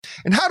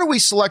And how do we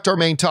select our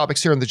main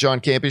topics here on the John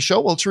Campea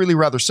Show? Well, it's really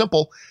rather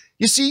simple.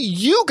 You see,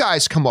 you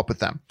guys come up with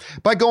them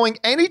by going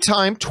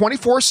anytime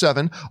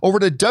 24/7 over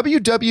to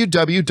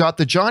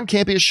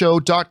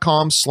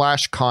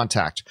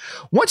www.thejohncampeashow.com/contact.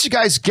 Once you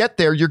guys get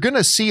there, you're going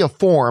to see a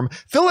form.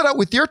 Fill it out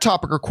with your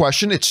topic or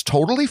question. It's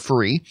totally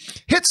free.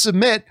 Hit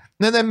submit,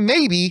 and then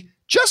maybe,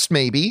 just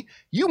maybe,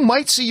 you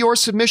might see your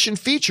submission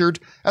featured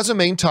as a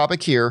main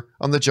topic here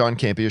on the John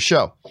Campea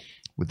Show.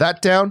 With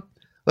that down,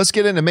 let's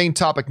get into main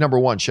topic number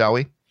 1, shall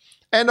we?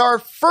 And our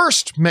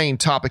first main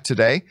topic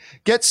today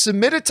gets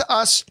submitted to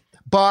us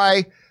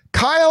by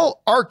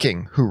Kyle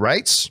Arking, who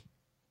writes,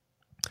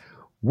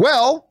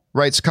 "Well,"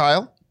 writes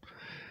Kyle,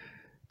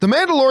 "The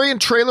Mandalorian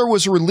trailer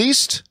was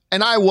released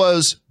and I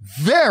was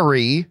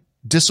very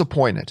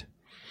disappointed.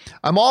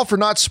 I'm all for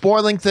not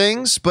spoiling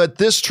things, but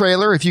this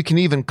trailer, if you can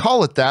even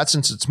call it that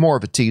since it's more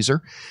of a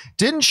teaser,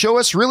 didn't show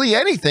us really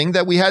anything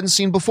that we hadn't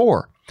seen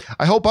before.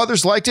 I hope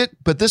others liked it,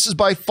 but this is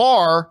by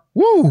far,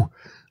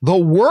 the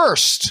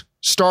worst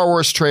Star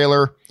Wars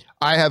trailer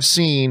I have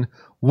seen.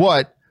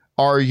 What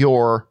are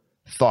your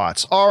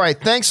thoughts?" All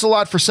right, thanks a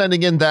lot for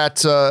sending in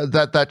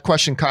that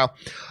question, Kyle.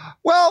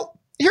 Well,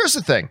 here's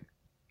the thing.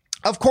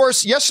 Of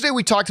course, yesterday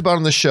we talked about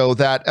on the show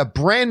that a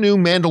brand new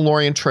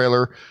Mandalorian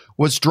trailer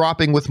was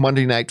dropping with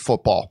Monday Night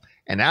Football.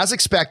 And as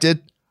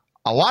expected,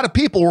 a lot of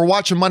people were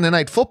watching Monday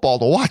Night Football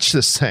to watch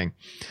this thing.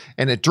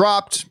 And it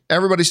dropped.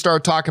 Everybody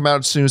started talking about it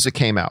as soon as it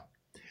came out.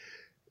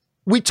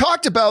 We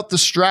talked about the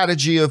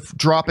strategy of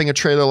dropping a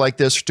trailer like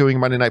this doing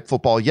Monday Night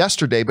Football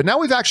yesterday, but now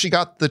we've actually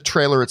got the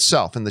trailer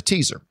itself and the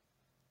teaser.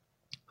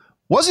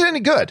 Was it any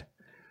good?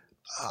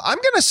 I'm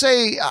going to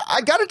say,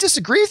 I got to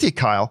disagree with you,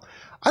 Kyle.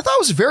 I thought it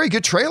was a very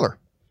good trailer.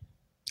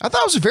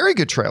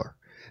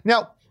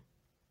 Now,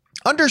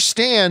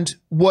 understand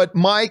what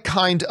my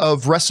kind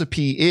of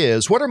recipe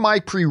is. What are my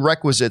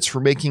prerequisites for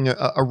making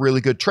a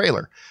really good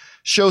trailer?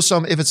 Show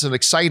some, if it's an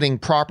exciting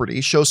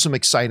property, show some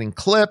exciting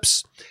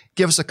clips,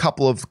 give us a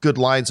couple of good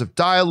lines of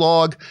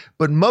dialogue,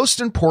 but most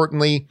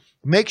importantly,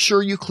 make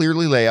sure you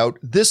clearly lay out,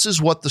 this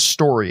is what the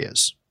story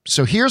is.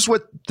 So here's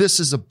what this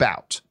is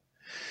about.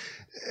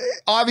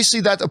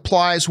 Obviously, that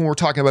applies when we're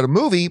talking about a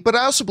movie, but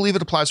I also believe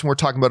it applies when we're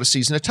talking about a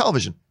season of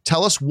television.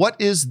 Tell us, what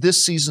is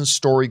this season's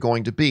story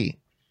going to be?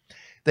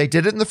 They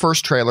did it in the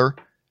first trailer.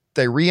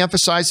 They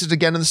re-emphasized it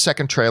again in the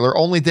second trailer,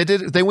 only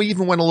they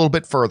even went a little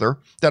bit further.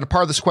 That a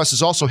part of this quest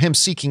is also him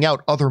seeking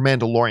out other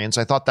Mandalorians.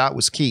 I thought that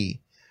was key.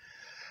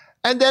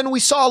 And then we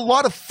saw a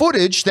lot of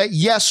footage that,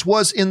 yes,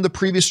 was in the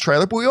previous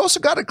trailer, but we also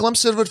got a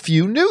glimpse of a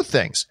few new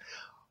things.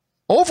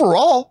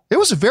 Overall, it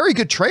was a very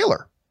good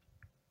trailer.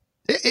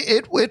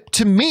 It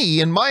to me,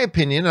 in my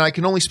opinion, and I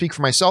can only speak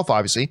for myself,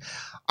 obviously,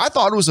 I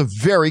thought it was a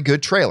very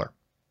good trailer.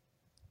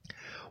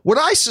 What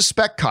I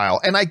suspect,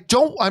 Kyle, and I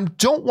don't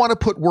want to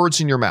put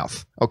words in your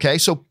mouth, okay?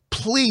 So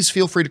please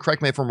feel free to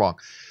correct me if I'm wrong.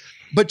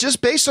 But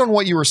just based on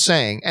what you were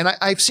saying, and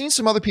I've seen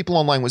some other people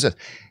online with this,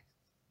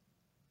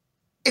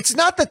 it's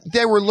not that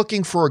they were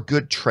looking for a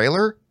good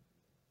trailer.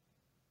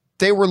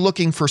 They were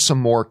looking for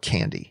some more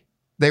candy.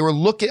 They were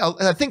looking,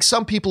 I think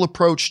some people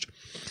approached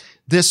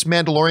this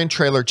Mandalorian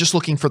trailer just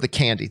looking for the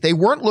candy. They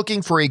weren't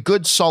looking for a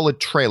good,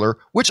 solid trailer,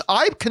 which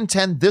I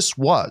contend this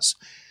was.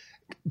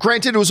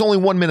 Granted, it was only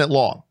 1 minute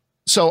long.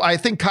 So I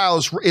think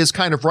Kyle is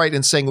kind of right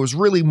in saying it was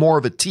really more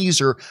of a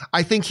teaser.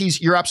 I think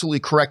you're absolutely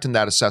correct in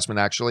that assessment,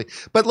 actually.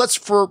 But let's,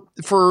 for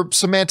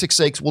semantics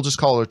sakes, we'll just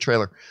call it a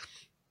trailer.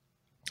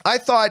 I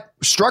thought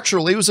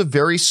structurally it was a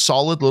very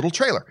solid little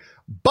trailer.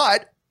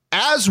 But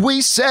as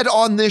we said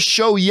on this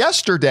show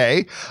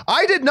yesterday,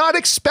 I did not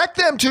expect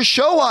them to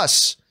show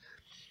us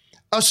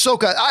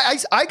Ahsoka.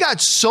 I got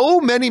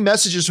so many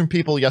messages from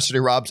people yesterday,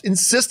 Rob,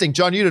 insisting,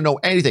 John, you don't know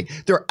anything.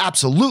 They're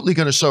absolutely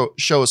going to show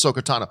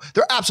Ahsoka Tano.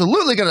 They're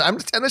absolutely going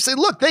to. And I say,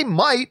 look, they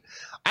might.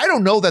 I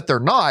don't know that they're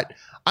not.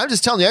 I'm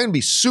just telling you, I'm going to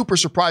be super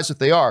surprised if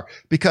they are,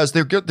 because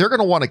they're going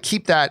to want to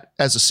keep that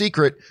as a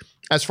secret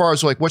as far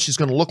as like what she's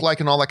going to look like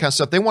and all that kind of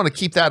stuff. They want to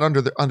keep that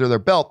under their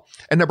belt.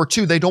 And number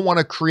two, they don't want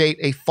to create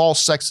a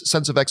false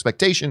sense of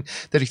expectation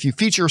that if you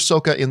feature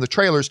Ahsoka in the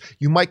trailers,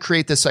 you might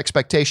create this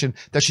expectation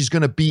that she's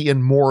going to be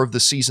in more of the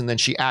season than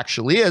she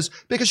actually is,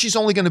 because she's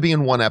only going to be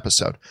in one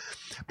episode.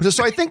 But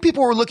so I think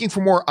people were looking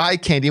for more eye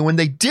candy, and when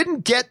they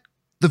didn't get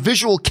the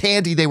visual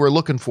candy they were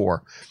looking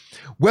for,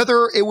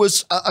 whether it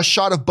was a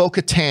shot of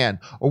Bo-Katan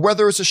or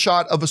whether it's a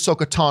shot of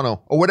Ahsoka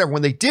Tano or whatever,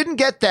 when they didn't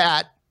get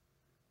that,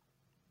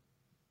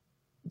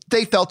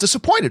 they felt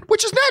disappointed,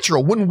 which is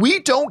natural. When we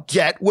don't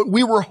get what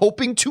we were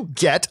hoping to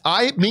get,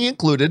 me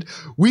included,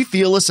 we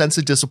feel a sense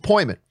of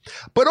disappointment.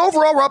 But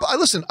overall, Rob,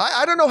 listen,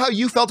 I don't know how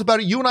you felt about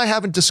it. You and I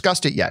haven't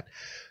discussed it yet.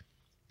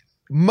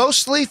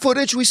 Mostly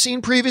footage we've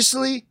seen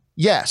previously,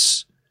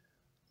 yes.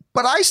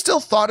 But I still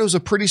thought it was a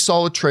pretty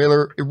solid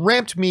trailer. It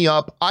ramped me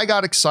up. I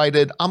got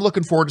excited. I'm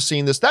looking forward to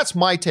seeing this. That's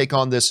my take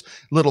on this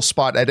little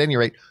spot at any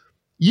rate.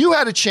 You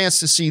had a chance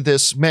to see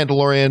this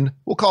Mandalorian.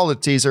 We'll call it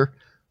a teaser.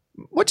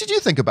 What did you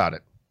think about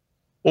it?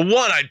 Well,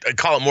 one, I'd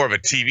call it more of a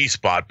TV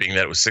spot, being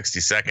that it was 60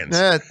 seconds.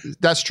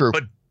 That's true.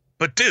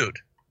 But dude,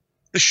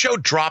 the show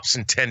drops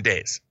in 10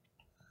 days.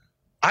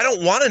 I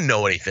don't want to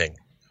know anything.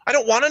 I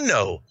don't want to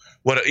know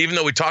what, even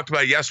though we talked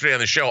about it yesterday on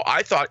the show,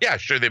 I thought, yeah,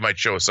 sure, they might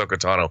show Ahsoka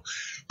Tano,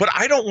 but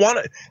I don't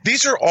want to.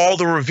 These are all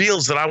the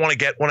reveals that I want to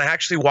get when I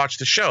actually watch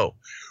the show.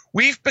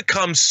 We've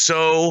become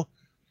so,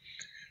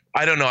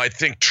 I don't know, I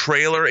think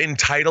trailer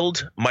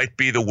entitled might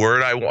be the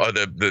word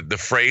the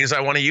phrase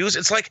I want to use.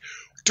 It's like,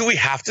 do we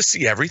have to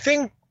see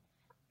everything?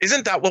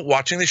 Isn't that what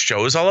watching the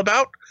show is all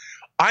about?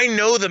 I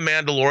know the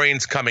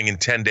Mandalorian's coming in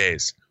 10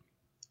 days.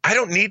 I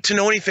don't need to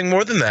know anything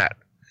more than that.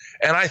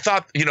 And I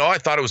thought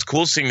it was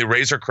cool seeing the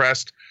Razor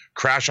Crest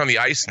crash on the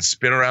ice and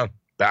spin around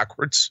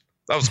backwards.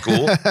 That was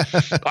cool.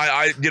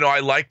 I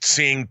liked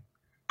seeing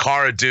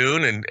Cara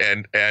Dune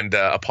and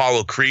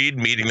Apollo Creed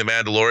meeting the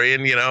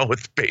Mandalorian,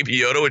 with Baby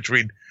Yoda, which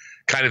we'd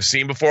kind of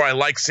seen before. I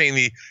like seeing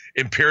the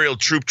Imperial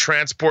troop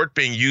transport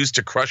being used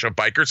to crush a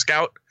biker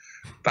scout.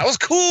 That was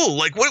cool.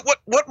 Like,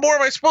 what more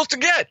am I supposed to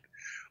get?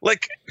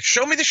 Like,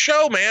 show me the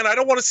show, man. I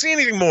don't want to see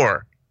anything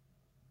more.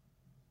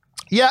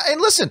 Yeah,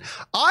 and listen,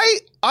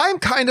 I'm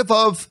kind of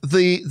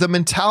the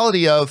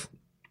mentality of,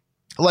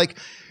 like,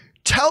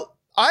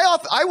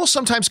 I will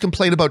sometimes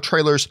complain about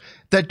trailers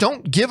that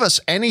don't give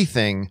us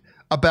anything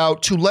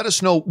about to let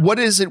us know what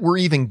is it we're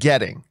even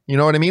getting. You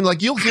know what I mean?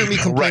 Like, you'll hear me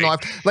complain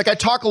Right. like I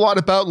talk a lot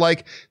about,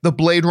 like, the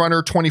Blade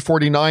Runner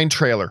 2049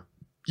 trailer.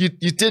 You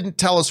didn't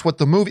tell us what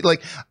the movie,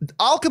 like,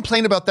 I'll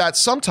complain about that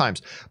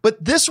sometimes,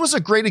 but this was a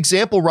great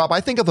example, Rob, I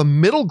think, of a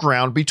middle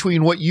ground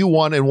between what you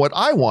want and what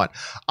I want.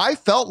 I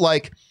felt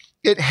like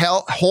it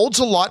holds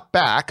a lot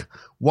back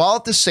while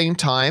at the same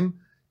time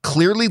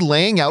clearly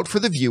laying out for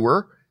the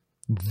viewer,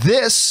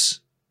 this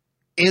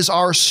is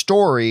our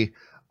story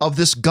of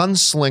this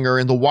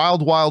gunslinger in the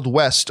wild, wild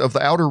west of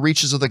the outer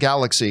reaches of the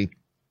galaxy,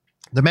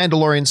 The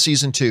Mandalorian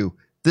Season 2.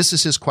 This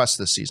is his quest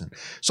this season.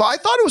 So I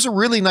thought it was a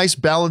really nice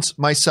balance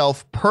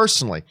myself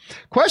personally.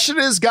 Question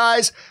is,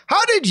 guys,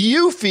 how did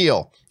you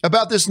feel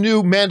about this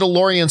new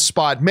Mandalorian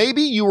spot?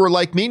 Maybe you were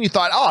like me and you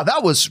thought, oh,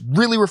 that was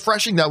really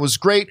refreshing. That was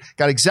great.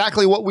 Got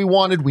exactly what we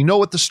wanted. We know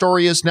what the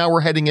story is. Now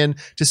we're heading in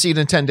to see it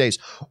in 10 days.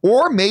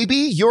 Or maybe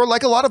you're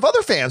like a lot of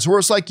other fans where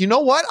it's like, you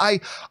know what?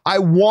 I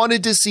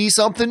wanted to see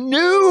something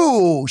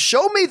new.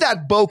 Show me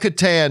that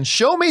Bo-Katan.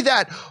 Show me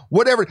that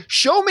whatever.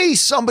 Show me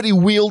somebody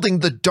wielding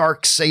the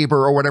dark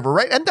saber or whatever,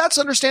 right? And that's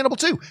understandable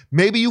too.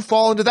 Maybe you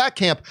fall into that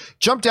camp.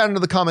 Jump down into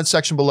the comment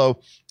section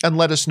below and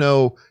let us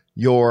know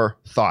your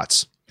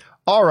thoughts.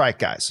 All right,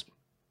 guys.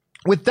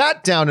 With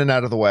that down and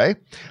out of the way,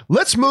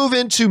 let's move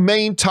into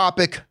main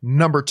topic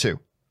number 2.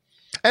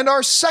 And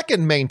our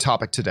second main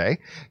topic today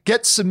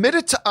gets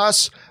submitted to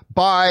us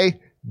by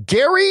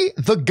Gary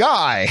the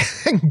Guy.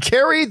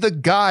 Gary the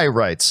Guy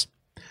writes,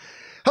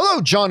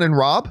 "Hello, John and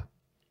Rob.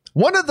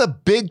 One of the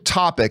big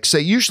topics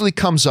that usually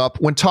comes up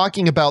when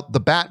talking about the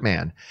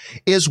Batman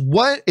is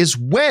when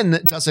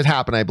does it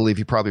happen? I believe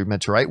you probably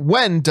meant to write.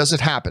 When does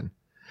it happen?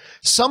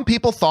 Some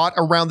people thought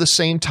around the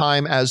same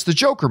time as the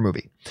Joker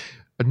movie.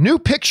 A new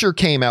picture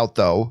came out,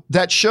 though,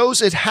 that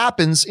shows it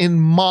happens in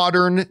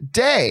modern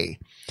day.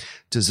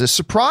 Does this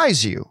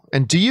surprise you?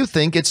 And do you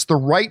think it's the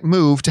right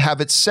move to have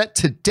it set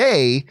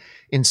today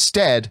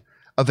instead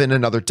of in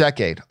another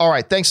decade?" All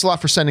right. Thanks a lot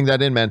for sending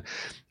that in, man.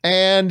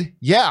 And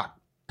yeah,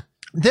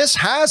 this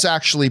has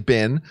actually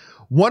been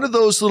one of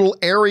those little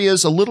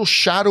areas, a little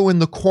shadow in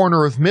the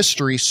corner of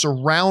mystery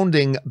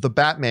surrounding the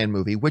Batman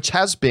movie, which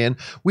has been,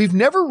 we've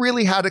never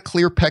really had a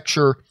clear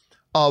picture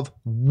of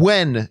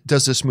when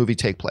does this movie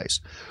take place?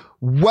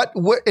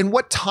 In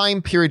what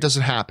time period does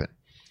it happen?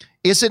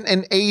 Is it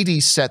an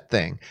 80s set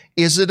thing?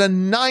 Is it a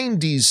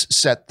 90s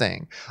set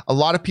thing? A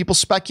lot of people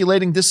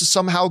speculating this is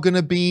somehow going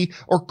to be,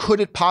 or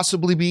could it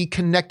possibly be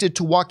connected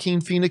to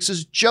Joaquin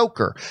Phoenix's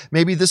Joker?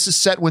 Maybe this is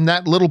set when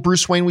that little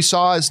Bruce Wayne we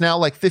saw is now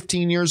like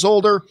 15 years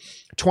older,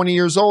 20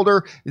 years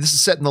older. This is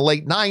set in the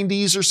late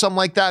 90s or something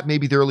like that.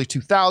 Maybe the early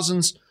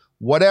 2000s,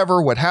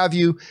 whatever, what have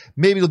you.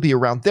 Maybe it'll be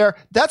around there.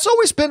 That's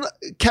always been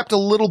kept a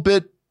little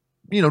bit,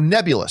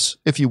 nebulous,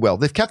 if you will.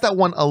 They've kept that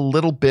one a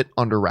little bit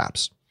under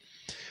wraps.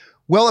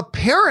 Well,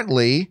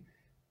 apparently,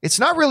 it's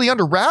not really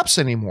under wraps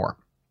anymore.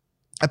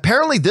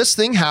 Apparently, this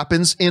thing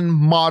happens in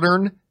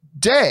modern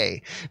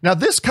day. Now,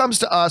 this comes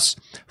to us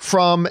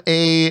from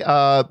a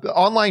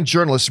online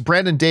journalist,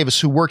 Brandon Davis,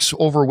 who works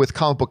over with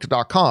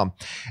comicbook.com.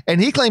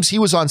 And he claims he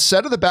was on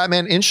set of the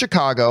Batman in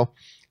Chicago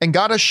and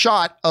got a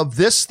shot of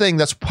this thing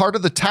that's part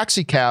of the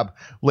taxi cab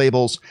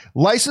labels,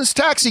 licensed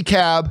taxi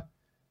cab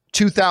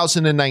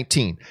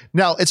 2019.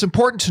 Now, it's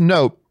important to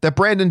note that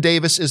Brandon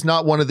Davis is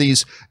not one of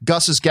these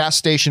Gus's gas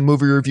station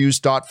movie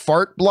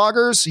reviews.fart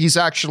bloggers. He's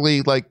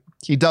actually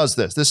he does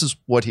this. This is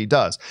what he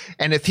does.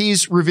 And if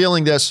he's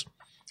revealing this,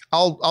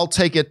 I'll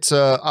take it.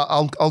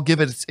 I'll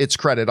give it its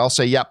credit. I'll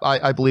say, yep,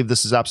 I believe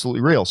this is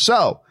absolutely real.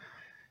 So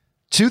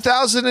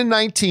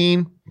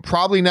 2019,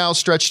 probably now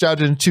stretched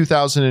out into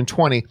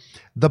 2020,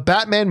 the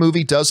Batman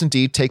movie does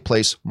indeed take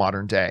place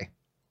modern day.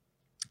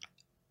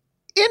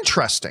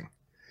 Interesting.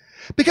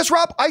 Because,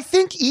 Rob, I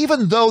think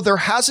even though there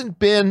hasn't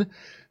been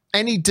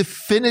any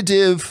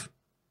definitive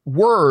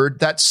word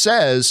that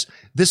says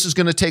this is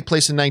going to take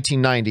place in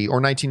 1990 or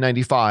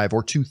 1995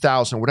 or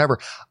 2000 or whatever.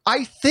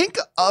 I think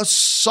a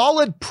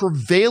solid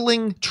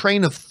prevailing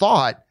train of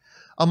thought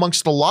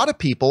amongst a lot of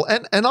people,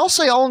 and I'll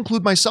say I'll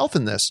include myself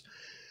in this,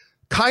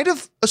 kind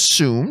of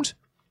assumed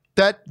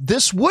that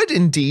this would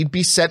indeed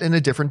be set in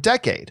a different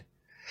decade.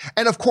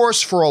 And of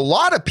course, for a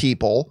lot of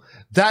people,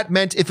 that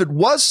meant if it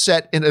was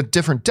set in a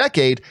different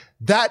decade,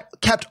 that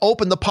kept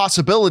open the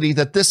possibility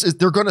that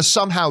they're going to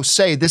somehow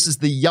say this is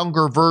the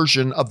younger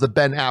version of the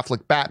Ben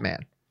Affleck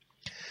Batman.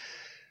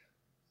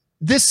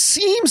 This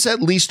seems,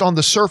 at least on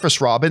the surface,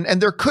 Rob, and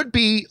there could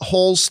be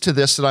holes to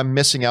this that I'm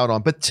missing out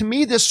on, but to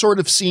me, this sort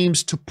of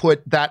seems to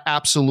put that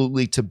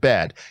absolutely to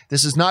bed.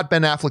 This is not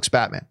Ben Affleck's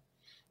Batman.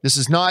 This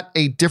is not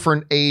a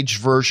different age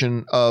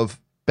version of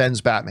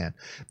Ben's Batman.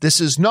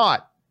 This is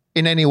not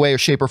in any way or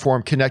shape or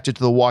form connected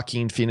to the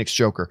Joaquin Phoenix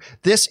Joker.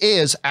 This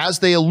is, as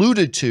they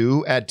alluded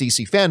to at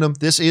DC Fandom,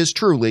 this is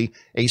truly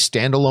a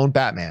standalone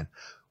Batman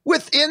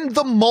within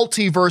the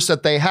multiverse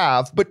that they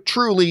have, but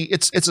truly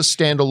it's a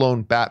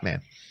standalone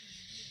Batman.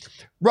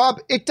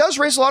 Rob, it does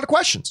raise a lot of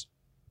questions.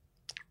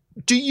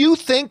 Do you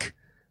think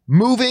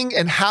moving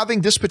and having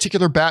this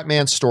particular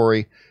Batman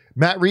story,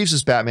 Matt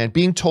Reeves' Batman,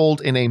 being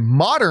told in a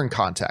modern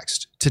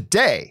context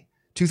today,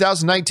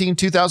 2019,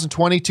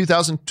 2020,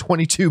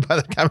 2022, by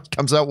the time it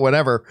comes out,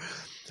 whatever.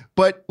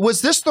 But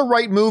was this the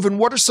right move? And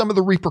what are some of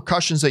the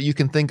repercussions that you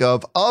can think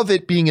of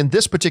it being in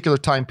this particular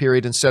time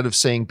period instead of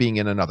saying being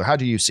in another? How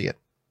do you see it?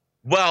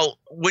 Well,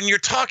 when you're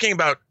talking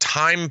about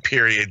time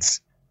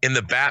periods in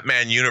the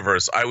Batman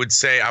universe, I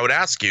would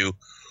ask you,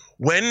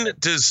 when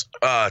does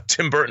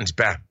Tim Burton's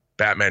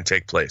Batman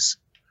take place?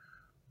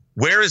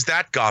 Where is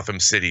that Gotham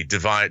City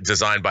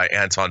designed by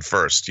Anton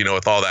Furst,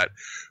 with all that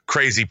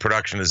crazy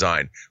production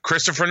design?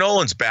 Christopher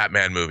Nolan's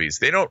Batman movies,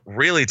 they don't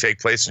really take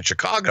place in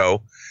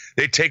Chicago.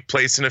 They take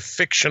place in a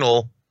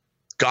fictional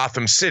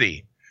Gotham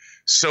City.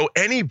 So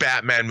any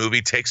Batman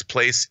movie takes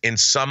place in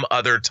some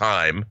other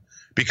time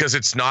because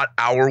it's not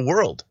our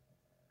world.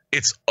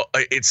 It's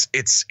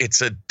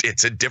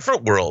a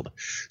different world.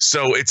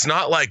 So it's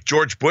not like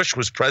George Bush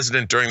was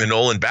president during the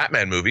Nolan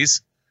Batman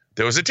movies.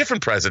 There was a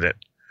different president.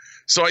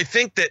 So I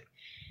think that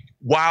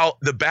while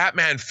the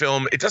Batman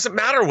film, it doesn't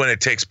matter when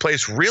it takes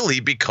place really,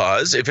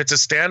 because if it's a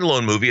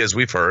standalone movie, as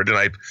we've heard, and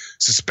I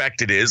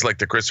suspect it is, like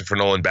the Christopher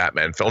Nolan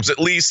Batman films, at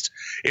least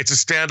it's a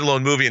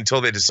standalone movie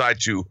until they decide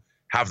to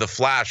have the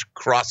Flash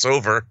cross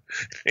over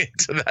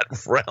into that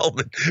realm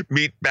and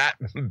meet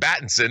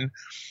Pattinson.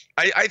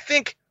 I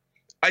think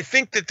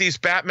that these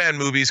Batman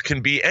movies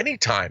can be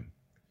anytime.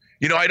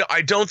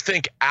 I don't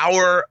think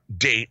our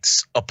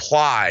dates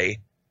apply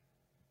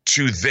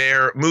to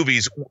their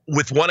movies,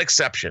 with one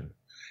exception,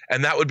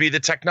 and that would be the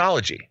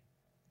technology.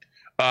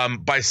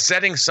 By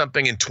setting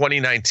something in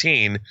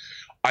 2019,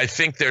 I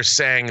think they're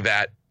saying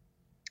that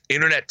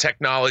internet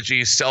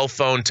technology, cell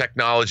phone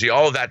technology,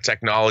 all of that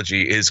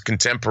technology is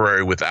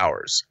contemporary with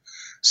ours.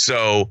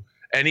 So,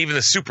 and even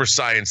the super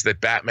science that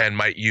Batman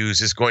might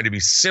use is going to be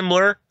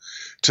similar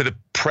to the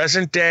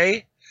present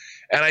day.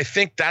 And I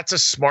think that's a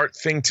smart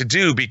thing to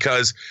do,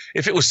 because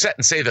if it was set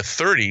in, say, the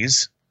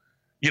 30s,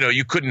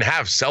 you couldn't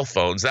have cell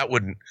phones. That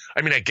wouldn't,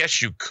 I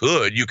guess you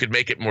could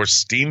make it more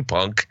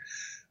steampunk,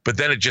 but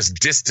then it just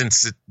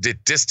distances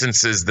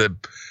the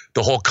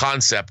whole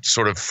concept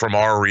sort of from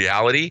our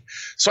reality.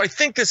 So I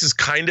think this is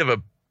kind of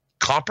a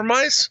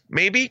compromise,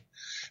 maybe,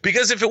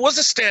 because if it was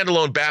a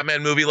standalone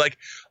Batman movie, like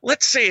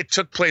let's say it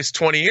took place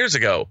 20 years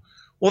ago,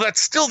 well,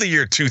 that's still the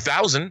year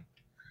 2000.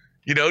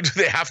 Do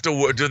they have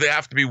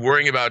to be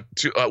worrying about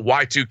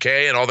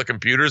Y2K and all the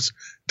computers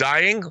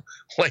dying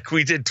like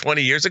we did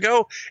 20 years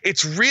ago?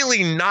 It's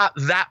really not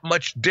that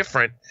much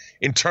different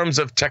in terms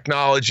of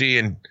technology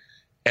and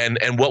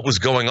what was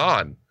going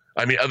on.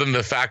 Other than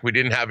the fact we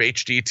didn't have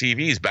HD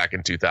TVs back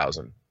in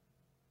 2000.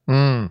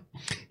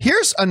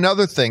 Here's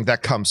another thing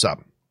that comes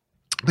up,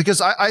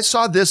 because I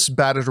saw this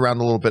batted around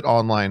a little bit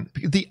online.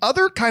 The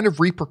other kind of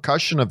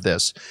repercussion of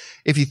this,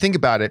 if you think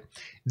about it,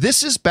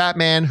 this is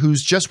Batman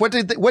who's just, what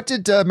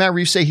did Matt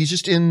Reeves say? He's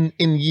just in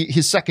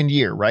his second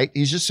year, right?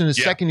 He's just in his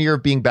second year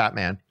of being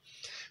Batman.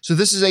 So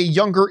this is a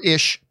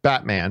younger-ish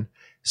Batman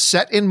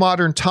set in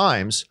modern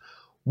times.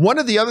 One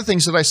of the other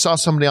things that I saw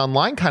somebody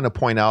online kind of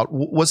point out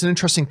was an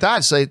interesting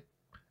thought. Say,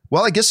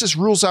 well, I guess this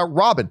rules out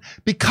Robin,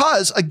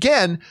 because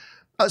again,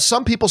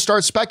 some people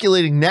start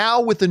speculating now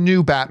with the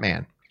new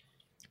Batman.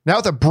 Now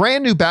with a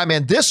brand new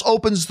Batman, this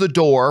opens the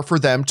door for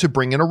them to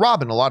bring in a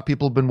Robin. A lot of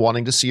people have been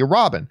wanting to see a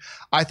Robin.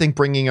 I think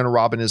bringing in a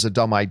Robin is a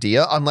dumb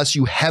idea unless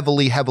you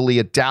heavily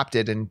adapt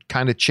it and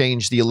kind of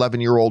change the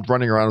 11-year-old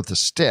running around with a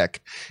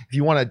stick. If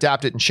you want to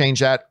adapt it and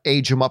change that,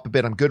 age him up a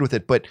bit, I'm good with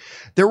it. But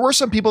there were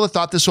some people that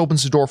thought this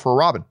opens the door for a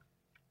Robin.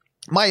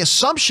 My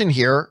assumption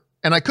here,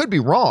 and I could be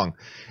wrong,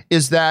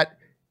 is that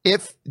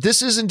if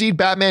this is indeed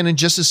Batman in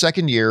just his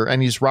second year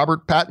and he's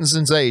Robert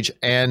Pattinson's age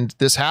and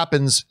this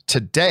happens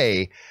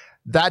today,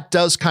 that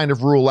does kind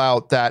of rule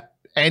out that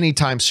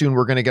anytime soon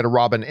we're going to get a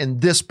Robin in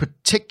this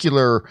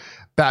particular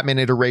Batman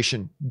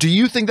iteration. Do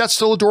you think that's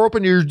still a door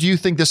open, or do you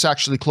think this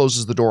actually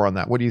closes the door on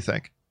that? What do you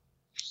think?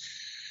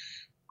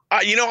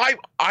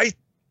 I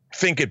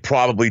think it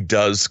probably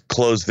does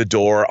close the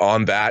door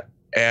on that.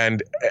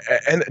 And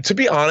to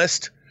be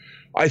honest,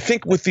 I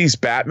think with these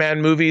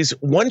Batman movies,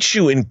 once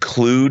you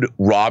include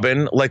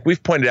Robin, like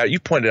you've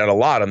pointed out a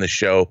lot on the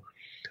show,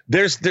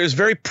 there's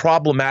very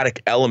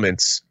problematic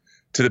elements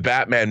to the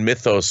Batman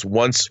mythos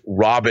once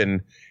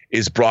Robin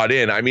is brought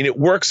in. I mean, it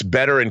works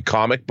better in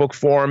comic book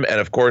form.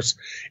 And of course,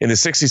 in the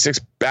 66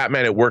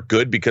 Batman, it worked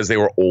good because they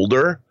were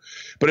older.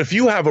 But if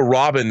you have a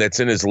Robin that's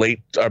in his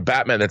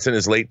Batman that's in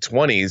his late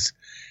 20s,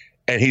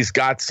 and he's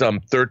got some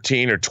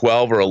 13 or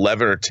 12 or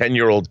 11 or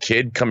 10-year-old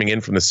kid coming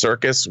in from the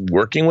circus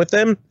working with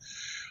him,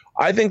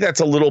 I think that's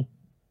a little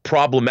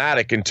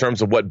problematic in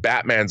terms of what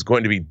Batman's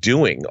going to be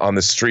doing on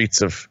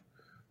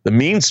the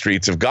mean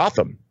streets of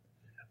Gotham.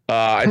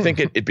 I think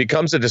it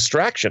becomes a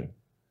distraction.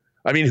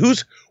 I mean,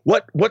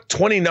 what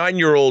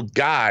 29-year-old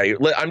guy,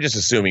 I'm just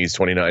assuming he's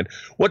 29,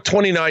 what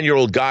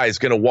 29-year-old guy is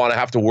going to want to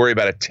have to worry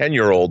about a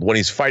 10-year-old when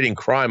he's fighting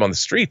crime on the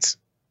streets?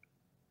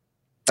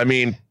 I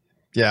mean,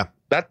 yeah,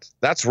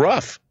 that's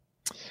rough.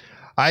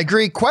 I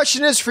agree.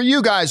 Question is for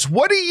you guys.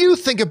 What do you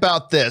think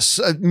about this?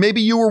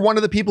 Maybe you were one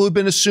of the people who've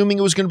been assuming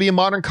it was going to be a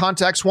Modern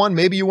Contacts 1.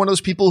 Maybe you're one of those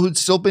people who'd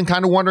still been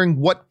kind of wondering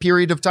what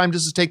period of time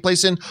does this take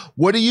place in.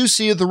 What do you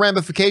see of the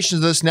ramifications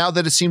of this now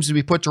that it seems to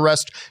be put to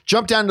rest?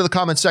 Jump down to the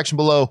comment section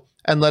below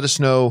and let us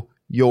know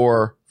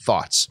your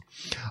thoughts.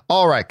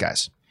 All right,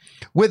 guys.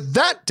 With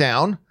that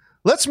down,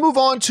 let's move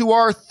on to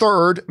our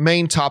third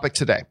main topic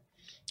today.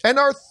 And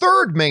our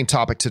third main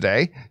topic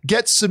today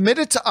gets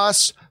submitted to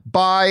us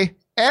by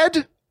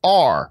Ed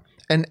R.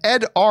 And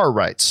Ed R.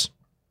 writes,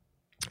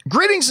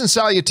 "Greetings and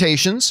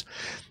salutations.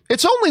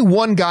 It's only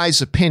one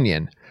guy's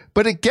opinion,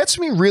 but it gets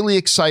me really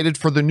excited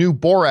for the new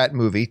Borat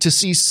movie to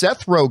see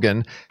Seth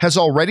Rogen has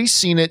already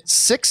seen it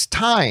 6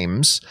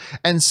 times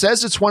and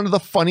says it's one of the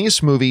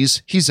funniest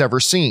movies he's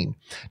ever seen.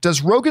 Does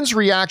Rogen's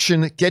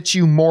reaction get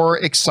you more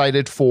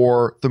excited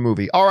for the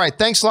movie?" All right,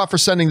 thanks a lot for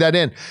sending that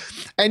in.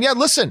 And yeah,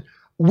 listen,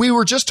 we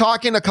were just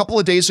talking a couple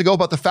of days ago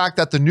about the fact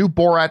that the new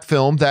Borat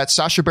film that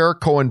Sacha Baron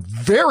Cohen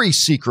very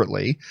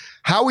secretly,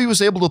 how he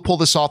was able to pull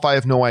this off, I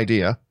have no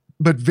idea,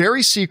 but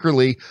very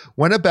secretly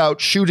went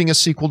about shooting a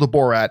sequel to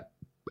Borat,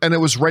 and it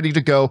was ready to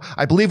go.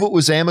 I believe it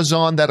was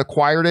Amazon that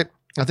acquired it.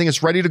 I think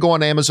it's ready to go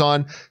on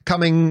Amazon,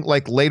 coming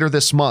like later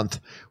this month.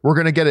 We're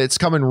going to get it. It's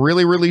coming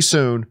really, really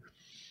soon.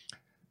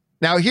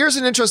 Now, here's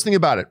an interesting thing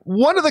about it.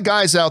 One of the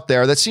guys out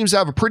there that seems to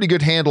have a pretty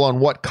good handle on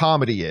what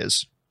comedy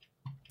is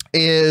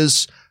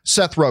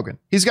Seth Rogen.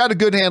 He's got a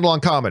good handle on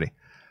comedy.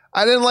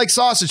 I didn't like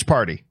Sausage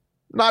Party.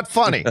 Not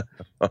funny.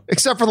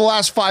 Except for the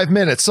last 5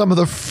 minutes. Some of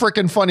the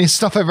freaking funniest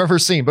stuff I've ever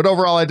seen. But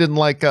overall, I didn't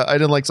like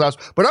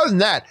Sausage. But other than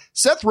that,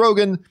 Seth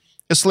Rogen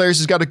is hilarious.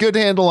 He's got a good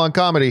handle on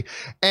comedy.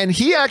 And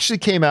he actually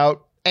came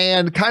out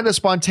and kind of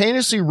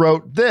spontaneously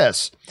wrote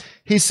this.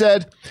 He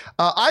said,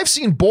 "I've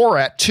seen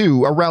Borat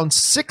 2 around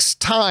 6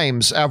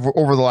 times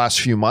over the last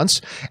few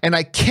months, and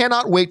I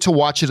cannot wait to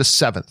watch it a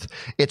 7th.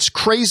 It's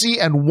crazy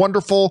and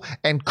wonderful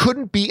and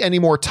couldn't be any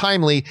more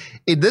timely."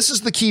 This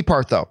is the key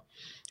part, though.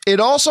 It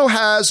also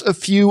has a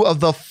few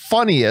of the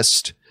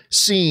funniest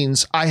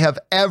scenes I have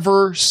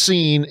ever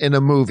seen in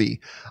a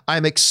movie.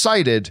 I'm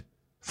excited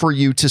for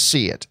you to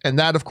see it. And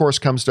that, of course,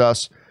 comes to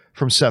us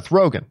from Seth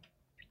Rogen.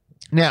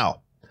 Now,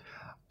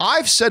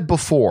 I've said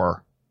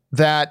before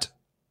that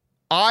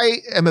I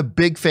am a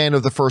big fan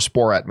of the first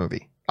Borat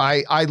movie.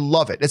 I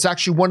love it. It's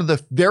actually one of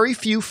the very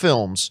few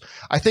films.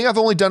 I think I've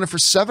only done it for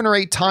 7 or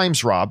 8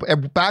 times, Rob,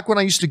 back when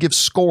I used to give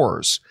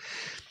scores.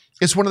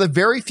 It's one of the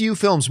very few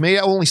films, maybe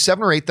only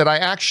 7 or 8, that I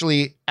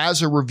actually,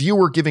 as a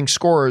reviewer giving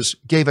scores,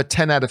 gave a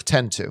 10 out of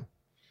 10 to.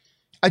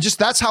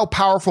 That's how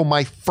powerful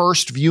my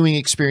first viewing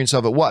experience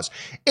of it was.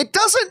 It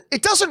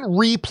doesn't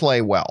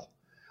replay well.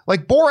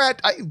 Like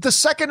Borat, the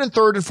second and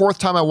third and fourth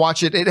time I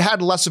watched it, it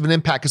had less of an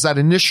impact because that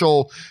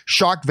initial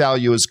shock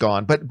value is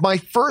gone. But my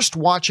first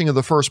watching of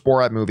the first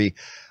Borat movie,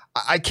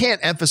 I can't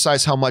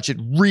emphasize how much it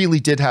really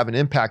did have an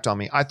impact on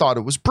me. I thought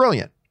it was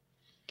brilliant.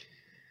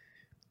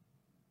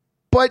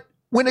 But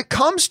when it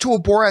comes to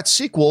a Borat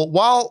sequel,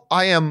 while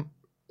I am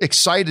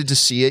excited to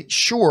see it,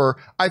 sure,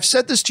 I've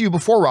said this to you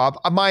before, Rob,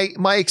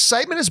 my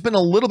excitement has been a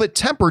little bit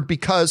tempered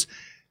because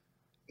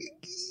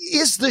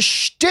is the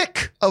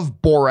shtick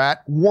of Borat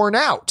worn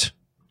out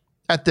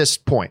at this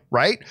point,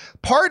 right?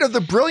 Part of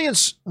the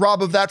brilliance,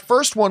 Rob, of that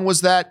first one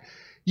was that,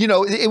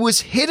 it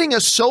was hitting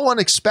us so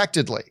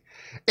unexpectedly.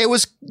 It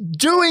was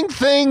doing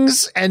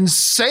things and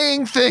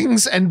saying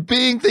things and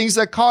being things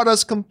that caught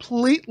us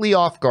completely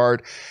off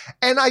guard.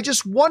 And I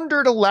just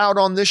wondered aloud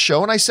on this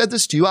show, and I said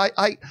this to you,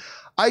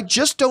 I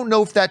just don't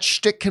know if that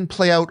shtick can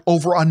play out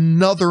over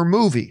another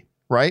movie,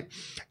 right?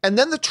 And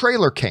then the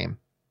trailer came.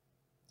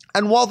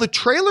 And while the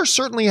trailer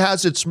certainly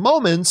has its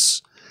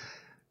moments,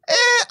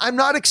 I'm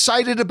not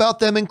excited about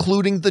them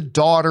including the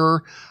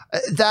daughter.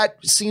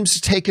 That seems to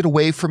take it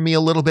away from me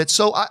a little bit.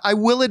 So I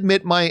will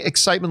admit my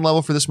excitement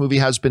level for this movie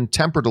has been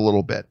tempered a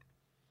little bit.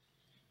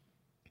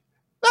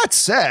 That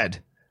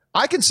said,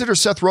 I consider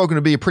Seth Rogen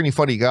to be a pretty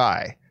funny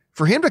guy.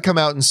 for him to come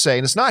out and say,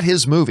 and it's not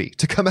his movie,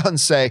 to come out and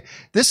say,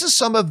 this is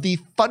some of the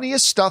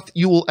funniest stuff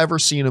you will ever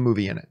see in a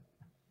movie in it.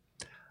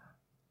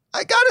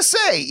 I gotta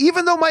say,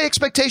 even though my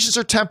expectations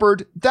are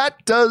tempered,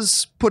 that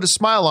does put a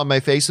smile on my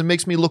face and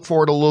makes me look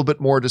forward a little bit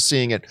more to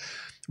seeing it.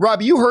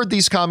 Rob, you heard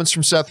these comments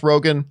from Seth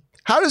Rogen.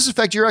 How does it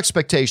affect your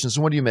expectations,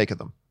 and what do you make of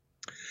them?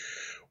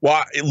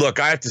 Well, look,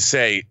 I have to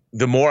say,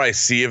 the more I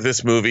see of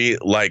this movie,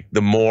 like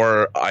the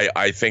more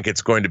I think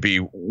it's going to be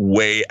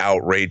way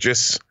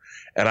outrageous.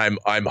 And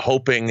I'm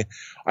hoping,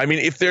 I mean,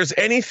 if there's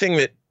anything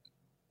that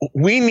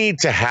we need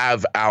to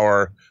have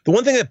the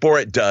one thing that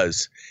Borat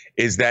does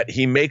is that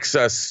he makes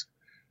us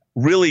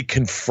really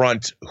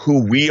confront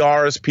who we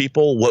are as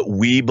people, what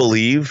we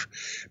believe,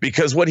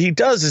 because what he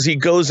does is he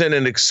goes in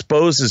and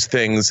exposes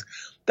things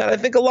that I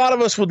think a lot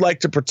of us would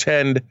like to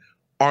pretend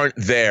aren't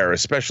there,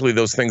 especially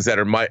those things that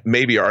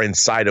maybe are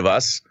inside of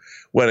us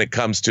when it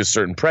comes to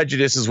certain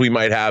prejudices we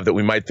might have that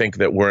we might think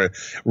that we're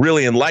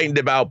really enlightened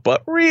about,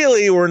 but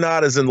really we're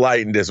not as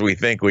enlightened as we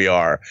think we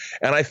are.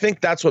 And I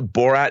think that's what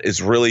Borat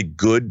is really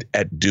good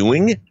at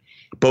doing,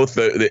 both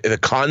the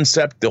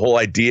concept, the whole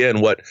idea, and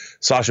what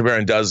Sacha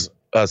Baron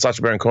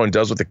Cohen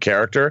does with the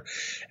character.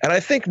 And I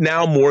think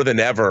now more than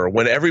ever,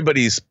 when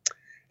everybody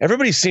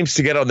seems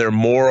to get on their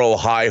moral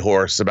high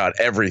horse about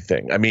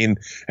everything. I mean,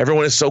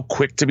 everyone is so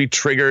quick to be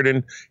triggered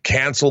in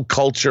cancel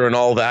culture and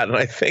all that. And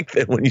I think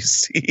that when you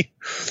see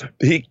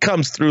he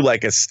comes through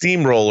like a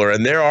steamroller,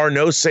 and there are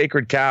no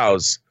sacred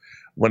cows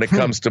when it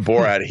comes to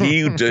Borat,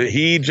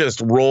 he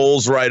just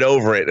rolls right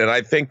over it. And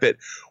I think that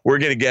we're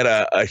going to get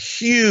a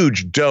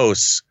huge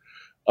dose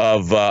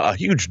of a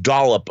huge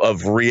dollop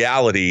of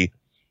reality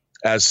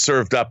as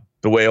served up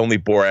the way only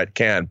Borat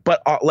can.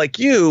 But like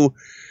you,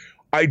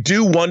 I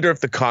do wonder if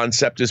the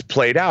concept is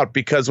played out,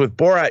 because with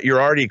Borat, you're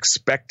already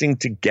expecting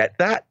to get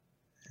that.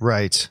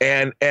 Right.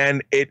 And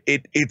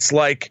it's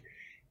like,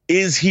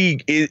 is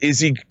he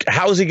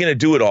how is he going to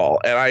do it all?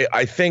 And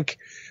I think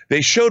they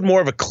showed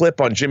more of a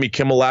clip on Jimmy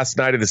Kimmel last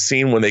night of the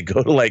scene when they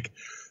go to like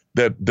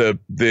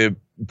the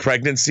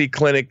pregnancy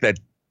clinic that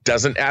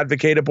doesn't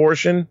advocate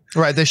abortion.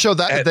 Right. They show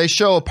that. They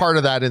show a part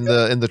of that in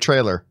the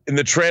trailer. In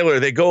the trailer,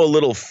 they go a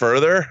little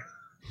further.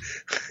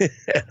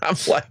 I'm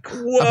like,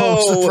 whoa. I'm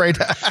almost afraid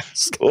to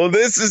ask. Well,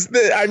 this is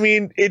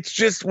it's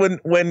just when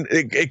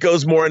it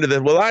goes more into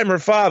the, well, I'm her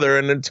father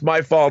and it's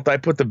my fault I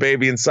put the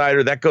baby inside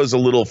her. That goes a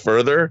little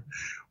further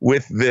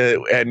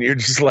and you're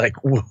just like,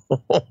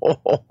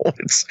 whoa.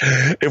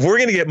 If we're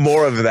going to get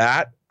more of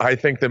that, I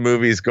think the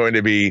movie is going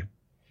to be,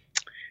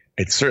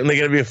 it's certainly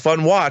going to be a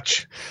fun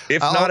watch,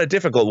 if not a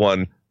difficult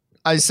one.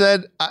 I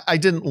said I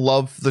didn't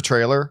love the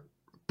trailer,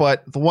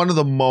 but one of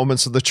the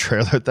moments of the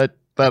trailer that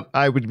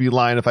I would be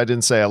lying if I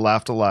didn't say I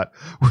laughed a lot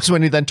was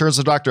when he then turns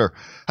to the doctor.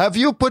 Have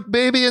you put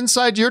baby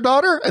inside your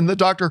daughter? And the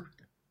doctor,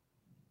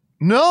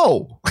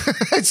 no.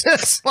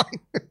 it's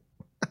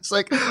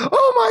like,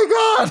 oh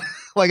my God.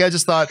 Like, I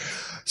just thought,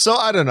 so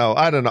I don't know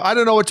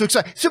what to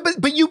expect. So,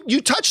 but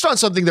you touched on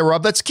something there,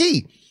 Rob, that's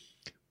key.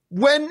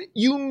 When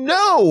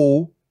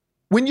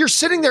you're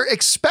sitting there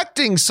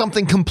expecting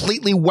something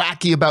completely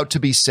wacky about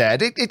to be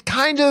said, it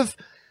kind of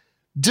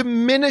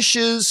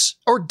diminishes,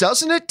 or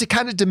doesn't it, to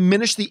kind of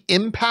diminish the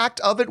impact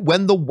of it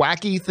when the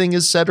wacky thing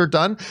is said or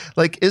done?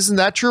 Like, isn't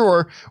that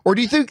true? Or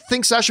do you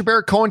think Sacha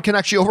Baron Cohen can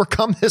actually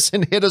overcome this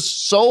and hit us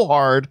so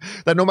hard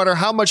that no matter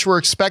how much we're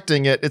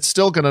expecting it, it's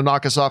still going to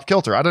knock us off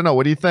kilter? I don't know.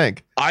 What do you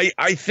think? I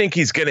think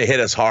he's going to hit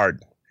us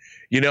hard,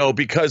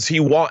 because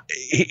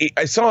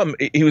I saw him,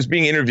 he was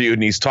being interviewed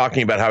and he's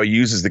talking about how he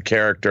uses the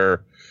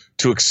character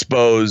to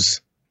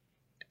expose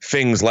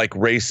things like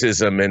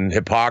racism and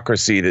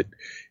hypocrisy that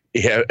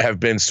have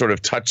been sort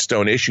of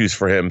touchstone issues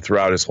for him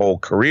throughout his whole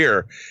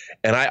career.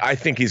 And I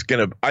think it's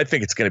going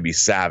to be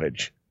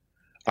savage.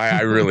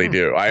 I really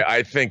do.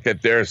 I think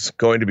that there's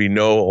going to be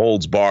no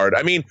holds barred.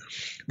 I mean,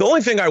 the only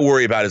thing I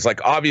worry about is,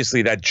 like,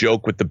 obviously that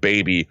joke with the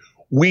baby,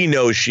 we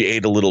know she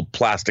ate a little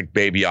plastic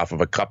baby off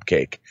of a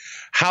cupcake.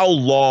 How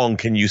long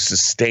can you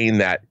sustain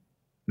that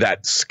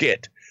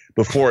skit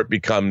before it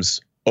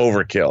becomes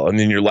overkill? And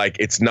then you're like,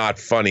 it's not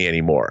funny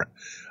anymore.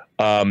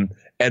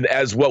 And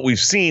as what we've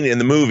seen in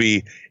the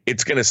movie,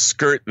 it's going to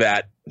skirt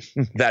that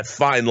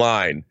fine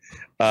line.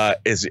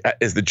 Is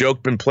the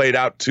joke been played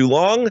out too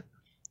long?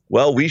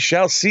 Well, we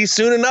shall see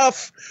soon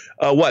enough.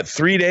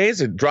 3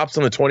 days? It drops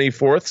on the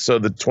 24th, so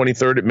the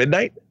 23rd at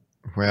midnight.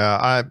 Well,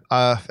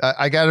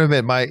 I got to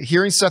admit, my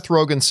hearing Seth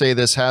Rogen say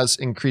this has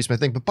increased my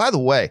thing. But by the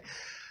way,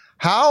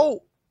 how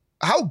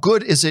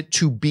good is it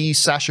to be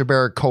Sacha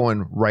Baron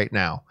Cohen right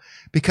now?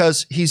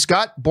 Because he's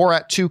got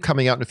Borat 2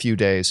 coming out in a few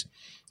days.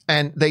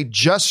 And they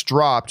just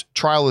dropped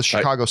Trial of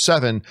Chicago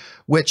 7,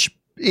 which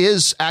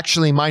is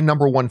actually my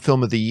 #1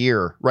 film of the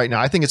year right now.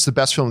 I think it's the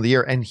best film of the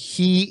year. And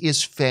he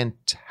is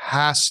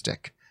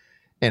fantastic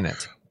in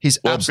it. He's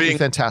absolutely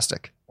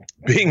fantastic.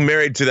 Being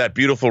married to that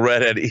beautiful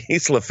redhead,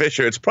 Isla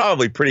Fisher, it's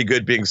probably pretty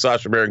good being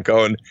Sacha Baron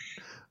Cohen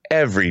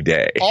every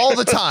day. All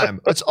the time.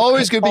 It's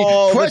always going to be.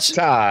 All the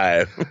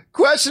time.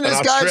 Question is,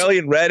 guys.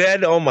 Australian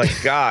redhead? Oh, my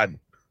God.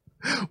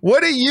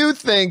 What do you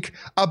think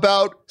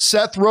about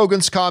Seth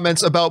Rogen's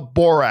comments about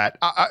Borat?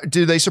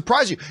 Do they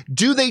surprise you?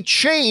 Do they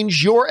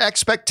change your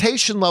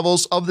expectation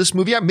levels of this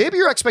movie? Maybe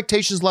your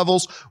expectations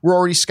levels were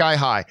already sky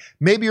high.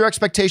 Maybe your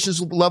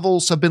expectations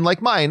levels have been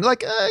like mine.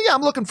 Like, yeah,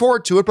 I'm looking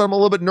forward to it, but I'm a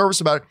little bit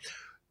nervous about it.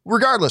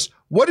 Regardless,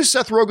 what do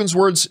Seth Rogen's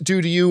words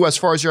do to you as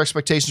far as your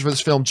expectations for this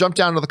film? Jump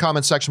down to the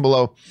comment section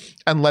below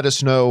and let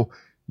us know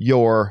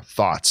your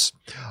thoughts.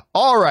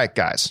 All right,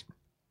 guys.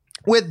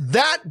 With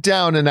that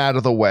down and out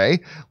of the way,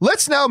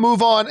 let's now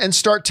move on and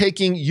start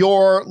taking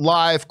your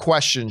live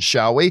questions,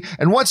 shall we?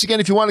 And once again,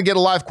 if you want to get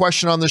a live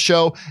question on the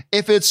show,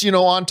 if it's,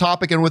 on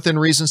topic and within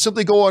reason,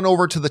 simply go on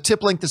over to the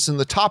tip link that's in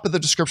the top of the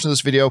description of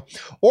this video,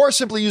 or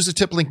simply use the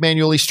tip link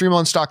manually,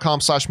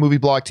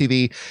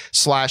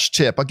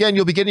 streamlabs.com/movieblogtv/tip. Again,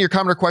 you'll be getting your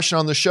comment or question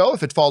on the show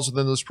if it falls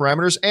within those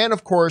parameters. And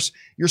of course,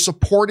 you're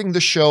supporting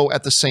the show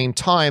at the same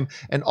time.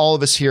 And all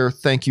of us here,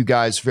 thank you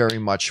guys very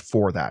much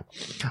for that.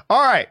 All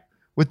right.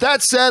 With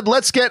that said,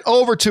 let's get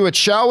over to it,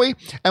 shall we?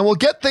 And we'll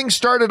get things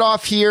started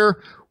off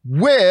here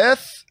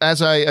with,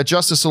 as I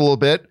adjust this a little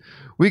bit,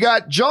 we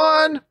got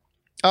John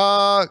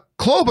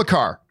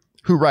Klobuchar,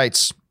 who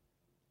writes,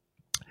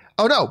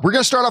 oh no, we're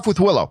going to start off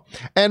with Willow.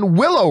 And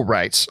Willow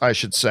writes, I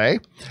should say,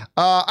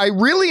 I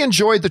really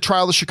enjoyed the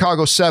Trial of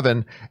Chicago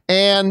 7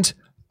 and...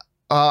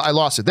 I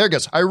lost it. There it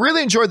goes. I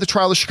really enjoyed the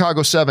Trial of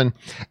Chicago 7,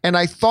 and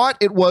I thought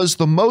it was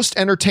the most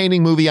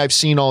entertaining movie I've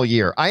seen all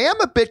year. I am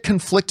a bit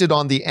conflicted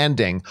on the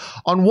ending.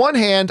 On one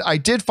hand, I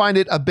did find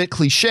it a bit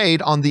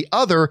cliched. On the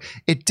other,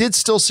 it did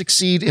still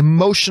succeed,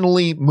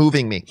 emotionally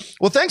moving me.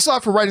 Well, thanks a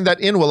lot for writing that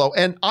in, Willow.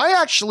 And I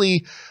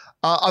actually,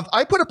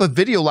 I put up a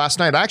video last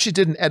night. I actually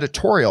did an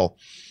editorial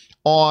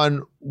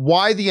on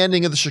why the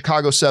ending of the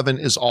Chicago 7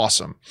 is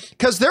awesome.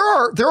 Because there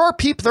are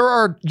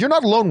people, you're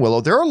not alone,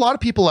 Willow. There are a lot of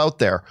people out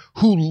there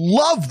who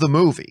love the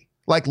movie,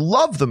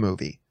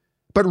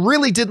 but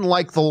really didn't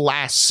like the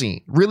last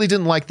scene, really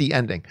didn't like the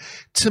ending.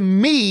 To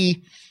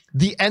me,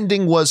 the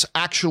ending was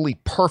actually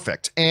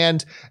perfect.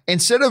 And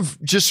instead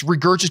of just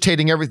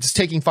regurgitating everything, it's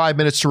taking 5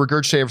 minutes to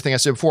regurgitate everything I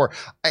said before.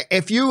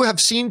 If you have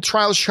seen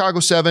Trial of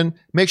Chicago 7,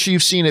 make sure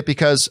you've seen it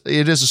because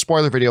it is a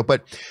spoiler video.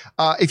 But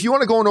if you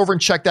want to go on over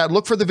and check that,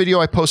 look for the video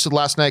I posted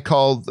last night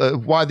called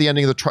Why the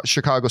Ending of the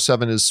Chicago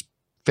 7 is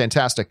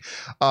Fantastic.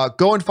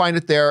 Go and find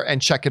it there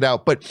and check it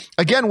out. But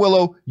again,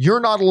 Willow, you're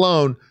not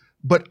alone.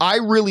 But I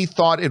really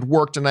thought it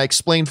worked, and I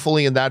explained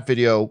fully in that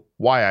video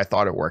why I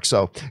thought it worked.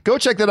 So go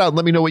check that out and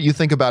let me know what you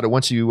think about it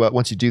once you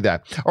do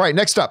that. All right,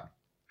 next up,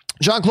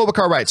 John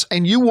Klobuchar writes,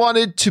 and you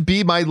wanted to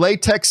be my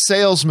latex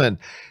salesman.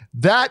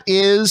 That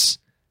is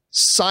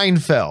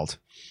Seinfeld.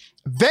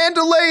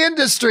 Vandelay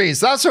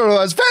Industries. That's what it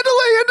was.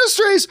 Vandelay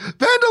Industries.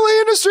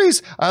 Vandelay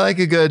Industries. I like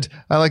a good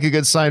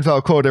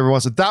Seinfeld quote every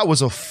once in a while. That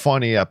was a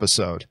funny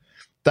episode.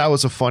 That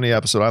was a funny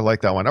episode. I like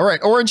that one. All right.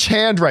 Orange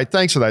Handwrite.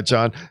 Thanks for that,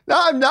 John.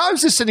 Now I'm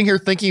just sitting here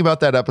thinking about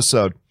that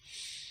episode.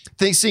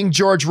 Seeing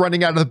George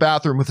running out of the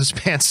bathroom with his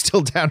pants still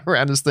down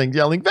around his thing,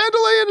 yelling,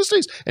 Vandelay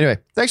Industries. Anyway,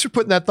 thanks for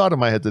putting that thought in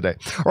my head today.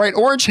 All right.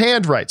 Orange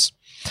Hand writes,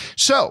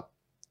 so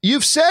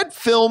you've said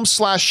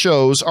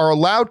films/shows are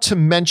allowed to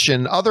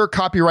mention other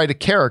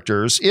copyrighted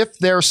characters if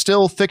they're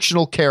still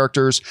fictional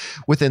characters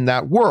within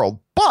that world.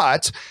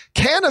 But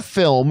can a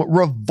film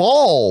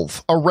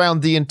revolve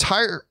around an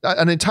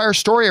entire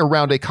story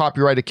around a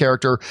copyrighted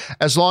character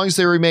as long as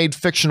they remain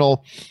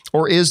fictional,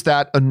 or is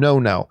that a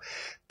no-no?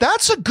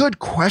 That's a good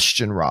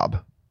question,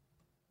 Rob.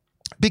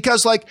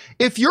 Because like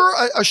if you're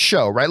a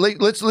show, right?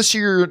 Let's see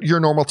your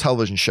normal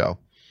television show.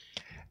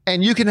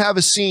 And you can have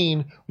a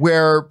scene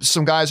where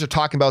some guys are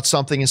talking about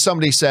something and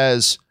somebody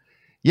says,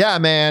 yeah,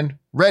 man,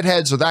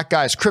 redheads are that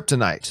guy's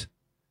kryptonite.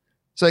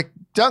 It's like,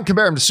 don't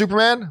compare him to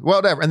Superman,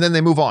 whatever. And then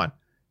they move on.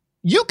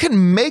 You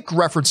can make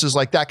references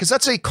like that because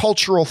that's a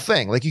cultural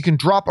thing. Like you can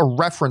drop a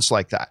reference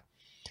like that.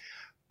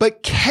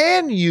 But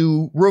can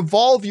you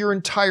revolve your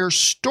entire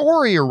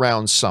story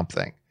around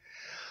something?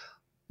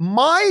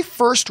 My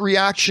first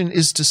reaction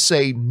is to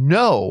say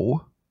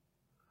no,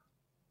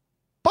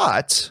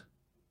 but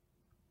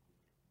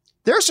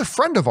there's a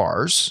friend of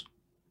ours,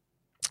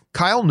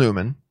 Kyle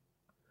Newman,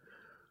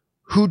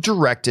 who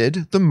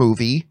directed the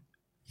movie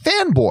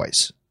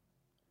Fanboys.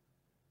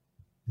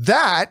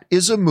 That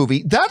is a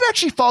movie that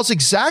actually falls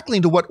exactly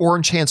into what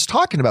Orange Hand's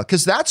talking about,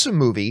 because that's a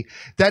movie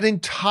that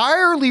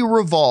entirely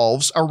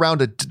revolves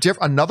around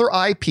another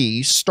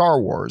IP, Star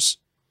Wars.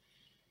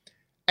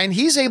 And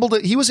he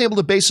was able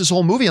to base his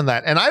whole movie on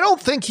that. And I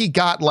don't think he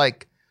got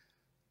like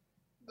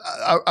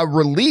a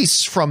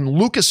release from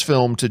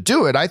Lucasfilm to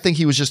do it. I think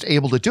he was just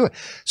able to do it.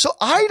 So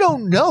I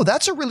don't know.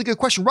 That's a really good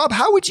question. Rob,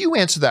 how would you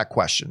answer that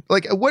question?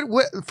 Like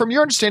what from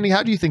your understanding,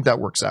 how do you think that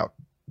works out?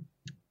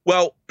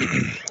 Well,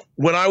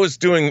 when I was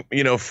doing,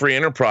 Free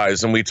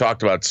Enterprise and we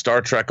talked about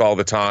Star Trek all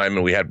the time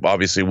and we had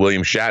obviously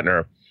William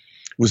Shatner, it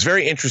was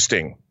very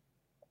interesting.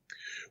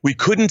 We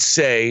couldn't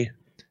say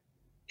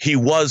he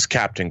was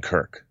Captain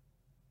Kirk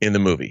in the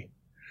movie.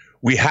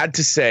 We had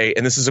to say,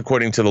 and this is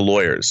according to the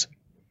lawyers,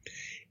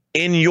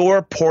 in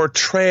your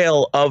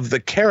portrayal of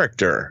the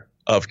character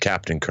of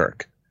Captain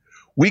Kirk,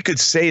 we could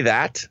say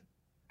that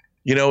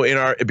you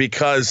know,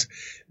 because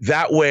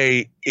that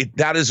way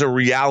that is a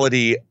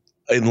reality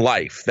in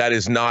life. That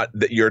is not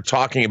that you're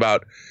talking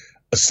about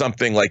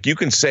something like, you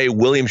can say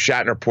William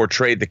Shatner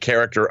portrayed the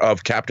character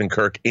of Captain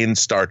Kirk in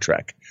Star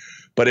Trek.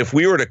 But if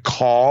we were to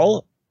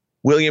call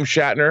William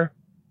Shatner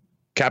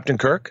Captain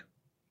Kirk,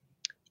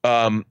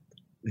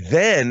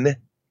 then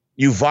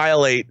you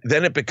violate,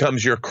 then it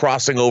becomes you're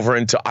crossing over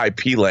into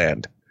IP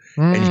land,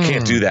 and you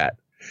can't do that.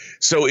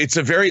 So it's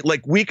a very,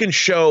 like, we can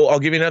show, I'll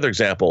give you another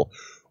example.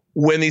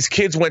 When these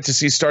kids went to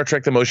see Star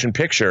Trek the Motion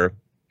Picture,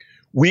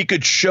 we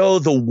could show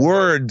the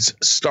words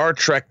Star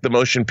Trek the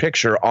Motion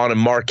Picture on a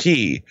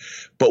marquee,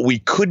 but we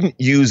couldn't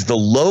use the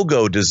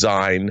logo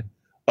design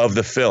of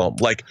the film.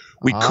 Like,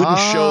 we couldn't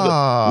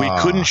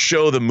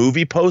show the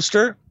movie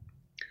poster.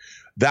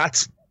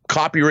 That's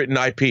copywritten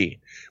IP.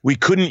 We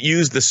couldn't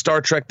use the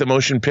Star Trek the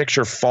Motion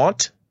Picture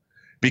font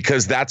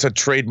because that's a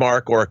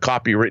trademark or a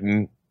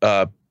copywritten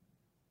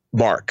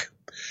mark.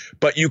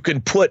 But you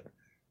can put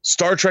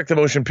Star Trek the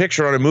Motion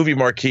Picture on a movie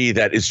marquee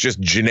that is just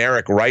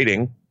generic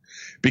writing,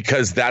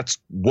 because that's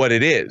what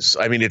it is.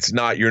 I mean, it's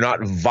not, you're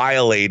not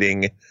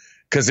violating,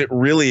 because it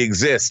really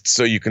exists,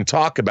 so you can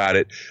talk about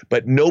it,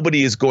 but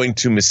nobody is going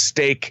to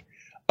mistake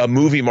a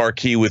movie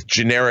marquee with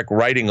generic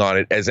writing on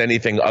it as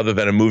anything other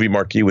than a movie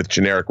marquee with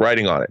generic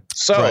writing on it.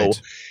 So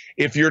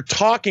if you're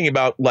talking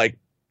about like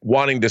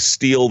wanting to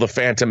steal the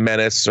Phantom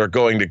Menace or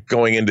going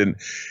into,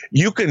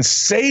 you can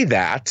say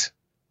that,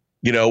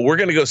 you know, we're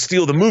going to go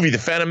steal the movie, The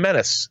Phantom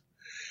Menace.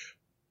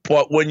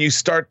 But when you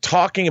start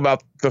talking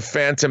about the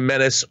Phantom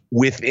Menace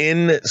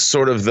within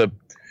sort of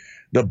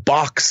the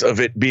box of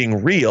it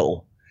being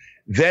real,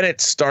 then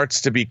it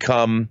starts to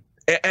become,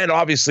 and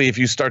obviously if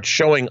you start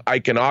showing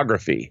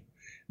iconography,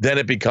 then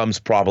it becomes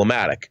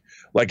problematic.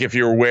 Like if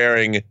you're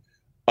wearing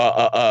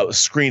a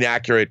screen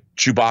accurate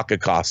Chewbacca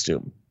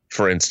costume,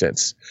 for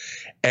instance,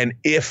 and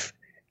if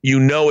you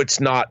know it's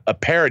not a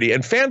parody,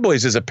 and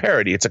Fanboys is a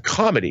parody, it's a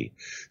comedy.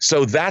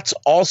 So that's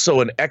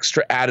also an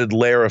extra added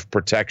layer of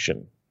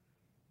protection.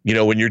 You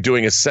know, when you're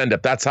doing a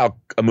send-up, that's how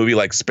a movie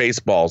like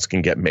Spaceballs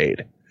can get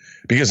made,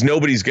 because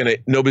nobody's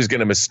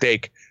gonna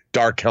mistake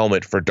Dark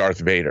Helmet for Darth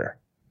Vader.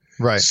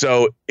 Right.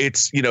 So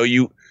it's, you know,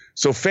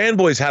 so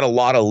Fanboys had a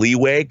lot of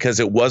leeway because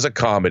it was a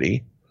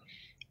comedy.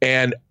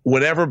 And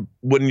when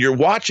you're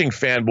watching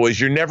Fanboys,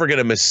 you're never going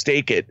to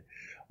mistake it.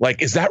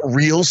 Like, is that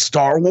real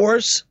Star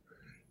Wars?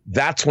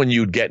 That's when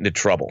you'd get into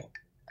trouble.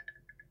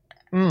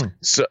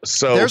 So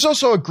there's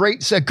also a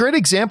great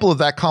example of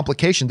that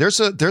complication. There's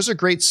a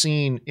great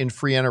scene in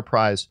Free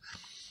Enterprise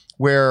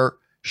where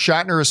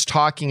Shatner is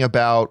talking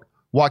about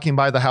walking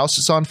by the house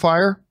that's on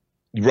fire.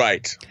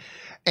 Right.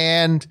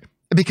 And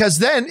because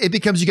then it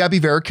becomes, you got to be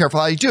very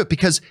careful how you do it,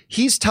 because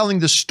he's telling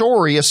the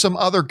story of some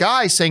other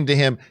guy saying to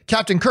him,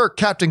 Captain Kirk,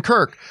 Captain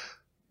Kirk.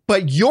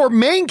 But your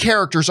main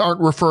characters aren't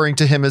referring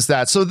to him as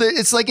that. So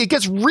it's like it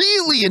gets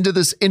really into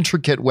this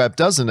intricate web,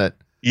 doesn't it?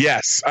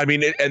 Yes. I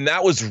mean, and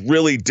that was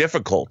really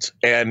difficult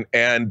and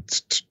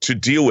to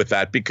deal with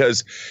that,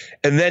 because,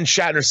 and then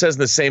Shatner says in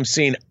the same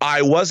scene,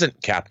 I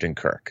wasn't Captain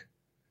Kirk.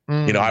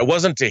 You know, I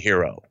wasn't a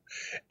hero.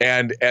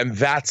 And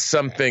that's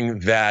something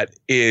that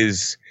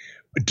is,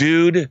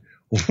 dude,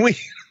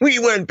 we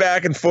went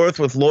back and forth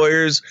with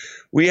lawyers.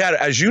 We had,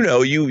 as you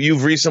know,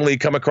 you've recently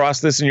come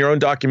across this in your own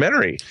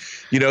documentary.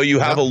 You know, you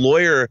have a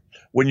lawyer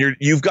when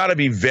you've got to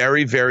be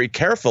very, very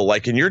careful.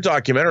 Like in your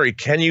documentary,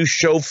 can you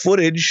show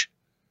footage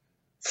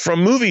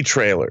from movie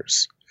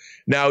trailers?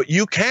 Now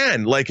you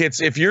can, like,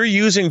 it's, if you're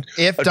using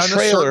if a done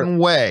trailer, a certain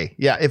way.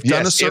 Yeah. If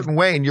done a certain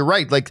way. And you're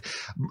right. Like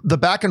the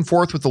back and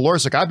forth with the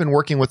lawyers, like I've been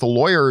working with the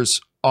lawyers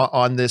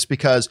on this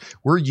because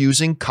we're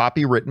using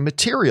copywritten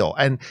material,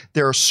 and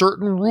there are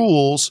certain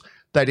rules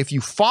that if you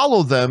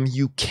follow them,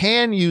 you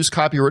can use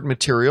copywritten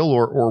material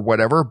or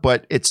whatever,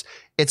 but it's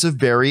a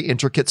very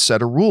intricate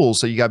set of rules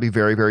that you got to be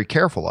very, very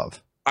careful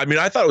of. I mean,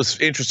 I thought it was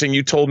interesting.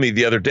 You told me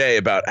the other day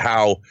about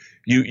how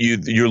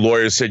your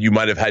lawyers said you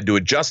might have had to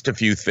adjust a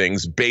few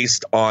things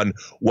based on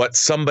what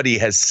somebody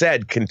has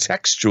said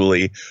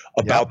contextually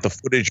about the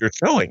footage you're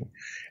showing.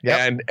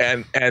 Yep.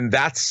 And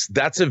that's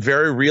a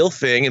very real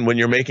thing. And when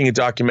you're making a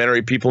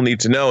documentary, people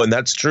need to know, and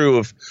that's true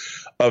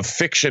of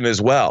fiction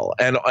as well.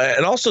 And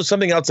also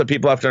something else that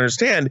people have to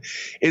understand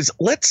is,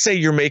 let's say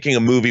you're making a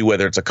movie,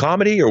 whether it's a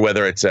comedy or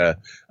whether it's a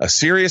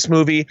serious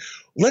movie.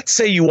 Let's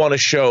say you want to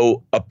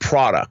show a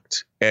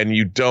product and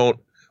you don't,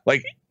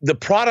 like, the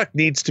product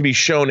needs to be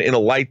shown in a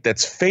light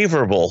that's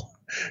favorable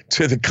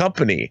to the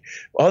company.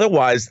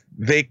 Otherwise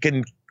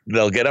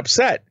they'll get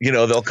upset, you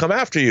know, they'll come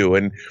after you.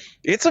 And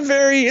it's a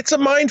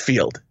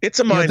minefield. It's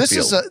a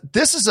minefield.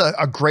 This is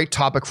a great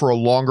topic for a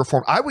longer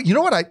form. I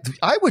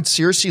would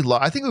seriously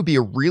love, I think it would be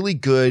a really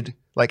good,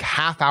 like,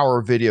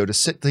 half-hour video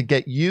to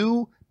get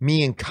you,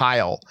 me, and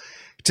Kyle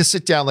to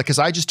sit down. Like, cause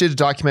I just did a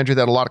documentary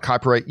that had a lot of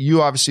copyright.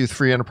 You obviously with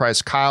Free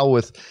Enterprise, Kyle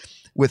with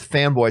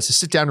Fanboys, to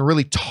sit down and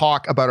really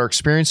talk about our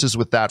experiences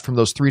with that from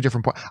those 3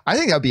 different points. I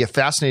think that'd be a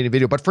fascinating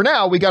video, but for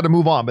now we got to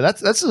move on. But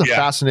that's a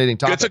fascinating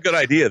topic. It's a good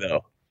idea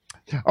though.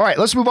 All right,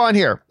 let's move on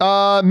here.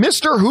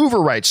 Mr.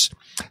 Hoover writes,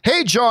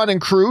 "Hey, John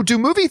and crew, do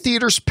movie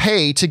theaters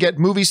pay to get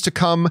movies to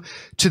come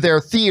to their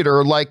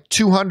theater, like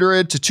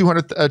 $200 to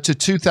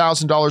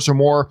 $2,000 or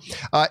more?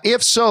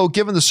 If so,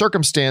 given the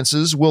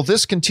circumstances, will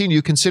this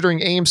continue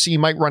considering AMC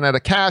might run out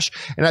of cash?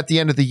 And at the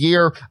end of the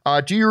year,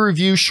 do you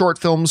review short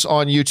films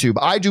on YouTube?"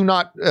 I do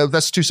not.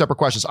 That's two separate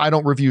questions. I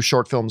don't review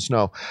short films,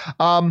 no.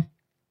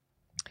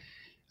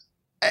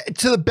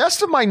 To the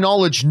best of my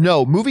knowledge,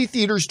 no. Movie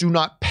theaters do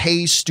not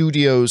pay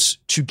studios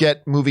to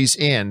get movies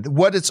in.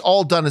 What it's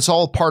all done, it's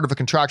all part of a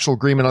contractual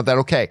agreement on that.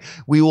 Okay,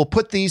 we will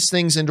put these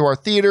things into our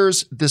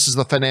theaters. This is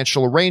the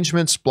financial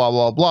arrangements, blah,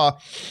 blah, blah.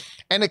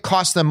 And it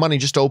costs them money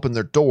just to open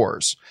their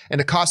doors.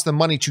 And it costs them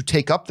money to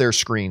take up their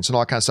screens and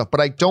all that kind of stuff.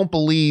 But I don't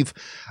believe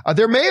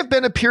there may have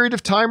been a period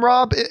of time,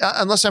 Rob,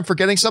 unless I'm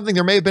forgetting something,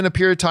 there may have been a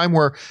period of time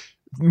where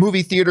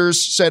movie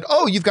theaters said,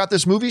 "Oh, you've got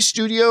this movie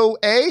studio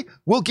A,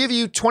 we'll give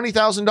you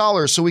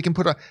 $20,000 so we can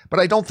put a,"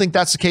 but I don't think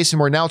that's the case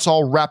anymore. Now it's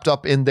all wrapped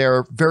up in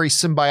their very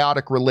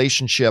symbiotic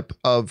relationship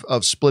of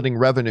splitting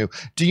revenue.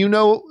 Do you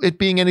know it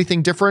being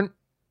anything different?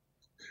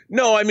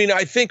 No, I mean,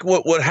 I think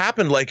what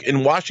happened, like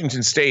in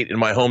Washington State, in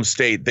my home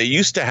state, they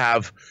used to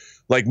have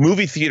like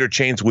movie theater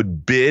chains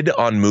would bid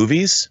on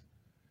movies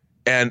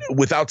and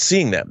without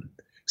seeing them.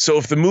 So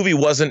if the movie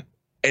wasn't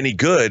any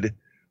good,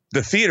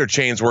 the theater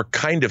chains were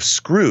kind of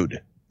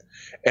screwed.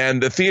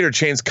 And the theater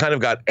chains kind of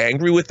got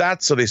angry with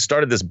that. So they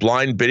started this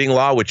blind bidding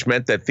law, which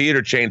meant that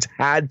theater chains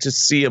had to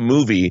see a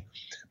movie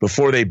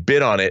before they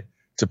bid on it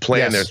to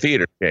play in their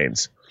theater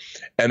chains.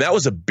 And that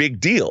was a big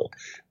deal.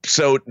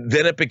 So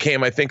then it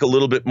became, I think, a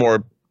little bit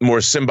more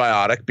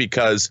symbiotic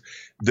because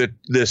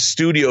the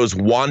studios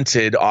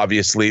wanted,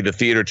 obviously, the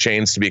theater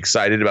chains to be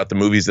excited about the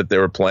movies that they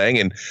were playing,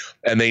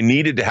 and they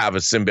needed to have a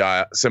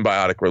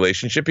symbiotic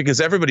relationship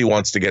because everybody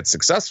wants to get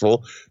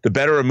successful. The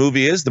better a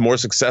movie is, the more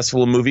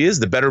successful a movie is,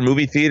 the better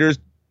movie theaters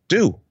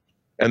do,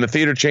 and the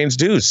theater chains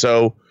do.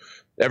 So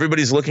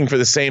everybody's looking for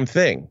the same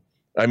thing.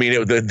 I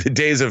mean, the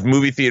days of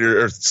movie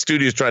theater or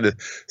studios trying to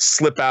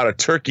slip out a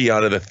turkey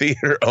onto the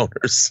theater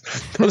owners,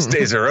 those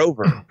days are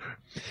over.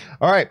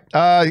 All right.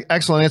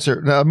 Excellent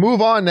answer.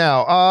 Move on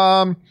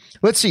now.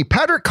 Let's see.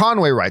 Patrick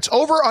Conway writes,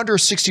 over under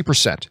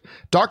 60%.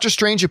 Doctor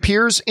Strange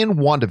appears in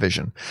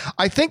WandaVision.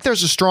 I think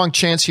there's a strong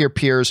chance he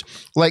appears.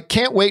 Like,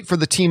 can't wait for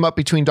the team up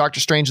between Doctor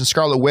Strange and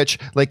Scarlet Witch.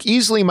 Like,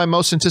 easily my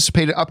most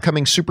anticipated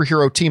upcoming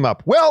superhero team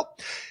up. Well,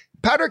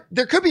 Patrick,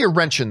 there could be a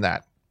wrench in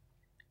that.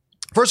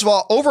 First of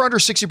all, over under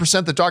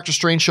 60% that Doctor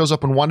Strange shows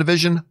up in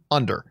WandaVision,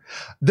 under.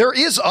 There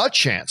is a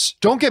chance.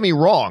 Don't get me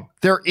wrong.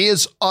 There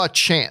is a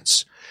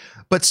chance.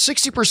 But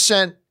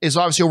 60% is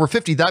obviously over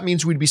 50. That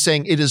means we'd be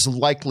saying it is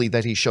likely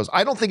that he shows.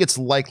 I don't think it's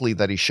likely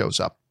that he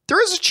shows up.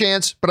 There is a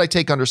chance, but I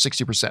take under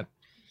 60%.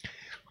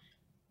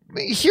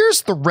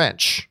 Here's the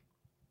wrench.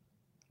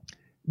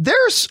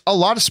 There's a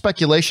lot of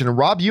speculation, and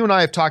Rob, you and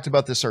I have talked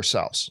about this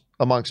ourselves,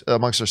 amongst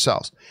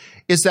ourselves,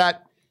 is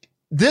that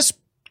this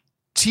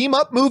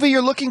team-up movie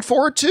you're looking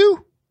forward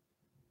to,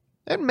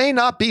 it may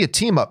not be a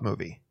team-up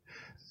movie.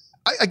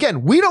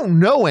 Again, we don't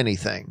know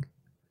anything.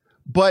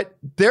 But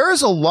there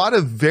is a lot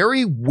of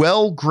very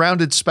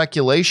well-grounded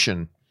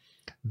speculation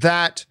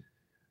that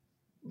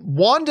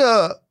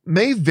Wanda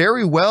may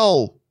very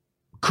well,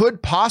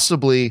 could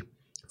possibly,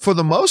 for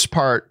the most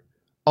part,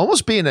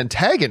 almost be an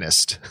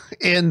antagonist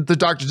in the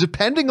Doctor.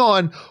 Depending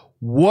on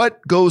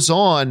what goes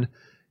on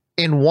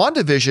in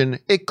WandaVision,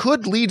 it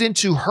could lead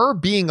into her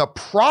being a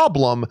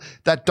problem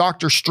that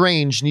Doctor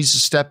Strange needs to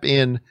step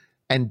in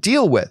and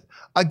deal with.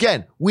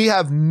 Again, we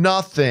have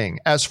nothing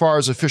as far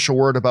as official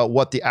word about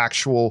what the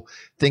actual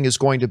thing is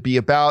going to be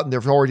about. And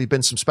there have already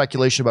been some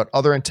speculation about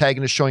other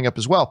antagonists showing up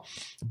as well.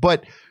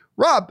 But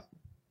Rob,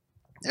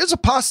 there's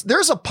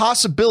a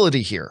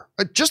possibility here,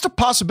 just a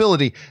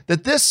possibility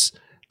that this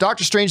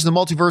Doctor Strange in the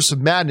Multiverse of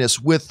Madness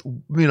with,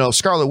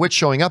 Scarlet Witch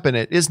showing up in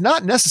it is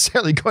not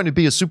necessarily going to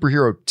be a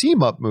superhero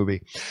team up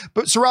movie.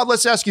 But so Rob,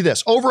 let's ask you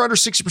this: over under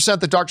 60%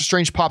 that Doctor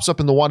Strange pops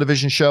up in the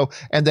WandaVision show,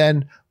 and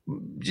then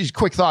just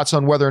quick thoughts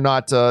on whether or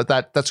not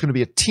that's going to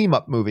be a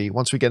team-up movie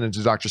once we get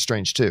into Doctor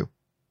Strange 2.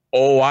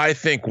 Oh, I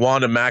think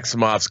Wanda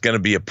Maximoff's going to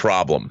be a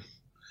problem.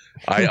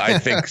 I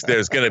think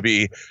there's going to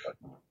be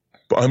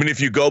 – I mean, if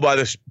you go by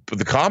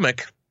the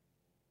comic,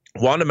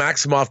 Wanda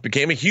Maximoff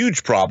became a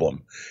huge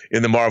problem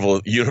in the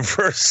Marvel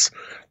Universe.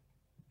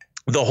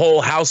 The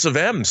whole House of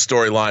M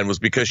storyline was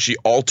because she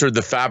altered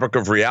the fabric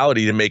of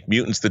reality to make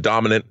mutants the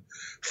dominant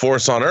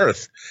force on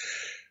Earth.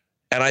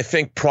 And I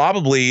think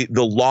probably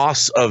the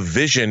loss of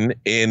Vision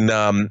in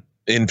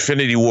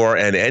Infinity War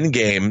and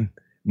Endgame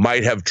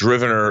might have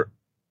driven her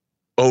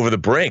over the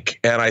brink.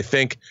 And I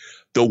think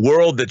the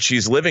world that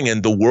she's living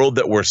in, the world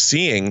that we're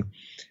seeing,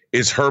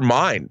 is her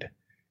mind,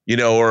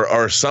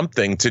 or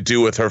something to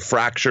do with her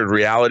fractured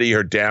reality,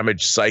 her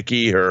damaged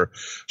psyche.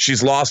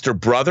 She's lost her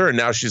brother, and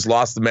now she's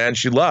lost the man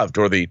she loved,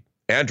 or the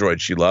android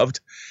she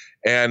loved.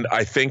 And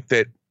I think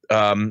that,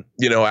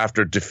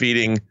 after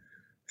defeating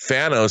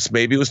Thanos,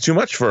 maybe it was too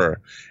much for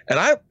her. And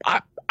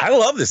I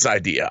love this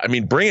idea. I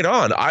mean, bring it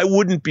on. I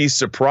wouldn't be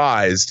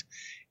surprised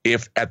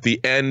if at the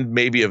end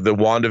maybe of the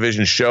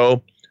WandaVision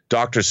show,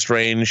 Doctor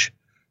Strange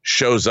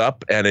shows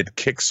up and it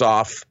kicks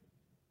off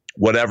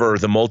whatever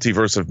the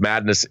multiverse of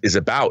madness is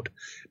about.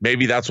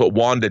 Maybe that's what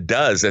Wanda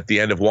does at the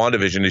end of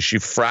WandaVision, is she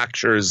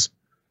fractures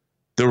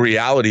the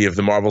reality of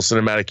the Marvel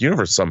Cinematic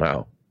Universe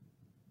somehow.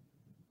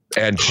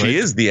 And she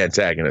is the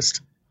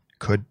antagonist.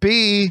 Could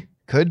be.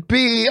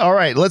 All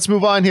right, let's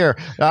move on here.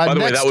 By the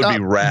way, that would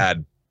be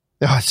rad.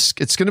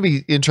 It's going to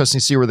be interesting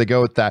to see where they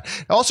go with that.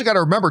 I also got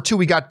to remember, too,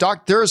 we got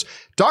Doctor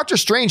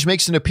Strange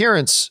makes an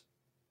appearance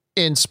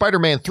in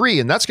Spider-Man 3,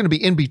 and that's going to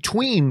be in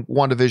between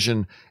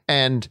WandaVision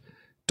and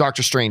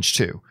Doctor Strange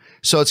 2.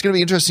 So it's going to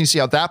be interesting to see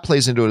how that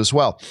plays into it as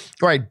well.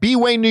 All right, B.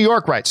 Wayne, New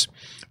York writes,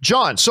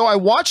 John, so I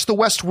watched the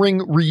West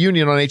Wing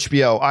reunion on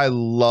HBO. I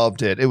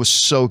loved it. It was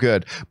so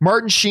good.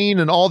 Martin Sheen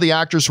and all the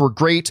actors were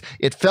great.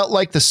 It felt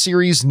like the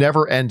series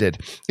never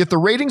ended. If the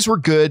ratings were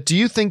good, do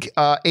you think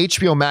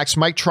HBO Max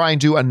might try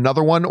and do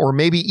another one, or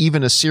maybe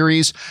even a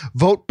series?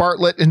 Vote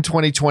Bartlett in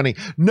 2020.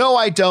 No,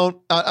 I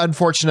don't,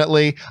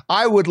 unfortunately.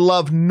 I would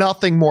love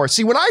nothing more.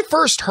 See, when I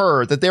first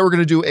heard that they were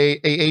going to do a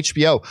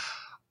HBO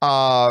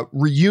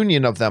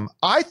reunion of them,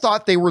 I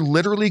thought they were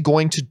literally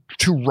going to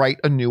write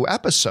a new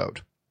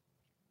episode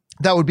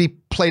that would be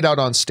played out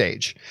on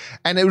stage.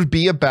 And it would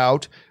be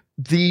about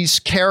these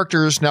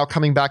characters now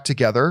coming back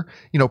together.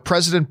 You know,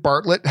 President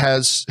Bartlett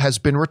has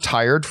been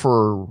retired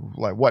for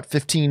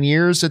 15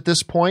 years at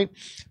this point.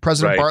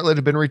 President Bartlett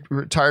had been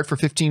retired for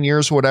 15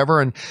 years or whatever.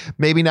 And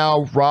maybe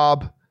now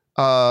Robert,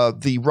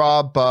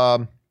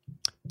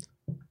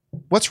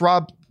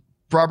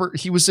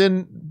 he was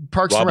in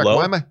Parks and Rec.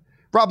 Why am I?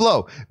 Rob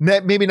Lowe.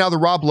 Maybe now the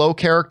Rob Lowe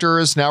character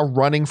is now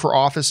running for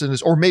office,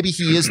 or maybe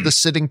he is the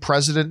sitting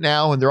president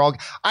now, and they're all.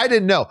 I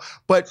didn't know,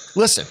 but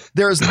listen,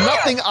 there is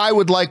nothing I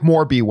would like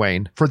more, B.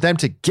 Wayne, for them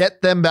to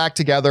get them back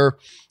together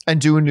and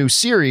do a new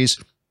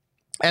series.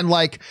 And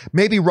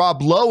maybe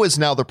Rob Lowe is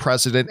now the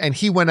president, and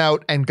he went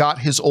out and got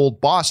his old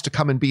boss to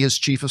come and be his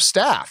chief of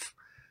staff.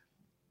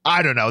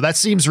 I don't know. That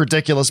seems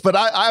ridiculous, but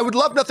I would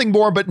love nothing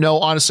more. But no,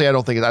 honestly, I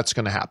don't think that's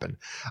going to happen.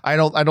 I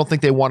don't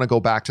think they want to go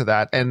back to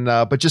that. And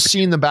but just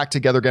seeing them back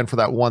together again for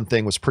that one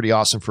thing was pretty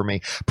awesome for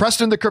me.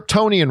 Preston the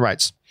Kryptonian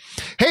writes,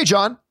 "Hey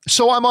John,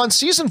 so I'm on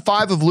season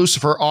 5 of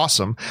Lucifer.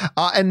 Awesome.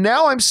 And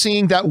now I'm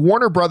seeing that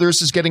Warner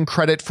Brothers is getting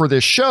credit for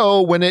this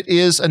show when it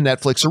is a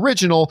Netflix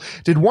original.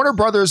 Did Warner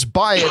Brothers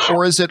buy it,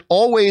 or is it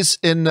always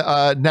in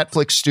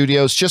Netflix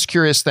studios? Just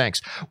curious.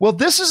 Thanks." Well,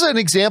 this is an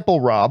example,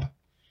 Rob.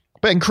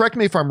 And correct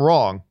me if I'm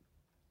wrong.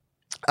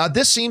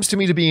 This seems to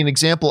me to be an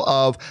example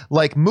of,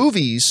 like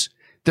movies,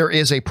 there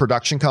is a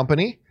production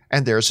company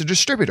and there's a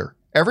distributor.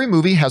 Every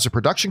movie has a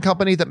production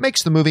company that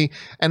makes the movie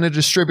and a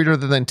distributor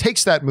that then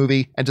takes that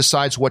movie and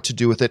decides what to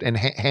do with it and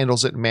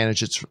handles it and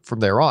manages it from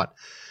there on.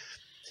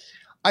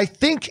 I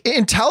think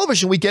in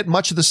television, we get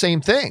much of the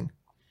same thing.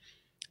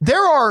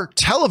 There are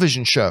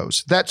television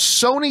shows that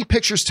Sony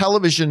Pictures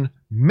Television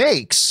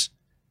makes,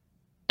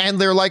 and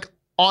they're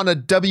on a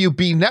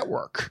WB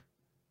network.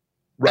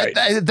 Right.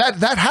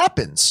 That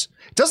happens.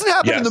 It doesn't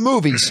happen in the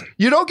movies.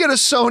 You don't get a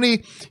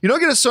Sony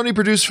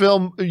produced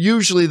film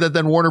usually that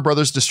then Warner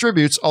Brothers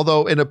distributes,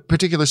 although in a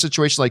particular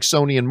situation like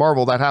Sony and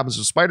Marvel, that happens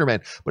with Spider-Man,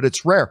 but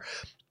it's rare.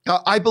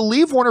 I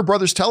believe Warner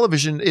Brothers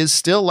Television is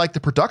still like the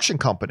production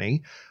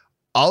company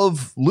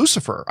of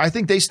Lucifer. I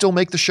think they still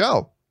make the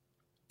show.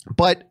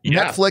 But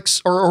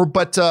Netflix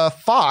but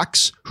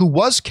Fox, who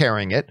was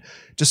carrying it,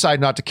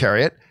 decided not to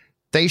carry it.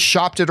 They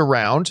shopped it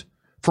around.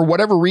 For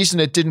whatever reason,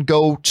 it didn't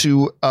go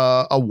to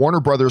a Warner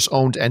Brothers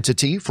owned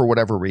entity for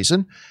whatever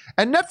reason,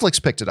 and Netflix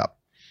picked it up.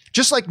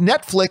 Just like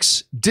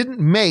Netflix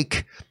didn't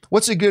make,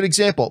 what's a good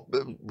example?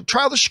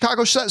 Trial of the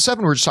Chicago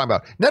 7 we were just talking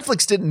about.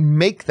 Netflix didn't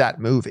make that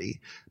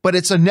movie, but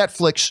it's a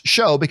Netflix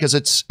show because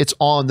it's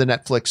on the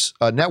Netflix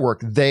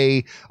network.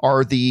 They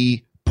are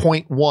the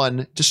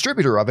 0.1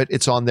 distributor of it.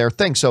 It's on their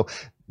thing. So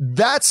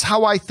that's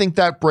how I think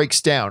that breaks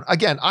down.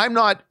 Again, I'm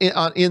not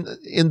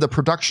in the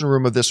production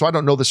room of this, so I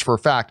don't know this for a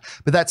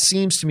fact, but that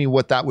seems to me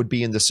what that would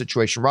be in this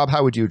situation. Rob,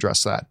 how would you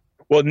address that?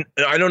 Well,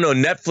 I don't know.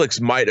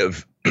 Netflix might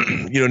have,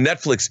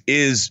 Netflix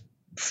is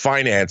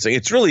financing.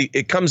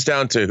 It comes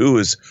down to who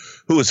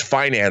is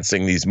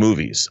financing these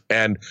movies.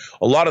 And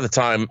a lot of the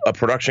time, a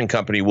production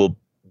company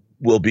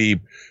will be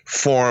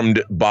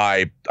formed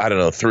by, I don't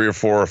know, 3 or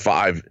 4 or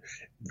 5.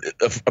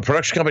 A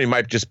production company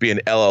might just be an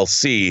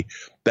LLC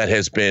that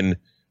has been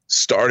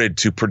started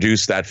to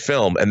produce that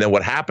film. And then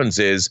what happens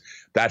is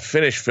that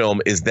finished film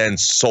is then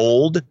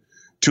sold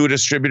to a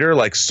distributor,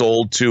 like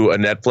sold to a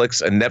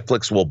Netflix, and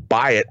Netflix will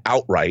buy it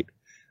outright.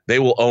 They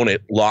will own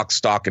it lock,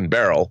 stock, and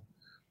barrel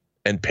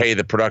and pay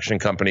the production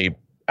company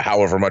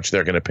however much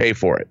they're going to pay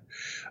for it.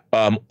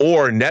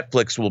 Or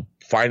Netflix will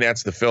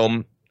finance the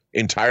film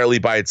entirely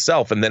by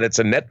itself, and then it's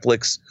a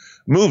Netflix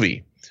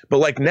movie. But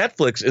like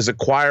Netflix is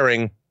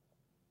acquiring,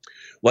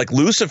 like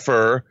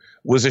Lucifer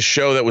was a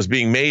show that was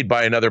being made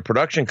by another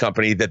production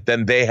company that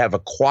then they have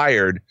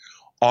acquired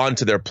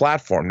onto their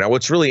platform. Now,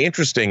 what's really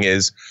interesting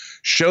is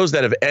shows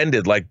that have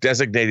ended, like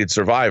Designated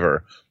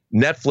Survivor,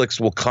 Netflix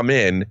will come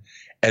in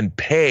and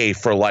pay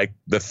for like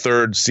the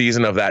third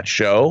season of that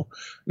show.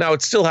 Now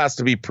it still has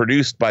to be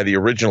produced by the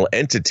original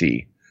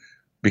entity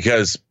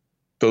because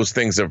those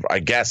things are, I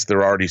guess,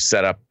 they're already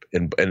set up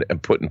and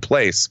put in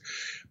place.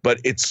 But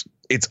it's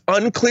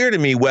unclear to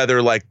me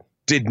whether, like,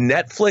 did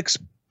Netflix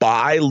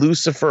buy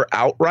Lucifer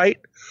outright,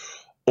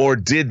 or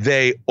did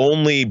they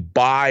only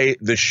buy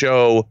the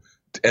show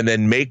and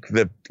then make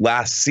the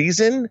last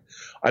season?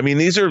 I mean,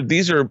 these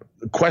are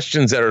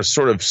questions that are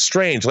sort of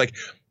strange. Like,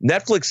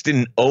 Netflix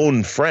didn't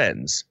own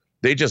Friends.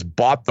 They just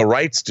bought the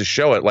rights to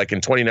show it. Like in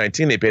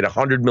 2019, they paid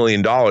 $100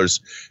 million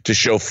to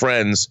show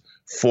Friends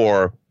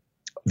for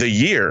the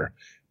year.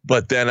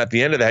 But then at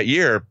the end of that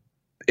year,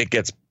 it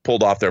gets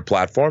pulled off their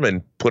platform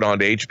and put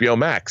onto HBO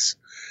Max.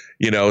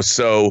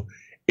 So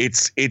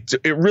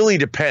it really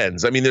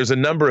depends. I mean, there's a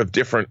number of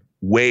different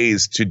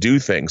ways to do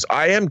things.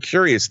 I am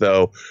curious,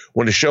 though,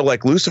 when a show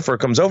like Lucifer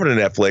comes over to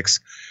Netflix,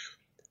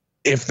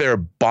 if they're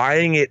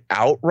buying it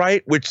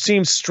outright, which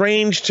seems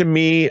strange to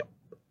me,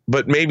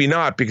 but maybe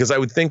not, because I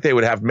would think they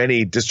would have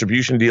many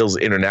distribution deals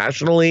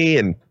internationally.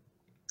 And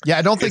yeah,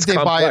 I don't think they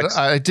buy it.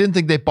 I didn't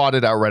think they bought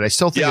it outright. I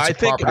still think it's a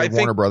property of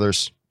Warner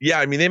Brothers. Yeah,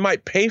 I mean, they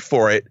might pay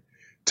for it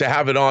to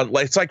have it on.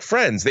 Like, it's like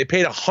Friends. They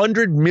paid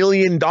 $100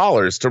 million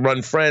to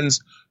run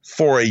Friends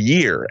for a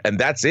year, and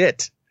that's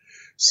it.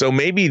 So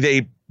maybe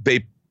they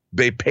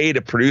pay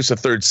to produce a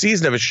third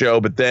season of a show,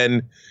 but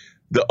then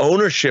the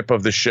ownership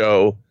of the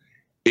show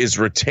is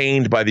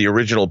retained by the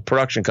original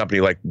production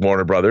company, like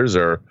Warner Brothers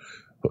or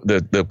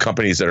the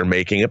companies that are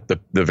making it, the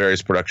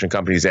various production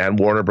companies and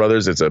Warner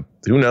Brothers.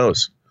 Who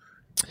knows?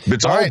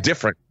 It's all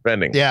different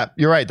spending. Yeah,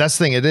 you're right. That's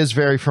the thing. It is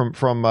very from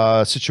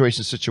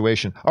situation to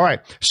situation. All right.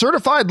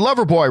 Certified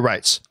Loverboy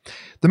writes,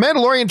 The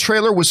Mandalorian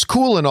trailer was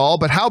cool and all,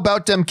 but how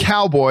about them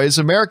Cowboys?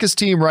 America's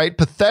team, right?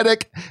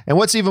 Pathetic. And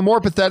what's even more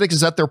pathetic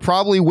is that they'll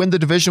probably win the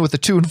division with a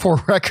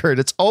 2-4 record.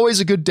 It's always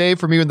a good day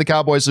for me when the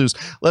Cowboys lose.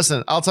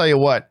 Listen, I'll tell you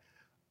what.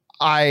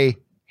 I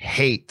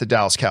hate the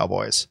Dallas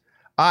Cowboys.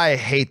 I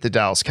hate the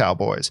Dallas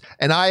Cowboys.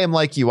 And I am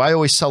like you. I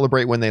always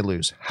celebrate when they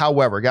lose.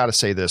 However, got to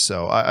say this,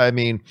 though. I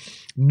mean,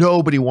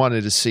 nobody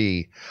wanted to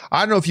see.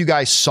 I don't know if you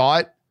guys saw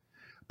it,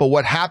 but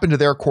what happened to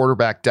their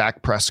quarterback,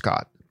 Dak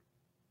Prescott.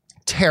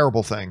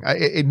 Terrible thing.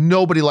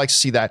 Nobody likes to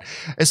see that.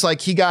 It's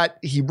like he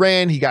got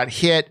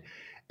hit,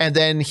 and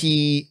then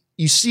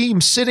you see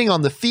him sitting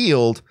on the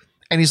field,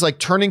 and he's like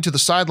turning to the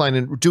sideline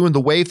and doing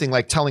the wave thing,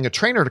 like telling a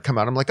trainer to come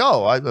out. I'm like,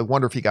 oh, I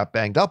wonder if he got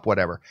banged up,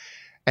 whatever.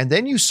 And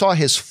then you saw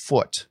his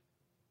foot.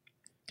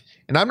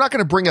 And I'm not going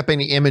to bring up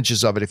any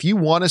images of it. If you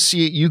want to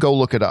see it, you go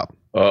look it up.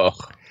 Oh,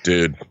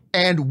 dude.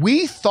 And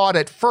we thought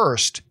at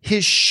first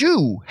his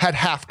shoe had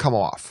half come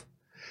off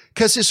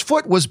because his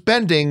foot was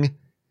bending.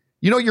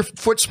 You know, your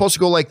foot's supposed to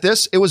go like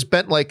this. It was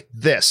bent like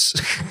this.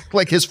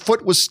 Like his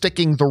foot was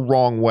sticking the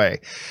wrong way.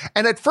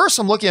 And at first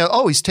I'm looking at,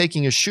 oh, he's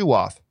taking his shoe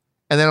off.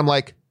 And then I'm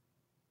like,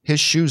 his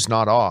shoe's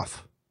not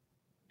off.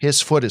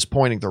 His foot is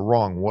pointing the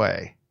wrong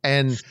way.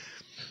 And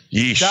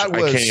yeesh, that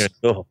was, I can't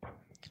even.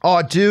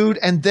 Oh, dude.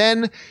 And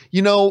then,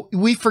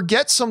 we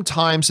forget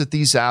sometimes that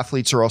these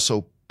athletes are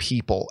also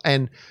people,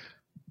 and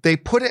they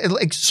put it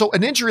like, so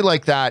an injury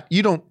like that,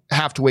 you don't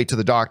have to wait to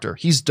the doctor.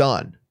 He's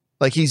done.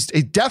 Like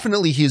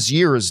definitely his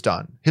year is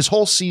done. His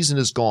whole season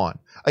is gone.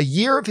 A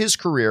year of his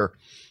career,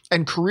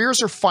 and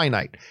careers are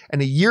finite,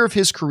 and a year of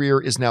his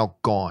career is now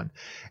gone.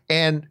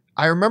 And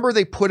I remember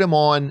they put him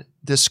on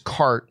this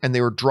cart and they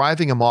were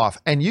driving him off,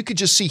 and you could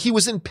just see he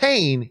was in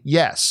pain.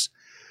 Yes.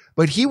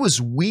 But he was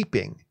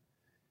weeping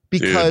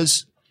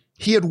because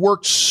he had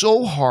worked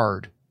so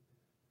hard,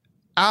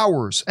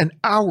 hours and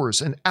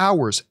hours and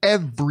hours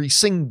every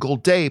single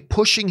day,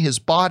 pushing his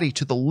body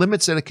to the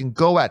limits that it can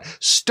go at,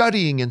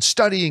 studying and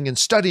studying and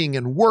studying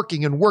and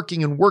working and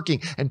working and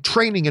working and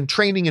training and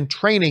training and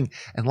training.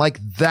 And like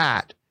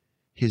that,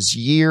 his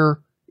year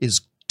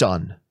is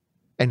done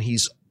and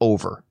he's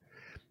over.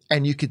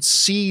 And you could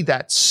see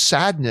that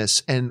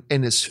sadness in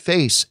his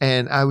face.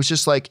 And I was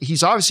just like,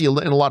 he's obviously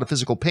in a lot of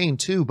physical pain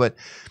too, but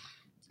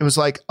it was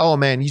like, oh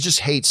man, you just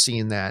hate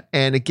seeing that.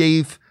 And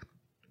it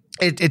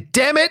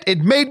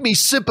made me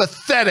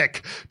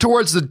sympathetic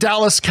towards the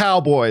Dallas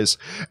Cowboys.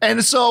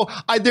 And so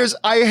I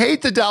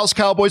hate the Dallas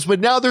Cowboys, but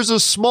now there's a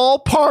small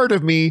part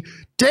of me,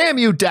 damn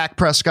you, Dak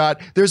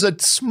Prescott, there's a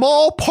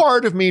small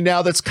part of me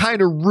now that's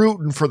kind of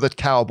rooting for the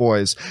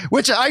Cowboys,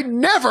 which I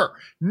never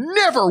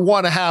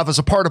want to have as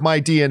a part of my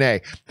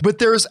DNA. But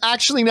there's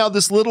actually now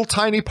this little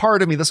tiny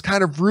part of me that's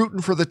kind of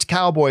rooting for the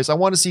Cowboys. I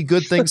want to see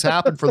good things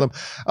happen for them.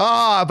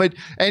 But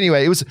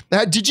anyway,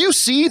 did you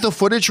see the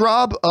footage,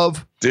 Rob,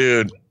 of...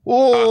 Dude.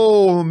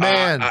 Oh,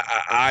 man.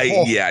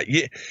 Yeah.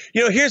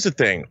 Here's the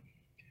thing.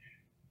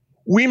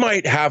 We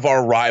might have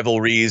our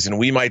rivalries and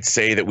we might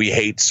say that we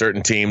hate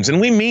certain teams,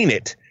 and we mean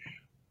it,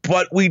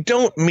 but we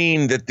don't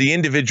mean that the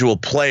individual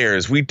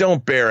players, we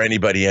don't bear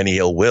anybody any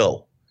ill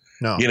will.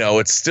 No.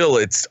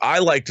 I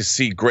like to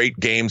see great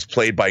games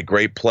played by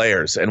great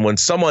players. And when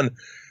someone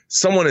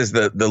is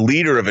the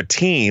leader of a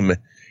team,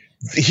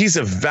 he's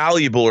a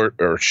valuable,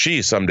 or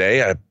she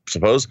someday, I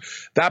suppose,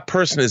 that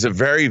person is a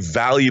very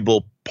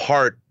valuable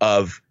part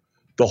of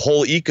the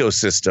whole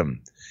ecosystem.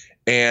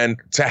 And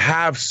to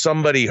have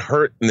somebody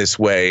hurt in this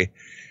way,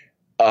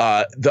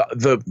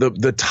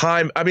 the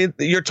time, I mean,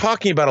 you're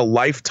talking about a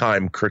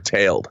lifetime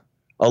curtailed,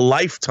 a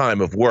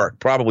lifetime of work.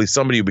 Probably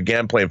somebody who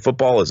began playing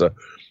football as a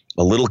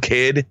little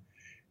kid,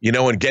 you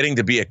know, and getting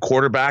to be a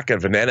quarterback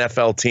of an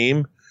NFL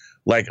team,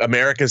 like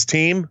America's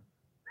team.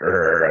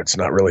 It's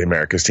not really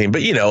America's team,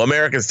 but, you know,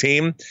 America's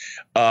team.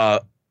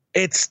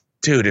 It's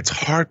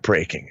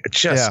heartbreaking. It's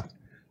just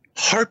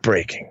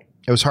heartbreaking.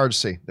 It was hard to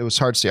see. It was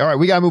hard to see. All right,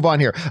 we got to move on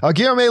here.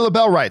 Guillaume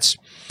LaBelle writes,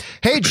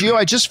 "Hey, Gio,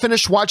 I just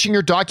finished watching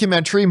your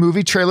documentary,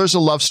 Movie Trailers, A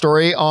Love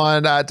Story,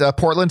 at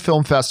Portland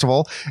Film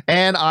Festival,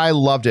 and I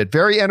loved it.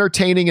 Very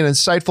entertaining and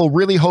insightful.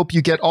 Really hope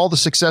you get all the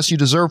success you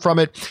deserve from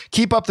it.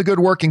 Keep up the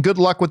good work and good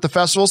luck with the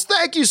festivals."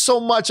 Thank you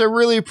so much. I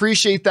really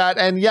appreciate that.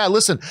 And yeah,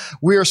 listen,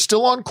 we are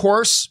still on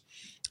course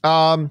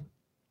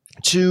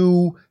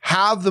to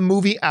have the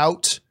movie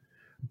out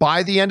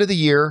by the end of the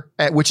year,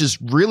 which is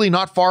really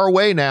not far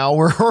away now.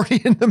 We're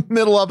already in the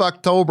middle of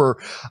October.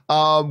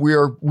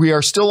 We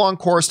are still on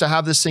course to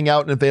have this thing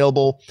out and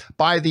available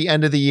by the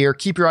end of the year.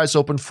 Keep your eyes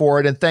open for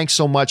it. And thanks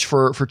so much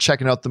for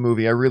checking out the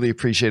movie. I really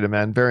appreciate it,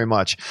 man. Very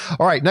much.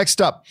 All right, next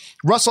up,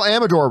 Russell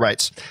Amador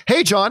writes,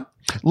 "Hey, John.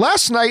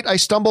 Last night, I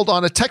stumbled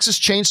on a Texas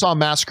Chainsaw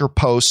Massacre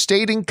post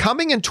stating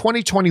coming in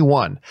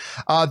 2021.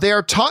 They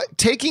are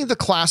taking the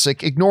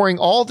classic, ignoring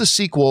all the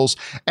sequels,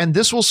 and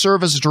this will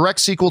serve as a direct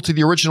sequel to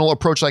the original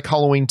approach like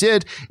Halloween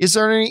did. Is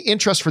there any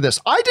interest for this?"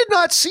 I did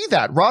not see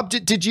that. Rob,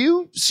 did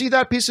you see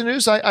that piece of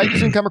news? I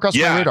didn't come across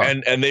my radar.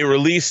 And they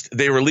released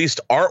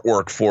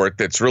artwork for it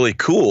that's really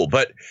cool.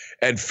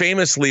 And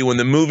famously, when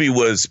the movie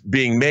was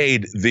being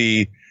made,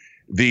 the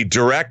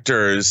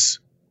directors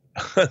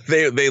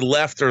they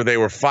left or they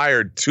were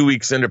fired 2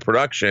 weeks into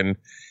production,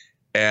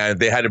 and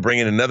they had to bring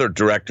in another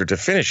director to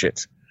finish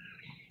it.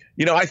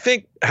 You know, I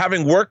think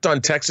having worked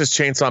on Texas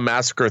Chainsaw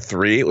Massacre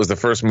 3, it was the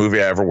first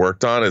movie I ever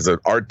worked on as an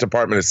art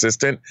department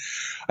assistant.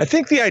 I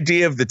think the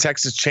idea of the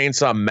Texas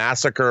Chainsaw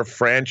Massacre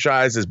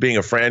franchise as being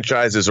a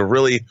franchise is a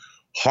really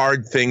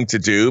hard thing to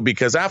do,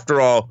 because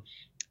after all,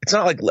 it's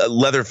not like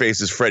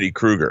Leatherface is Freddy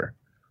Krueger.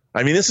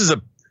 I mean, this is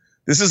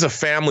a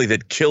family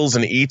that kills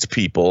and eats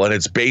people, and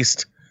it's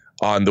based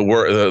on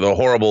the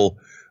horrible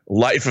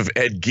life of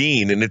Ed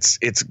Gein, and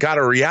it's got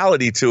a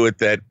reality to it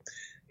that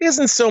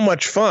isn't so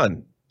much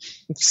fun.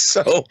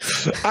 So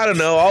I don't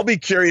know. I'll be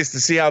curious to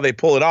see how they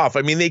pull it off.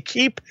 I mean, they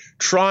keep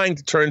trying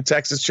to turn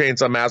Texas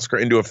Chainsaw Massacre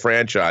into a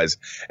franchise,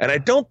 and I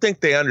don't think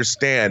they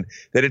understand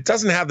that it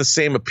doesn't have the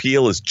same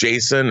appeal as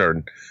Jason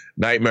or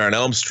Nightmare on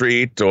Elm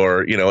Street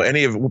or, you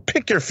know,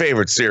 pick your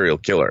favorite serial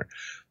killer.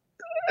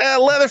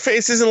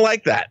 Leatherface isn't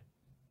like that.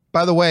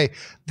 By the way,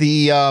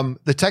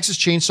 the Texas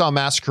Chainsaw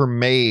Massacre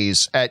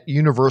maze at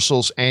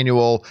Universal's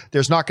annual,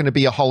 there's not going to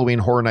be a Halloween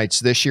Horror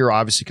Nights this year,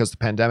 obviously because of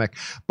the pandemic,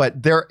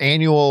 but their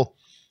annual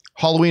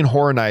Halloween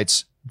Horror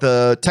Nights,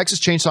 the Texas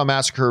Chainsaw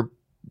Massacre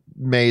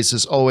maze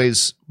is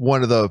always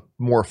one of the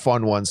more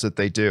fun ones that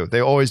they do.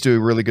 They always do a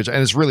really good job,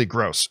 and it's really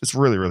gross. It's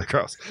really, really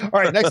gross. All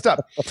right, next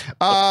up.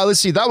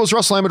 Let's see. That was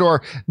Russell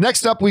Amador.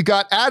 Next up, we've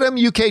got Adam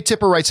UK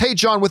Tipper writes, "Hey,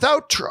 John,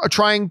 without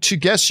trying to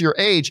guess your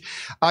age,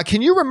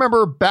 can you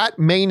remember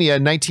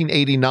Batmania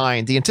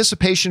 1989? The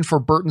anticipation for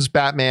Burton's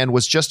Batman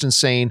was just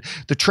insane.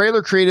 The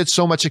trailer created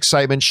so much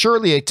excitement.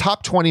 Surely a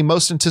top 20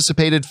 most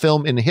anticipated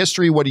film in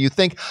history. What do you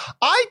think?"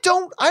 I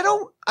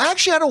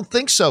don't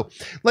think so.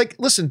 Like,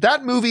 listen,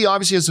 that movie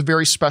obviously has a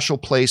very special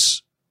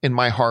place in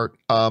my heart.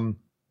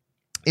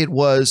 It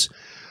was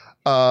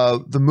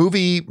the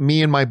movie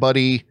me and my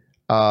buddy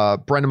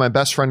Brendan, my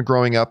best friend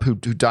growing up, who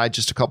died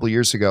just a couple of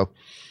years ago,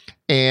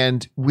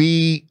 and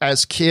we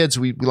as kids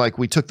we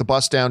took the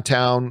bus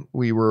downtown.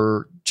 We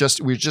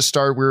just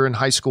started. We were in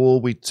high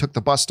school. We took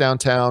the bus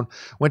downtown,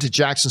 went to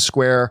Jackson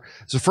Square.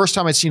 It was the first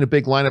time I'd seen a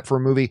big lineup for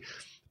a movie.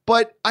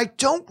 But I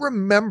don't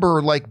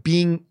remember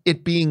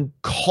it being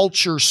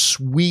culture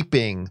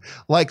sweeping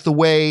like the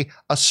way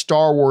a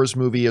Star Wars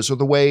movie is, or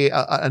the way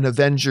an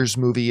Avengers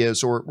movie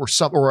is, or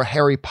a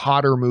Harry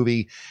Potter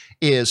movie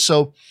is.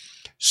 So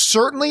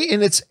certainly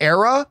in its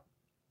era,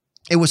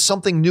 it was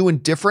something new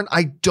and different.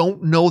 I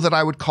don't know that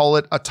I would call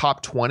it a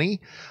top 20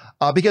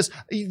 because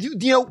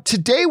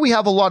today we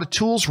have a lot of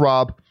tools,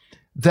 Rob,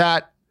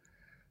 that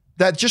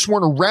just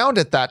weren't around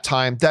at that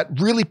time that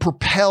really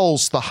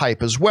propels the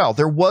hype as well.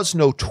 There was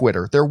no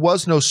Twitter. There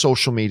was no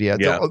social media.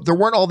 Yeah. There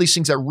weren't all these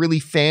things that really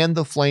fanned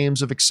the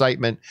flames of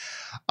excitement.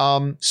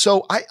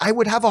 So I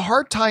would have a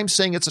hard time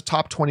saying it's a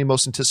top 20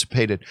 most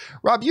anticipated.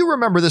 Rob, you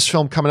remember this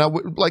film coming out.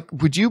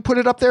 Would you put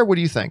it up there? What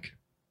do you think?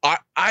 I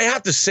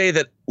have to say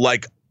that,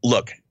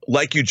 look,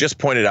 like you just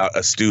pointed out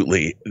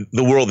astutely,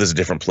 the world is a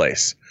different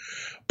place.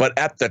 But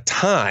at the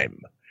time,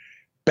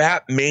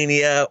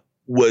 Batmania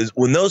was,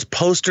 when those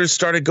posters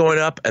started going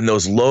up and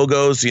those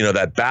logos,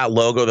 that Bat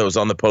logo that was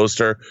on the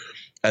poster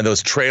and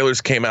those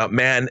trailers came out,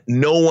 man,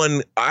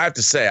 I have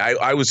to say,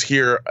 I was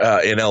here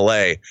in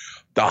LA,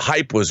 the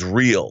hype was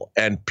real,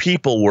 and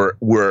people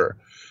were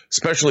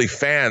especially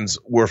fans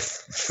were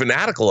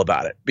fanatical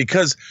about it,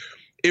 because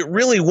it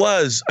really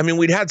was. I mean,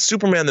 we'd had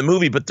Superman the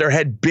movie, but there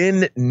had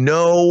been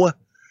no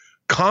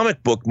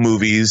comic book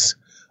movies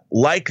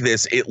like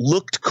this. It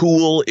looked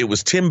cool. It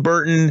was Tim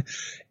Burton.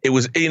 It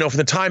was, from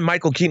the time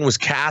Michael Keaton was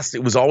cast,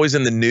 it was always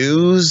in the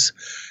news.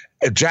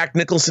 Jack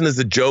Nicholson as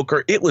the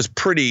Joker. It was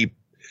pretty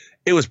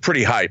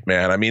hype,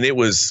 man. I mean, it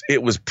was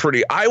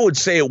pretty, I would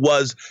say it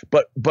was,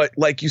 but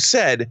like you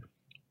said,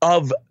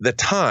 of the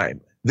time.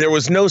 There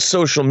was no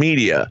social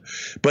media,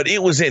 but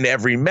it was in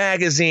every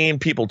magazine.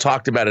 People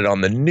talked about it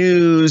on the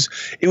news.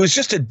 It was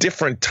just a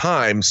different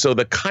time. So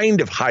the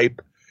kind of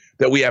hype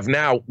that we have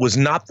now was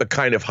not the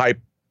kind of hype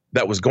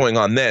that was going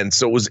on then.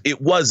 So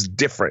it was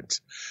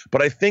different.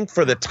 But I think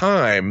for the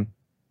time,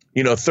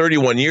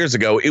 31 years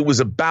ago, it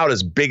was about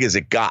as big as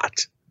it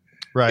got.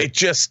 Right. It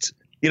just,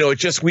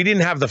 we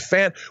didn't have the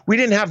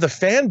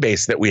fan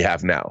base that we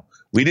have now.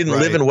 We didn't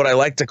live in what I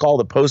like to call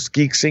the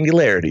post-geek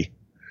singularity.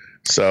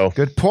 So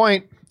good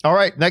point. All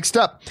right, next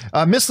up,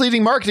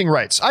 misleading marketing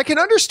rights. I can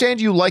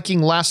understand you liking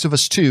Last of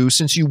Us 2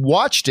 since you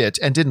watched it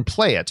and didn't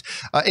play it.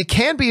 It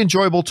can be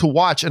enjoyable to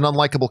watch an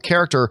unlikable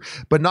character,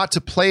 but not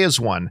to play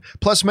as one.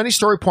 Plus, many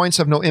story points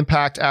have no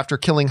impact after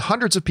killing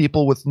hundreds of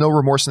people with no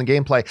remorse in the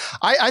gameplay.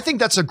 I think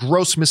that's a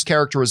gross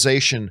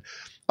mischaracterization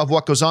of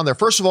what goes on there.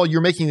 First of all, you're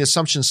making the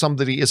assumption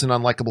somebody is an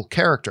unlikable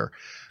character.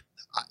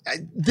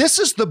 This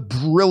is the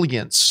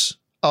brilliance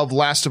of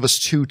Last of Us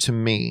 2 to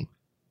me.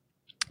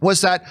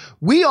 Was that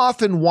we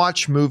often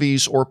watch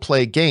movies or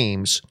play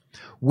games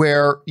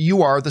where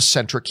you are the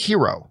centric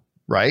hero,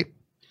 right?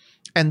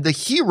 And the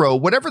hero,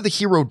 whatever the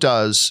hero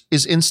does,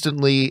 is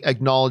instantly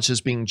acknowledged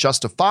as being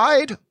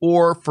justified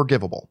or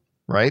forgivable,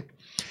 right?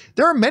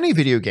 There are many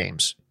video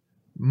games,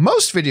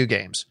 most video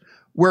games,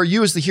 where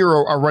you as the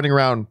hero are running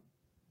around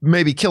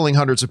maybe killing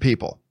hundreds of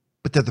people,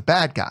 but they're the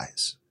bad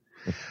guys.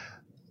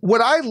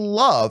 What I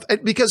love,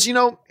 because,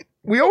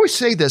 we always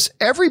say this,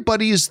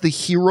 everybody is the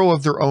hero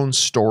of their own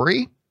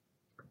story.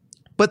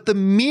 But the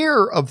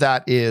mirror of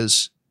that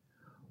is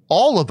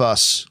all of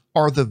us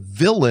are the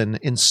villain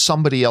in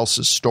somebody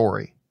else's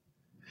story.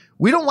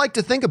 We don't like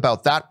to think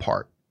about that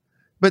part,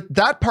 but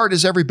that part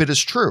is every bit as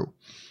true.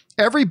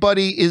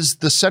 Everybody is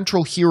the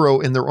central hero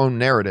in their own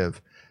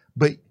narrative,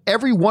 but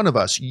every one of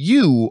us,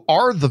 you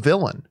are the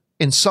villain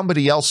in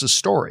somebody else's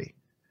story.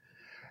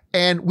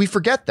 And we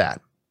forget that.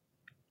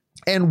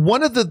 And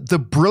one of the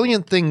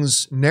brilliant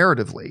things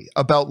narratively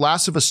about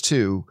Last of Us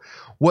 2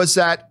 was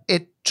that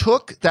it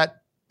took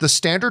the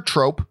standard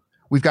trope.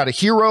 We've got a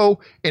hero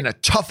in a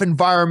tough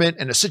environment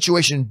and a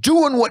situation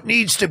doing what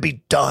needs to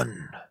be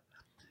done.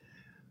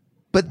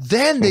 But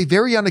then they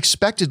very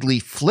unexpectedly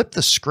flip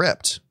the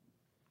script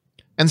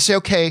and say,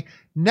 okay,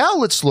 now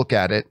let's look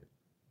at it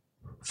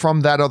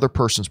from that other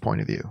person's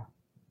point of view.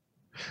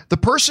 The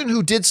person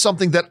who did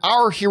something that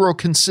our hero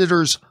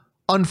considers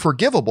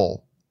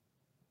unforgivable.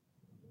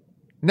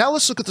 Now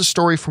let's look at the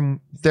story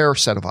from their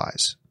set of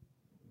eyes.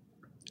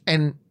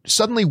 And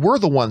suddenly we're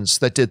the ones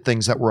that did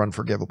things that were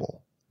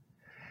unforgivable.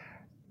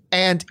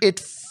 And it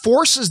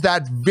forces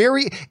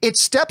it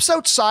steps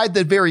outside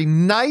the very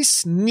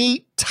nice,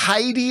 neat,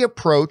 tidy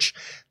approach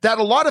that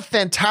a lot of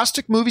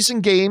fantastic movies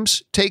and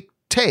games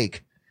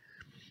take.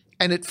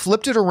 And it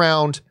flipped it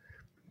around.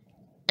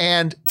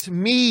 And to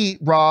me,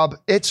 Rob,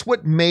 it's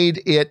what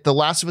made it, The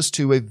Last of Us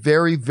 2, a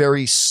very,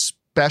 very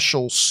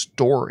special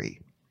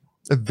story.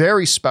 A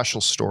very special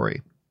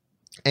story.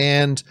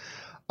 And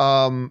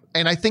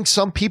I think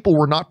some people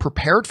were not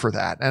prepared for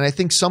that. And I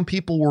think some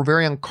people were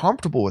very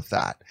uncomfortable with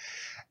that.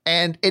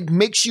 And it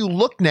makes you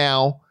look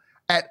now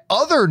at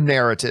other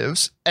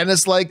narratives. And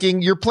it's like,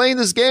 you're playing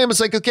this game. It's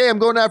like, okay, I'm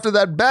going after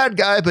that bad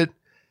guy, but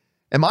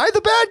am I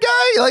the bad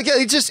guy? Like,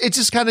 it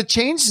just kind of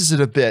changes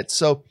it a bit.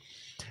 So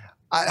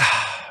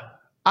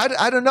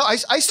I don't know. I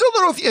still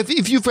don't know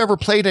if you've ever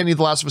played any of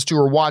The Last of Us 2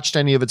 or watched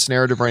any of its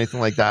narrative or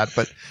anything like that,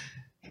 but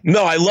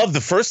no, I love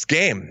the first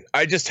game.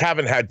 I just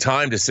haven't had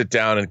time to sit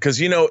down because,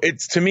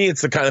 to me,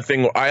 it's the kind of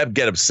thing where I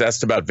get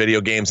obsessed about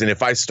video games. And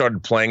if I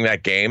started playing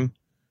that game,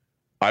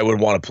 I would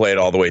want to play it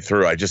all the way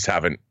through. I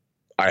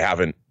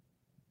haven't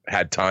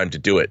had time to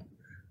do it,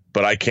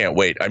 but I can't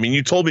wait. I mean,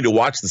 you told me to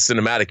watch the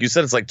cinematic. You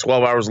said it's like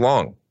 12 hours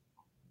long.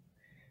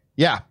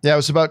 Yeah, it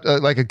was about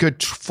like a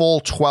good full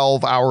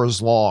 12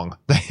 hours long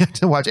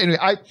to watch. Anyway,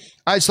 I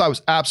just thought it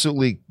was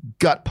absolutely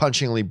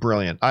gut-punchingly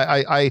brilliant.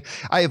 I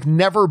have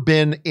never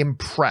been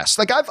impressed.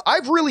 Like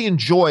I've really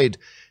enjoyed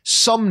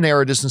some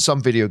narratives in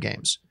some video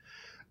games.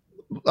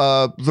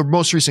 The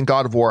most recent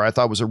God of War I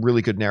thought was a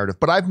really good narrative,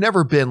 but I've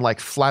never been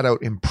like flat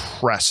out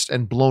impressed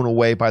and blown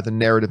away by the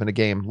narrative in a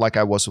game like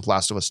I was with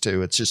Last of Us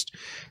 2. It's just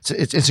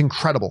it's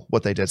incredible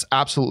what they did. It's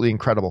absolutely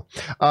incredible.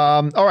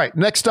 All right,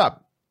 next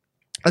up.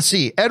 Let's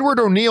see. Edward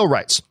O'Neill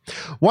writes,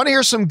 want to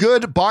hear some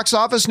good box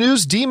office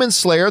news? Demon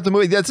Slayer, the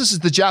movie. This is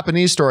the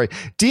Japanese story.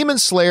 Demon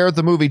Slayer,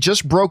 the movie,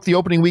 just broke the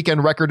opening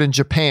weekend record in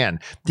Japan.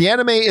 The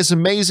anime is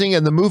amazing,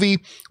 and the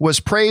movie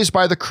was praised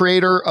by the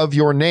creator of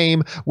Your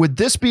Name. Would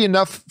this be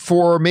enough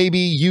for maybe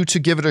you to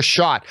give it a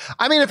shot?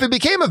 I mean, if it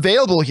became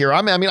available here,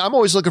 I'm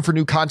always looking for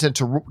new content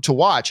to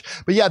watch.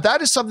 But yeah,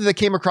 that is something that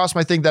came across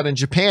my thing that in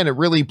Japan, it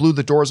really blew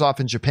the doors off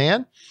in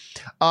Japan.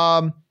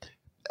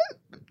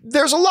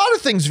 There's a lot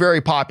of things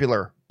very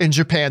popular in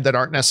Japan that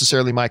aren't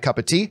necessarily my cup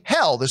of tea.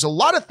 Hell, there's a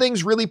lot of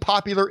things really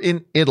popular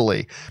in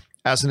Italy.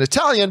 As an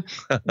Italian,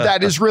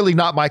 that is really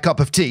not my cup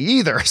of tea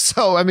either.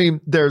 So, I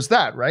mean, there's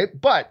that, right?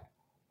 But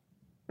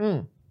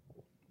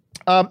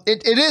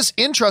it is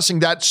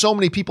interesting that so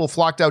many people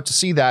flocked out to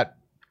see that.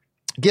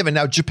 Given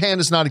now, Japan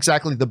is not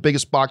exactly the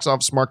biggest box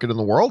office market in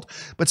the world,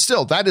 but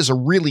still, that is a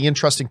really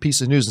interesting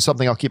piece of news and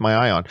something I'll keep my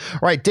eye on. All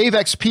right, Dave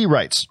XP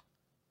writes.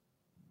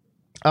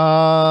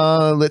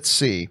 Let's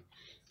see.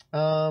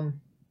 Let's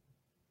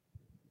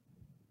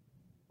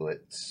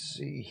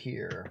see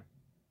here.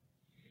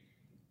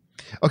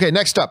 Okay,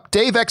 next up,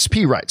 Dave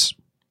XP writes.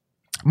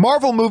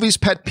 Marvel movies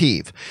pet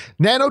peeve.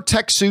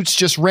 Nanotech suits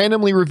just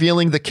randomly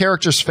revealing the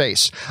character's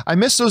face. I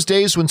miss those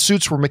days when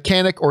suits were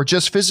mechanic or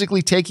just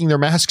physically taking their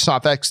masks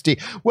off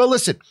XD. Well,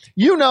 listen,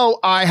 you know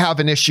I have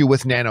an issue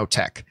with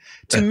nanotech.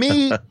 To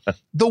me,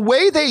 the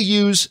way they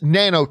use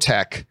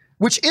nanotech,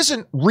 which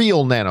isn't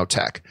real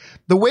nanotech,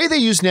 the way they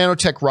use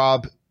nanotech,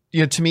 Rob,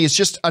 to me is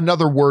just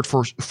another word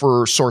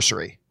for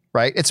sorcery,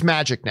 right? It's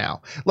magic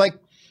now. Like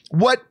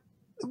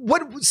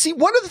one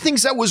of the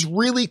things that was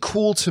really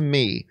cool to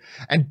me,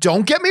 and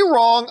don't get me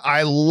wrong,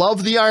 I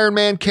love the Iron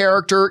Man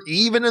character,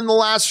 even in the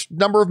last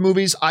number of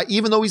movies.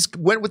 Even though he's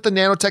went with the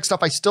nanotech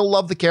stuff, I still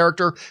love the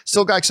character,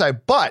 still got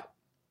excited. But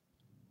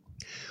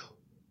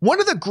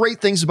one of the great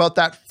things about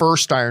that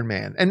first Iron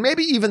Man, and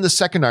maybe even the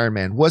second Iron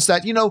Man, was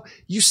that,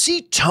 you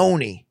see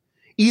Tony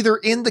either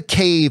in the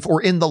cave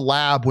or in the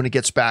lab when he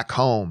gets back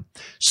home,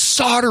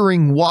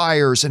 soldering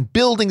wires and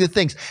building the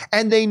things.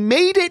 And they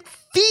made it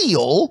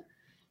feel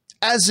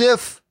as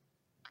if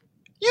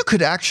you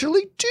could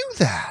actually do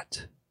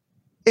that.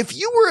 If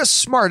you were as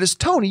smart as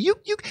Tony,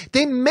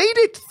 they made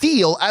it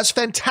feel as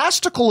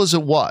fantastical as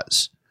it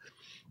was.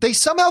 They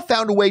somehow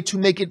found a way to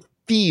make it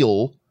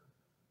feel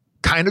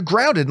kind of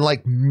grounded and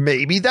like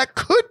maybe that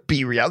could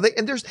be reality.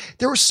 And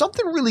there was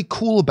something really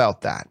cool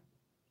about that.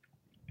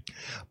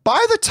 By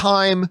the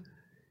time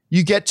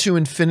you get to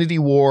Infinity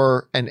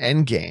War and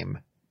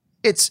Endgame,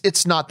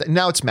 it's not that.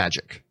 Now it's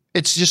magic.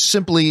 It's just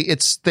simply,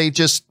 they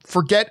just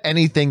forget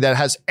anything that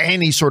has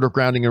any sort of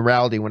grounding in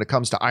reality when it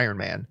comes to Iron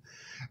Man.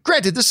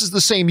 Granted, this is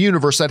the same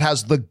universe that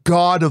has the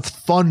God of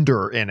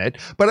Thunder in it,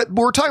 but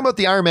we're talking about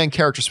the Iron Man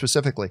character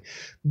specifically.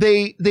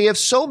 They have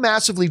so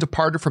massively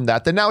departed from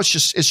that now it's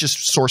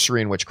just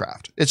sorcery and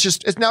witchcraft.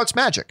 Now it's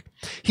magic.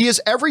 He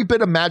is every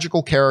bit a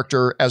magical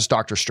character as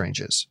Doctor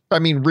Strange is. I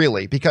mean,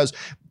 really, because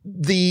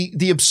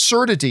the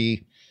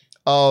absurdity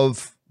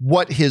of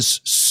what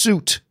his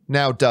suit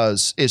now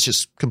does is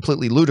just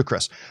completely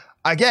ludicrous.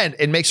 Again,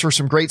 it makes for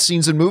some great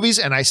scenes in movies,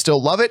 and I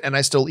still love it, and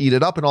I still eat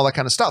it up and all that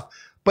kind of stuff.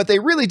 But they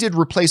really did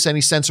replace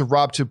any sense of,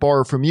 Rob, to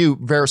borrow from you,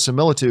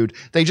 verisimilitude.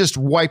 They just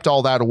wiped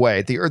all that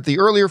away. The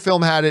earlier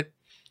film had it,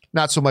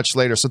 not so much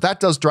later. So that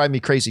does drive me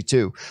crazy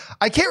too.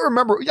 I can't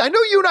remember. I know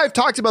you and I have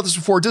talked about this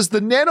before. Does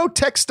the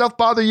nanotech stuff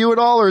bother you at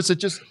all, or is it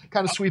just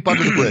kind of sweep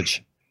under the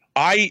bridge?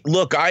 I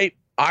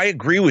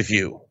agree with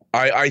you.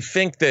 I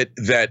think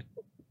that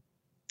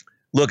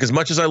look, as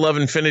much as I love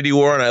Infinity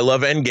War and I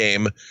love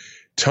Endgame,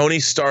 Tony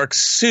Stark's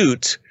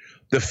suit,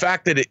 the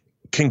fact that it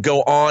can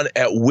go on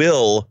at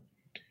will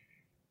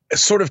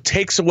sort of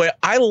takes away.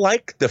 I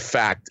like the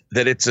fact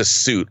that it's a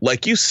suit.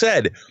 Like you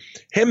said,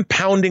 him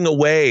pounding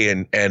away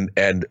and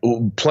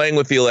playing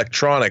with the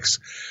electronics,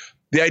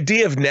 the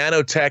idea of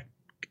nanotech,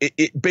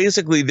 it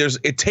basically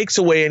it takes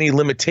away any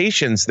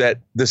limitations that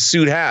the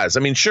suit has.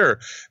 I mean, sure,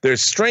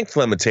 there's strength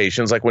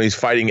limitations like when he's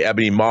fighting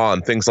Ebony Maw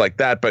and things like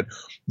that, but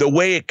the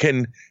way it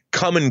can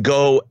come and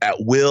go at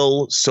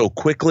will so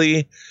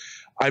quickly,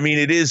 I mean,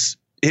 it is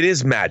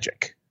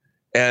magic.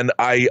 And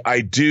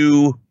I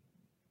do,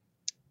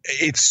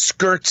 it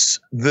skirts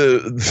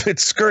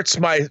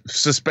my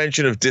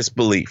suspension of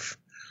disbelief.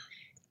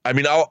 I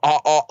mean,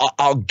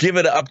 I'll give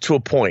it up to a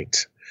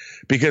point,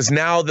 because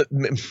now that,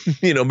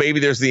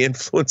 maybe there's the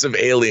influence of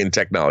alien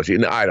technology,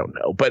 and I don't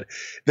know, but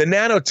the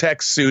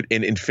nanotech suit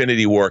in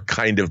Infinity War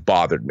kind of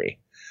bothered me.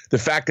 The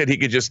fact that he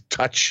could just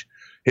touch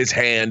his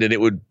hand and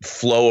it would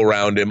flow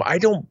around him. I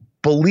don't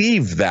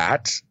believe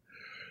that,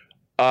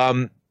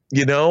 and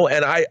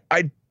I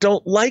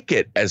don't like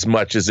it as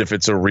much as if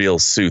it's a real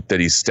suit that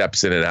he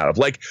steps in and out of.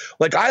 Like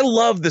I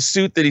love the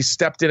suit that he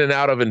stepped in and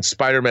out of in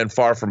Spider-Man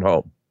Spider-Man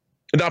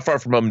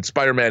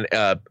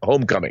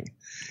Homecoming.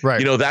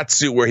 Right. That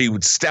suit where he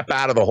would step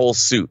out of the whole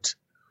suit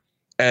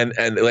and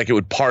like it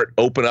would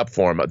open up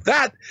for him.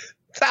 That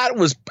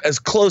was as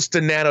close to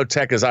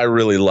nanotech as I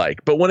really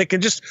like. But when it can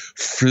just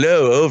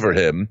flow over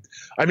him,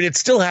 I mean, it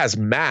still has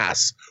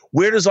mass.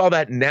 Where does all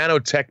that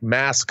nanotech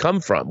mass come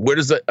from? Where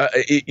does it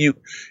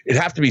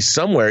have to be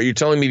somewhere? You're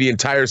telling me the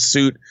entire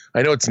suit,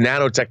 I know it's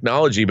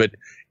nanotechnology, but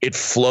it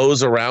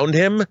flows around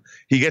him?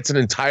 He gets an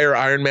entire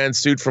Iron Man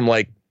suit from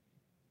like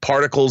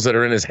particles that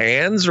are in his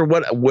hands, or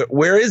what?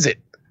 Where is it?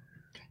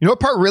 You know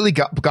what part really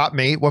got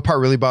me? What part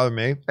really bothered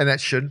me? And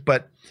that should,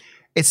 but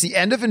it's the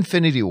end of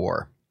Infinity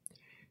War.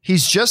 He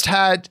just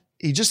had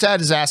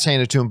his ass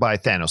handed to him by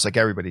Thanos, like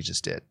everybody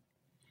just did.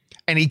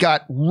 And he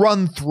got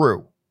run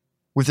through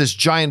with this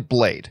giant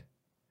blade.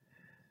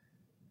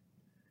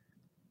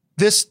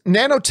 this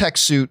nanotech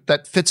suit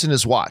that fits in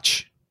his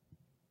watch.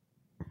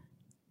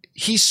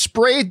 He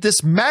sprayed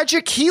this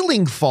magic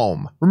healing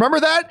foam.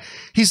 Remember that?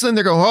 He's in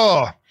there going,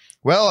 oh,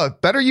 well, I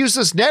better use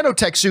this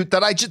nanotech suit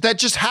that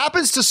just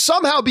happens to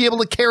somehow be able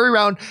to carry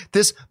around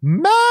this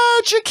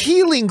magic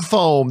healing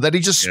foam that he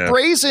just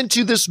sprays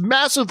into this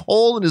massive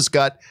hole in his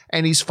gut,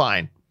 and he's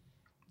fine.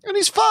 And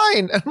he's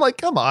fine. And I'm like,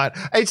 come on.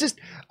 It's just,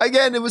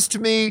 again, it was to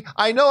me,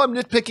 I know I'm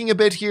nitpicking a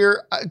bit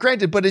here,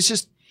 granted, but it's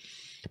just,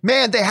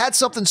 man, they had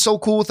something so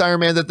cool with Iron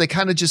Man that they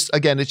kind of just,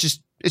 again, it's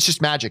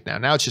just magic now.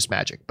 Now it's just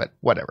magic, but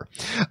whatever.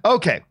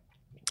 Okay.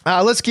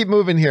 Let's keep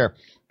moving here.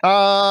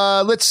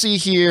 Let's see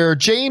here.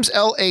 James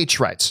L.H.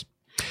 writes,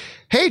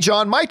 hey,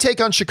 John, my take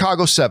on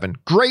Chicago 7.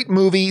 Great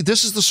movie.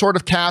 This is the sort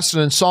of cast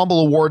an ensemble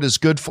award is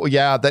good for.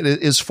 Yeah, that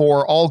is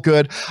for. All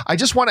good. I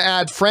just want to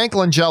add Frank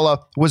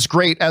Langella was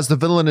great as the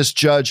villainous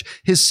judge.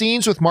 His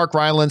scenes with Mark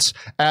Rylance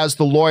as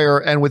the lawyer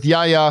and with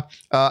Yahya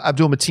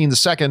Abdul-Mateen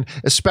II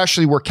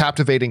especially were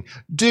captivating.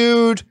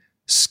 Dude,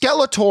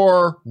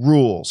 Skeletor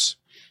rules.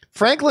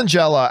 Frank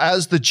Langella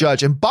as the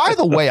judge. And by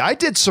the way, I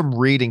did some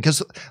reading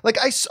because like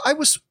I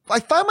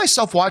found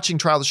myself watching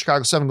Trial of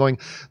Chicago 7 going,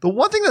 the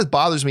one thing that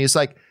bothers me is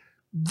like,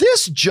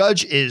 this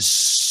judge is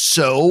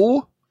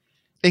so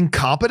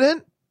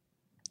incompetent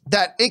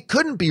that it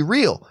couldn't be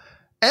real.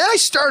 And I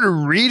started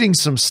reading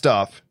some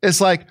stuff. It's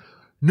like,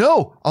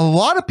 no, a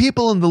lot of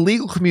people in the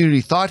legal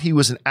community thought he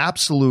was an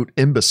absolute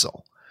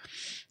imbecile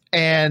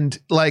and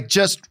like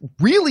just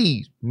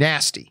really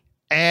nasty.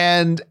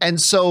 And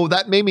so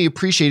that made me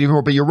appreciate it even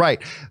more. But you're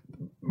right.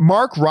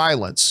 Mark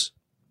Rylance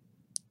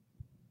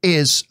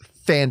is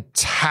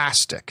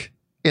fantastic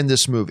in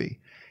this movie.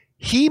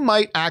 He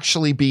might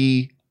actually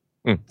be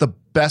the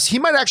best. He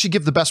might actually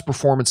give the best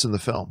performance in the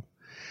film.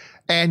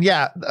 And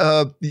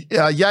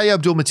Yahya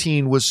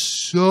Abdul-Mateen was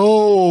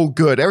so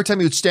good. Every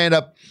time he would stand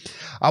up,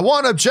 I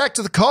want to object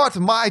to the court.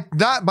 My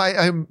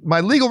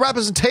legal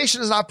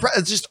representation is not.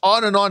 It's just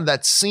on and on.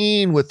 That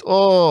scene with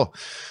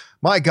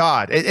my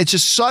God, it's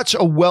just such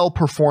a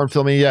well-performed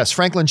film. And yes,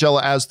 Frank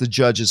Langella as the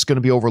judge is going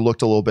to be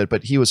overlooked a little bit,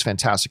 but he was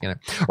fantastic in it.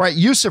 All right,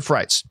 Yusuf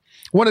writes,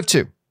 one of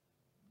two.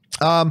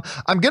 I'm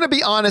going to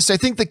be honest. I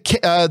think the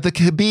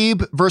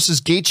Khabib versus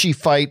Gaethje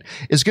fight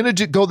is going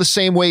to go the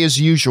same way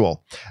as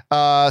usual.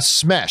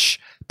 Smesh.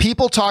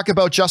 People talk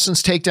about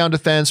Justin's takedown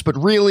defense, but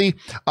really,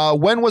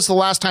 when was the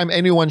last time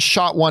anyone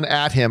shot one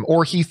at him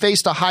or he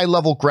faced a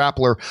high-level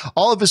grappler?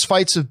 All of his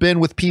fights have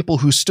been with people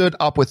who stood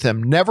up with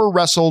him, never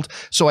wrestled,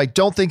 so I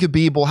don't think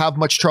Khabib will have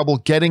much trouble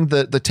getting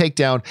the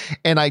takedown,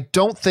 and I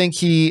don't think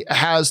he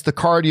has the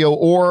cardio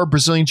or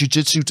Brazilian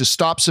Jiu-Jitsu to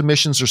stop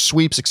submissions or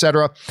sweeps,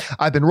 etc.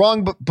 I've been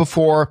wrong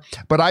before,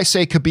 but I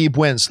say Khabib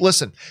wins.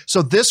 Listen,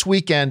 so this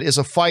weekend is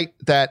a fight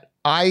that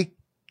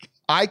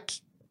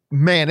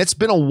man, it's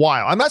been a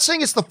while. I'm not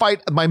saying it's the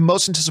fight, my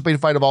most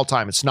anticipated fight of all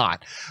time. It's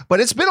not. But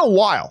it's been a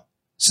while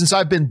since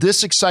I've been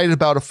this excited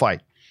about a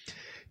fight.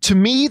 To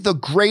me, the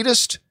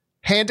greatest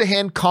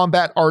hand-to-hand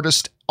combat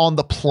artist on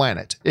the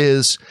planet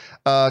is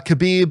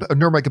Khabib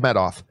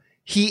Nurmagomedov.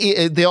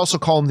 They also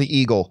call him the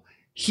Eagle.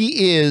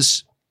 He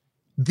is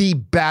the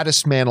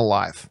baddest man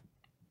alive.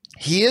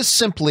 He is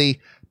simply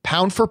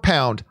pound for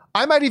pound.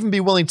 I might even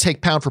be willing to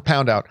take pound for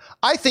pound out.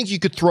 I think you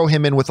could throw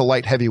him in with a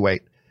light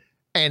heavyweight,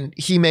 and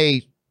he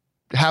may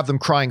have them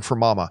crying for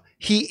mama.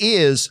 He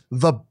is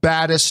the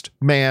baddest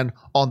man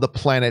on the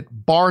planet,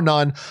 bar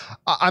none.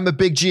 I'm a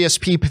big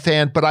GSP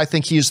fan, but I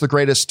think he is the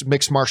greatest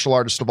mixed martial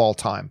artist of all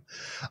time.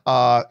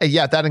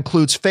 Yeah, that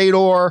includes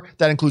Fedor.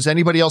 That includes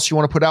anybody else you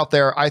want to put out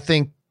there. I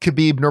think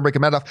Khabib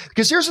Nurmagomedov,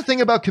 because here's the thing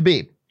about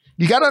Khabib.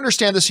 You got to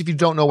understand this if you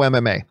don't know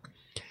MMA.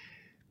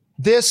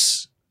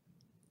 This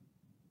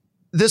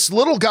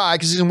little guy,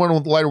 because he's in one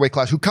of the lighter weight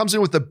class, who comes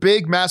in with the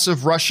big,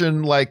 massive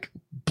Russian, like,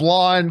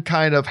 blonde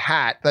kind of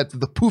hat, that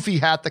the poofy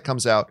hat that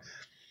comes out.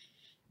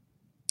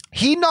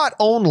 He not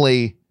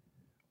only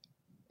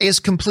is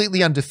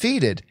completely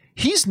undefeated,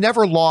 he's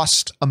never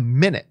lost a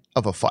minute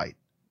of a fight.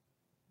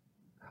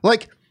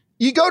 Like,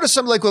 you go to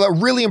something like with a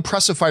really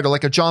impressive fighter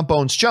like a John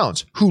Bones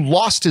Jones, who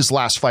lost his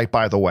last fight,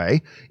 by the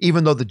way,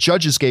 even though the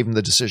judges gave him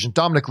the decision.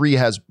 Dominic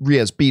Reyes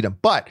beat him,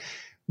 but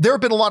there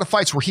have been a lot of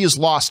fights where he has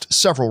lost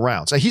several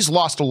rounds. He's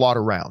lost a lot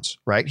of rounds,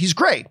 right? He's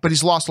great, but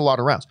he's lost a lot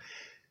of rounds.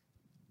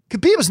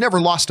 Khabib has never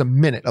lost a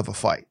minute of a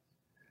fight.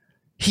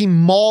 He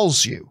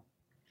mauls you,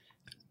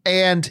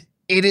 and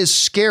it is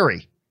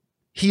scary.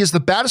 He is the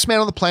baddest man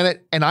on the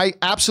planet, and I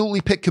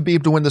absolutely pick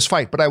Khabib to win this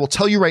fight. But I will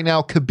tell you right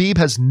now, Khabib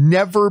has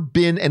never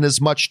been in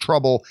as much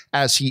trouble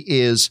as he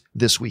is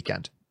this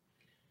weekend.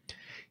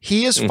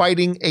 He is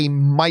fighting a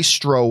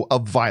maestro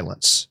of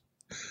violence.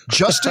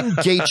 Justin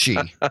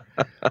Gaethje.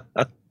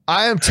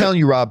 I am telling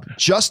you, Rob,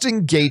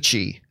 Justin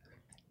Gaethje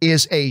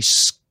is a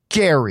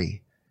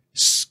scary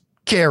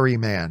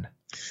man.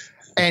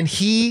 And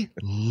he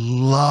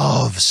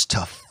loves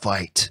to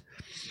fight.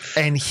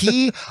 And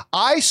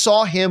I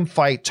saw him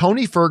fight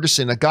Tony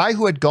Ferguson, a guy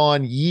who had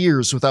gone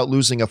years without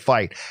losing a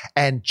fight,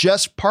 and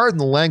just, pardon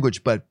the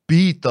language, but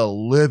beat the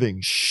living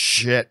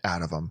shit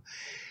out of him.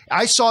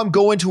 I saw him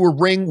go into a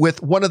ring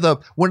with one of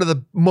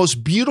the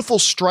most beautiful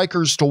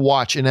strikers to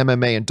watch in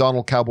MMA, and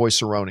Donald Cowboy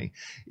Cerrone.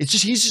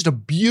 He's just a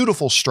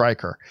beautiful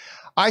striker.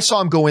 I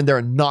saw him go in there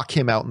and knock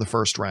him out in the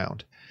first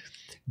round.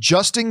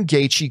 Justin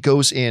Gaethje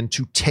goes in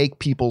to take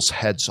people's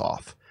heads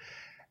off.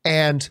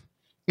 And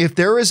if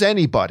there is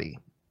anybody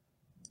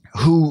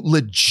who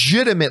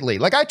legitimately,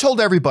 like I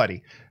told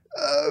everybody,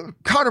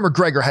 Conor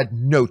McGregor had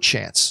no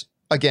chance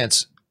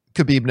against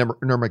Khabib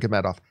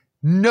Nurmagomedov.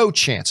 No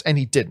chance, and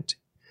he didn't.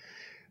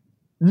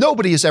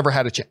 Nobody has ever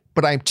had a chance.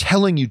 But I'm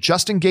telling you,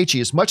 Justin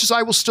Gaethje, as much as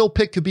I will still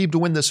pick Khabib to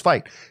win this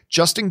fight,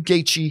 Justin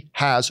Gaethje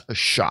has a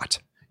shot.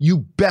 You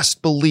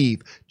best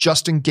believe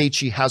Justin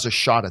Gaethje has a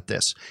shot at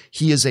this.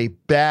 He is a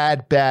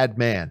bad, bad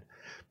man.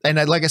 And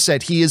like I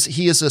said, he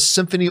is a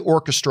symphony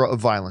orchestra of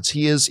violence.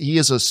 He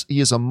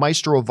is a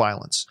maestro of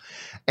violence.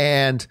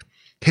 And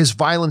his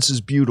violence is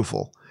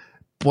beautiful.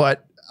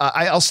 But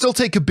I'll still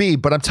take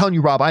Khabib, but I'm telling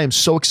you, Rob, I am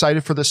so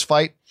excited for this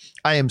fight.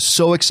 I am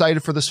so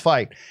excited for this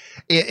fight.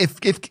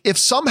 If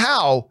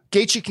somehow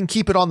Gaethje can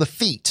keep it on the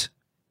feet,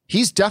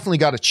 he's definitely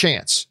got a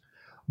chance.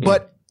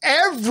 But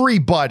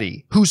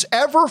everybody who's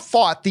ever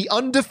fought the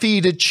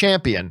undefeated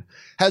champion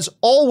has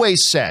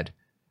always said,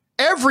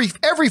 every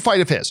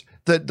fight of his,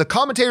 the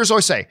commentators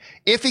always say,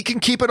 if he can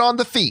keep it on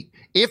the feet,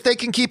 if they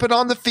can keep it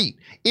on the feet,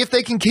 if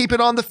they can keep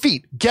it on the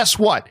feet, guess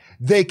what?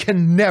 They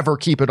can never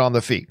keep it on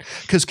the feet.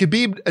 Because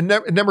Khabib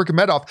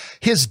Nurmagomedov,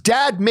 his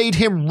dad made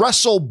him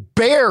wrestle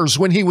bears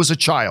when he was a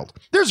child.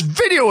 There's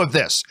video of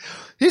this.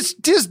 His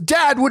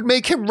dad would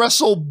make him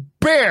wrestle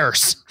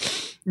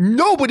bears.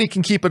 Nobody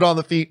can keep it on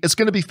the feet. It's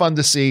going to be fun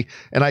to see,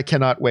 and I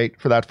cannot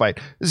wait for that fight.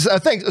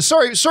 Thanks.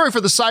 Sorry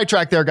for the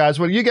sidetrack there, guys.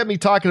 When you get me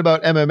talking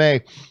about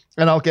MMA,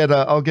 and I'll get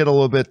a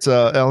little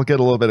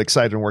bit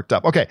excited and worked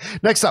up. Okay,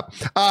 next up,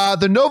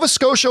 the Nova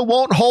Scotia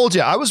won't hold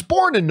you. I was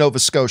born in Nova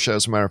Scotia,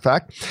 as a matter of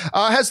fact.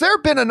 Has there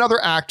been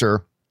another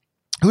actor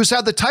who's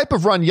had the type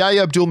of run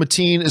Yahya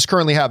Abdul-Mateen is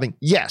currently having?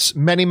 Yes,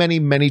 many, many,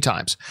 many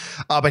times.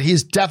 But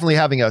he's definitely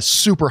having a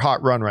super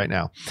hot run right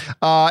now.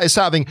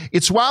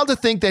 It's wild to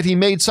think that he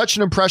made such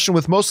an impression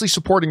with mostly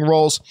supporting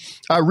roles.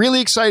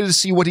 Really excited to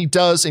see what he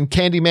does in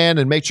Candyman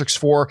and Matrix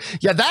 4.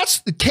 Yeah,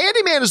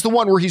 Candyman is the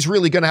one where he's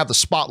really going to have the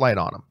spotlight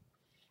on him.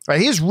 Right,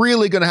 he's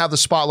really going to have the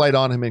spotlight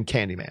on him in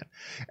Candyman.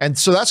 And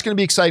so that's going to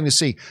be exciting to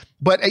see.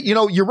 But,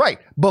 you're right.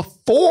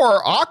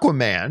 Before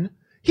Aquaman,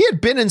 he had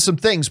been in some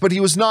things, but he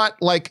was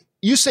not like,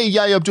 you say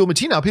Yahya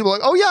Abdul-Mateen now, people are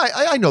like, oh yeah,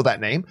 I know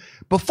that name.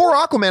 Before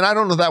Aquaman, I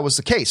don't know if that was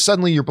the case.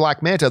 Suddenly you're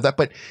Black Manta,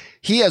 but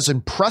he has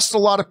impressed a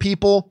lot of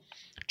people.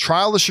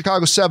 Trial of the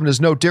Chicago 7 is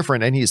no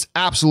different, and he's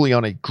absolutely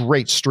on a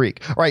great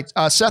streak. All right,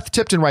 Seth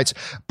Tipton writes,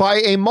 by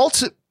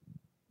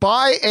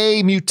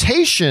a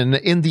mutation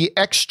in the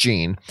X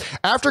gene,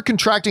 after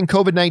contracting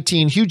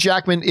COVID-19, Hugh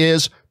Jackman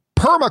is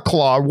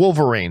Permaclaw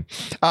Wolverine.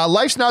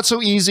 Life's not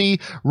so easy,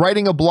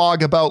 writing a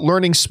blog about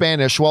learning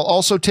Spanish while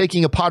also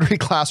taking a pottery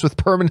class with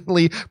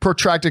permanently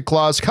protracted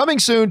claws. Coming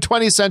soon,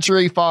 20th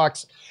Century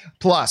Fox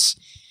Plus.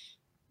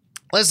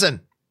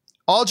 Listen,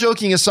 all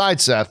joking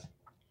aside, Seth,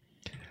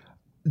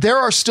 there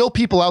are still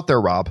people out there,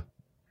 Rob,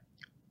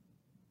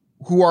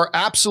 who are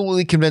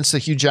absolutely convinced that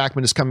Hugh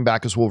Jackman is coming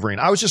back as Wolverine.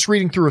 I was just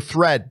reading through a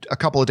thread a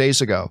couple of days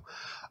ago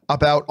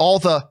about all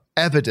the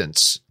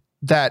evidence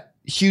that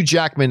Hugh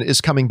Jackman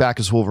is coming back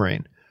as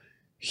Wolverine.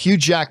 Hugh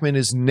Jackman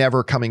is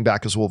never coming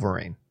back as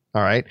Wolverine.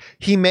 All right.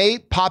 He may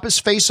pop his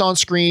face on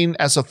screen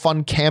as a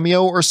fun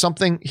cameo or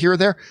something here or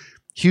there.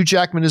 Hugh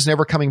Jackman is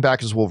never coming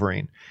back as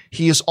Wolverine.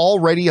 He is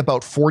already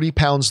about 40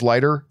 pounds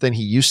lighter than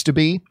he used to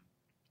be.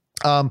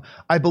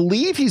 I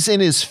believe he's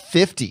in his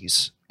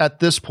 50s at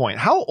this point.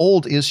 How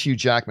old is Hugh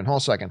Jackman? Hold on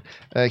a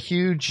second.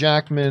 Hugh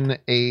Jackman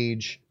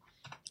age,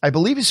 I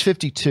believe he's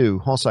 52.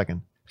 Hold on a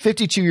second.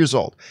 52 years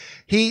old.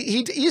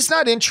 He's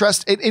not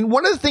interested. And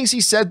one of the things he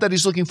said that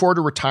he's looking forward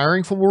to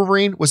retiring from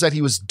Wolverine was that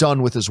he was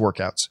done with his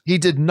workouts. He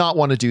did not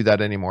want to do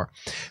that anymore.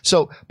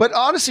 So, but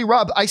honestly,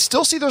 Rob, I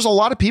still see there's a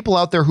lot of people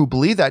out there who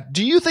believe that.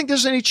 Do you think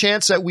there's any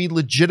chance that we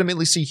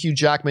legitimately see Hugh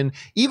Jackman,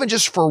 even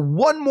just for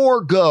one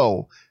more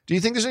go? Do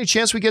you think there's any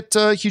chance we get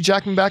Hugh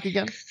Jackman back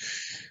again?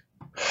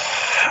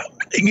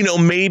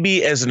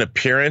 Maybe as an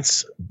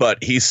appearance,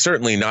 but he's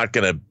certainly not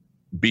going to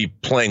be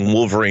playing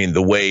Wolverine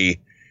the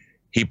way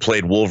he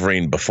played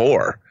Wolverine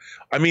before.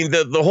 I mean,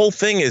 the whole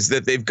thing is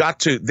that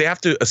they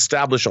have to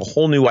establish a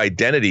whole new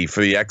identity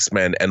for the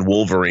X-Men and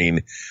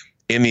Wolverine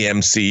in the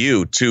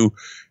MCU.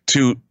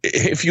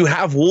 If you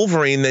have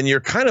Wolverine, then you're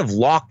kind of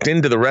locked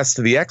into the rest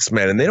of the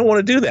X-Men, and they don't want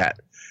to do that.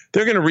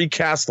 They're going to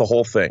recast the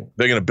whole thing.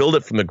 They're going to build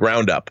it from the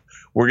ground up.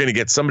 We're going to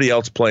get somebody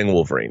else playing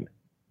Wolverine.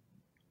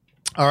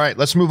 All right,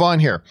 let's move on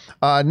here.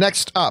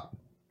 Next up,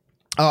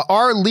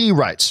 R. Lee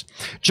writes,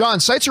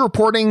 John, sites are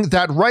reporting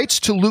that rights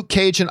to Luke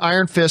Cage and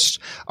Iron Fist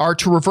are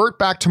to revert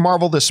back to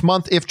Marvel this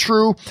month. If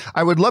true,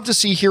 I would love to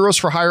see Heroes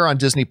for Hire on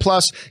Disney+.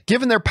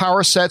 Given their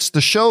power sets,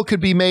 the show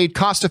could be made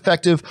cost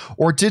effective,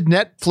 or did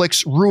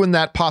Netflix ruin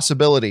that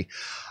possibility?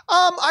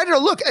 I don't know.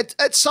 Look,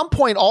 at some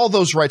point, all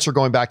those rights are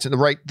going back to the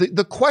right.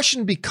 The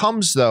question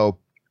becomes, though,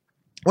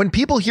 when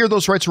people hear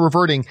those rights are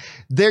reverting,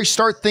 they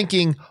start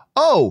thinking,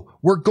 oh,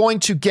 we're going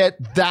to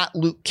get that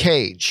Luke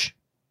Cage.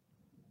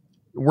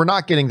 We're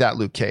not getting that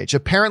Luke Cage.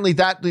 Apparently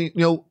that,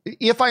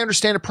 if I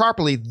understand it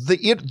properly,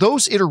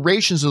 those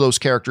iterations of those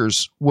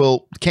characters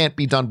can't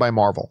be done by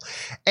Marvel.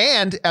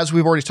 And as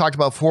we've already talked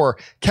about before,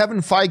 Kevin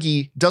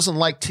Feige doesn't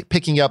like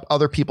picking up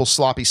other people's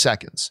sloppy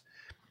seconds.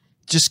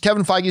 Just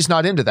Kevin Feige's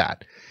not into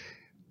that.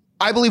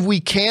 I believe we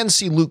can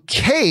see Luke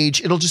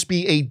Cage. It'll just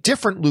be a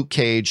different Luke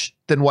Cage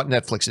than what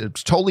Netflix is.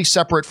 It's totally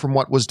separate from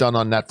what was done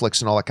on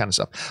Netflix and all that kind of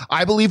stuff.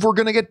 I believe we're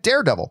going to get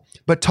Daredevil,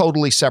 but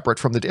totally separate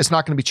from it's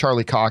not going to be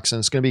Charlie Cox, and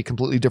it's going to be a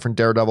completely different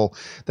Daredevil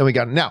than we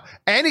got now.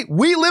 And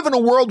we live in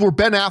a world where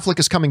Ben Affleck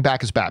is coming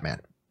back as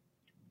Batman.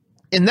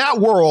 In that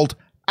world,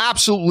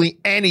 absolutely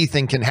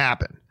anything can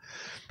happen.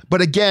 But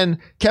again,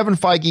 Kevin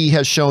Feige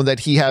has shown that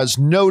he has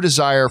no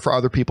desire for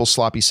other people's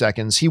sloppy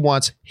seconds. He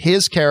wants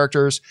his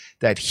characters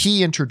that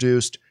he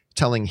introduced,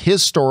 telling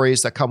his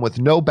stories that come with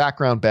no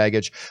background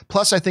baggage.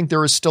 Plus, I think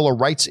there is still a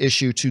rights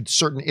issue to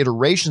certain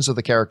iterations of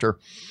the character.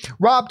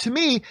 Rob, to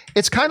me,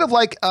 it's kind of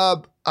like,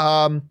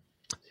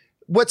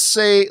 let's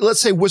say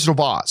Wizard of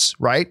Oz,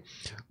 right?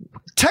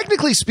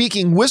 Technically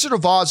speaking, Wizard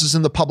of Oz is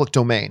in the public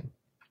domain.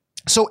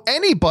 So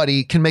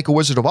anybody can make a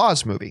Wizard of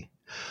Oz movie.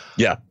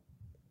 Yeah.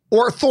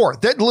 Or Thor.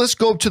 Let's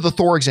go to the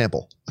Thor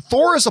example.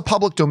 Thor is a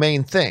public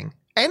domain thing.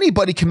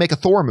 Anybody can make a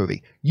Thor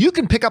movie. You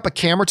can pick up a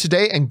camera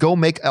today and go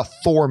make a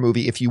Thor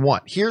movie if you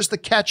want. Here's the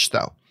catch,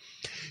 though.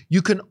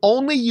 You can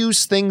only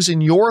use things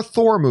in your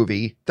Thor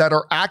movie that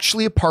are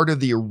actually a part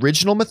of the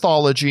original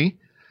mythology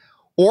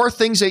or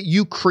things that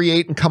you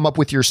create and come up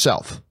with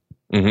yourself.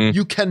 Mm-hmm.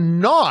 You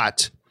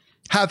cannot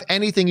have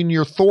anything in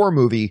your Thor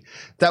movie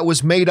that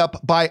was made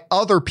up by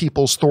other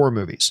people's Thor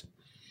movies.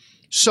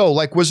 So,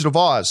 like Wizard of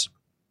Oz,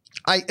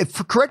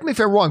 correct me if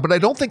I'm wrong, but I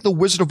don't think the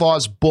Wizard of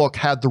Oz book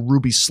had the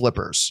ruby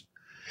slippers.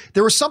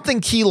 There was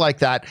something key like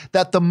that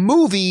the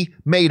movie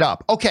made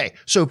up. Okay,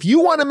 so if you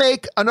want to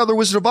make another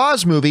Wizard of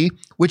Oz movie,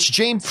 which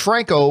James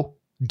Franco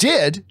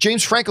did,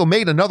 James Franco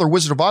made another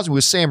Wizard of Oz movie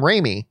with Sam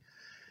Raimi,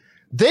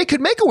 they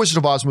could make a Wizard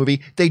of Oz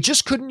movie. They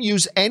just couldn't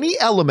use any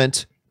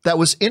element that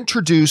was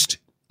introduced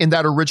in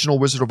that original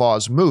Wizard of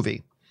Oz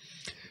movie.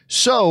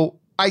 So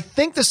I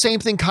think the same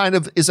thing kind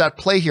of is at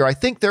play here. I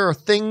think there are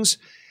things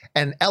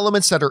and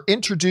elements that are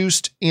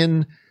introduced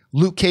in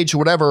Luke Cage or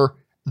whatever,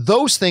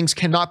 those things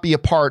cannot be a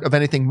part of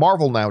anything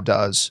Marvel now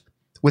does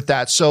with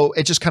that. So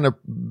it just kind of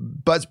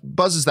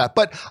buzzes that.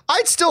 But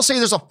I'd still say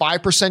there's a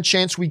 5%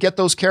 chance we get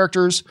those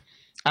characters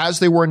as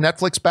they were in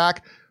Netflix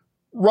back.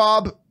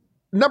 Rob,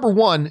 number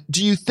one,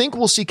 do you think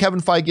we'll see Kevin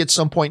Feige at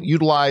some point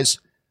utilize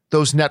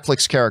those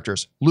Netflix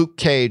characters? Luke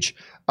Cage,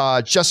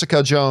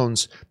 Jessica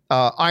Jones,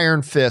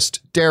 Iron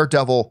Fist,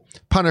 Daredevil,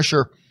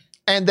 Punisher,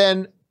 and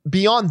then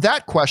beyond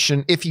that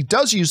question, if he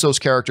does use those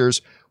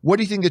characters, what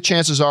do you think the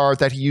chances are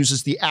that he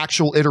uses the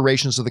actual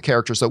iterations of the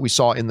characters that we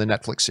saw in the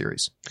Netflix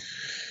series?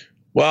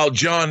 Well,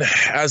 John,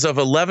 as of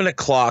 11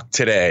 o'clock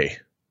today,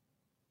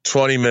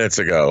 20 minutes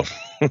ago,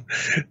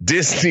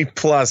 Disney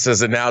Plus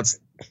has announced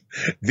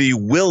the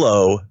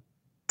Willow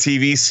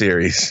TV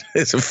series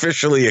is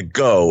officially a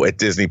go at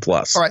Disney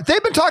Plus. All right.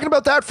 They've been talking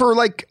about that for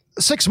like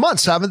 6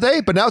 months, haven't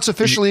they? But now it's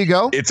officially a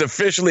go. It's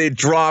officially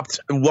dropped.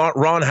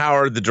 Ron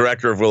Howard, the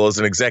director of Willow, is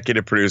an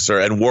executive producer,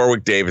 and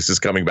Warwick Davis is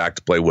coming back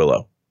to play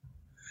Willow.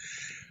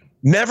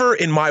 Never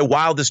in my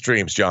wildest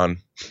dreams, John,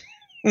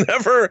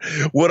 never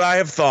would I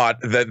have thought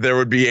that there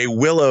would be a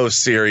Willow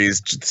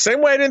series.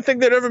 Same way I didn't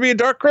think there'd ever be a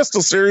Dark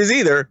Crystal series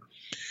either.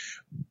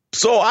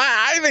 So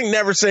I think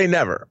never say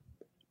never.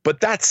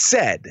 But that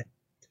said,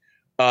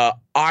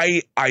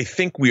 I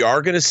think we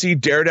are going to see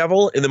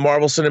Daredevil in the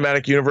Marvel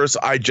Cinematic Universe.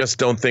 I just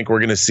don't think we're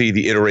going to see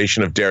the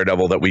iteration of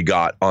Daredevil that we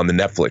got on the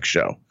Netflix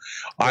show.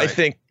 Right. I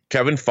think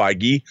Kevin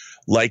Feige,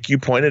 like you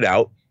pointed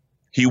out,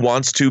 he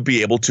wants to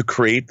be able to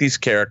create these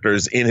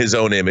characters in his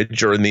own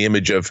image or in the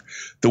image of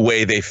the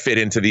way they fit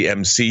into the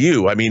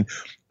MCU. I mean,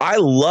 I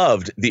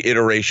loved the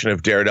iteration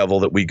of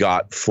Daredevil that we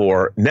got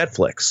for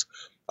Netflix.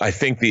 I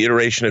think the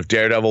iteration of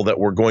Daredevil that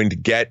we're going to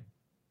get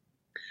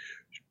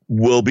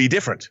will be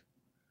different.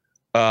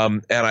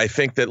 And I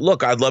think that,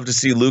 look, I'd love to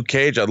see Luke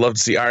Cage. I'd love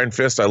to see Iron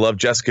Fist. I love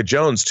Jessica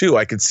Jones, too.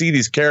 I could see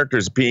these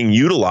characters being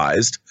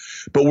utilized,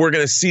 but we're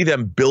going to see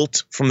them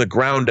built from the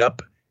ground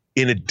up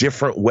in a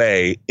different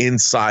way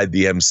inside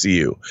the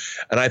MCU.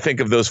 And I think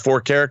of those four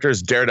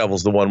characters,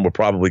 Daredevil's the one we're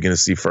probably going to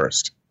see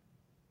first.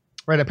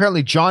 Right.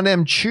 Apparently, John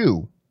M.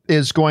 Chu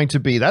is going to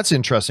be. That's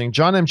interesting.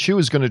 John M. Chu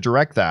is going to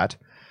direct that.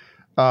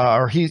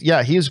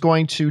 He is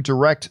going to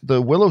direct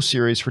the Willow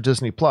series for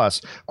Disney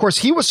Plus. Of course,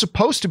 he was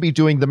supposed to be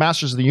doing the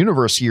Masters of the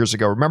Universe years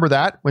ago. Remember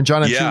that when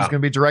John M. Chu was going to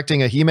be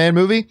directing a He-Man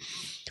movie?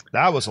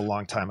 That was a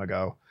long time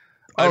ago.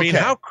 I mean,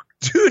 how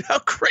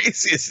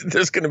crazy is it?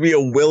 There's going to be a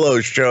Willow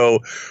show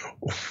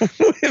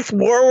with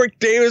Warwick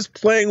Davis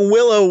playing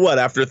Willow? What,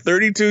 after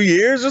 32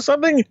 years or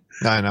something?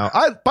 I know.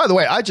 By the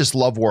way, I just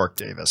love Warwick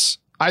Davis.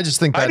 I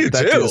just think that dude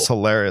is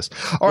hilarious.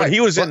 All right,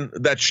 he was in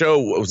that show.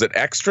 Was it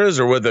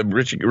Extras or with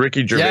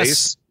Ricky Gervais?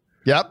 Yes.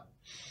 Yep.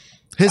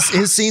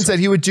 His scenes that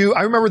he would do.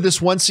 I remember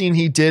this one scene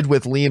he did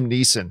with Liam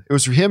Neeson. It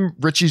was him,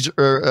 Richie Gervais,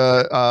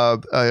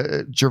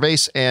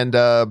 and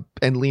Liam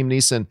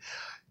Neeson.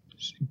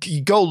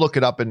 You go look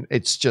it up, and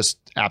it's just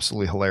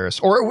absolutely hilarious.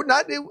 Or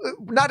not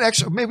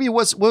actually. Maybe it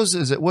was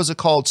it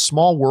called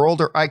Small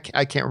World? Or I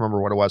can't remember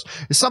what it was.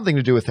 It's something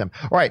to do with him.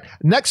 All right.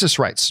 Nexus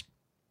writes.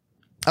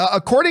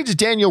 According to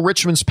Daniel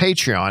Richman's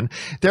Patreon,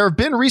 there have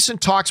been recent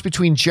talks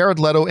between Jared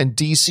Leto and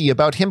DC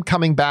about him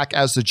coming back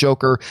as the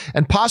Joker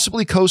and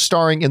possibly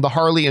co-starring in the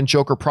Harley and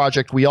Joker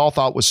project we all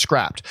thought was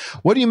scrapped.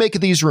 What do you make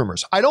of these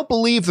rumors? I don't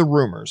believe the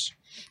rumors.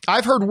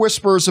 I've heard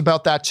whispers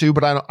about that too,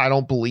 but I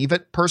don't believe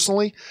it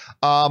personally.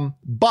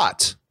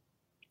 But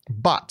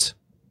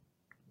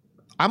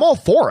I'm all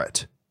for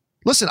it.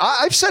 Listen,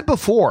 I've said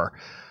before,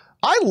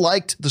 I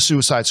liked the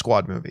Suicide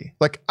Squad movie.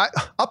 Like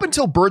up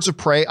until Birds of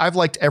Prey, I've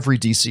liked every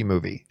DC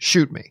movie.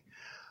 Shoot me.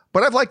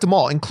 But I've liked them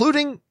all,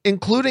 including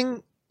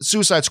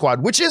Suicide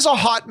Squad, which is a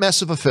hot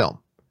mess of a film.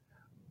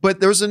 But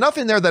there was enough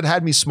in there that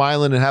had me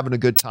smiling and having a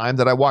good time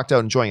that I walked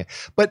out enjoying it.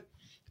 But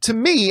to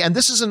me, and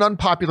this is an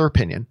unpopular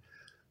opinion,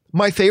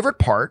 my favorite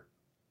part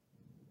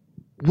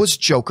was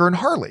Joker and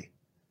Harley.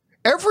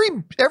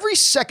 Every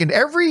second,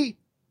 every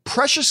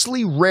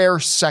preciously rare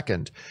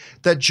second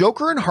that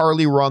Joker and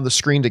Harley were on the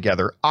screen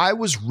together, I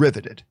was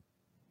riveted.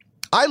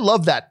 I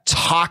love that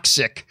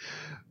toxic,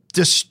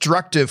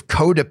 destructive,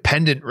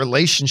 codependent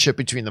relationship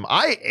between them.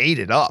 I ate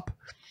it up.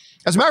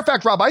 As a matter of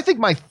fact, Rob, I think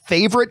my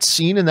favorite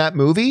scene in that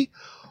movie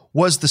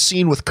was the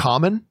scene with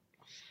Common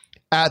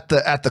at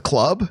the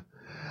club.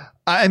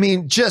 I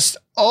mean,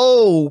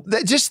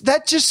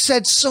 that just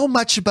said so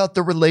much about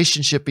the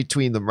relationship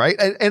between them, right?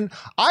 And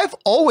I've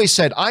always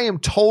said I am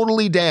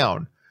totally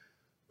down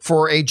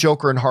for a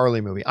Joker and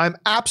Harley movie. I'm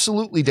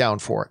absolutely down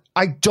for it.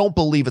 I don't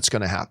believe it's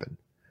going to happen.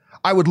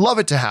 I would love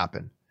it to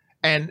happen.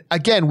 And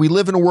again, we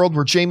live in a world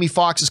where Jamie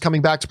Foxx is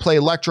coming back to play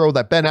Electro,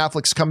 that Ben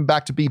Affleck's coming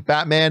back to be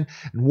Batman,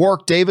 and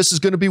Warwick Davis is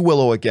going to be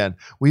Willow again.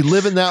 We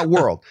live in that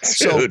world.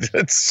 Dude,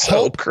 it's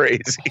so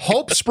crazy.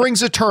 Hope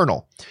springs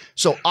eternal.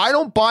 So I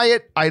don't buy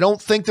it. I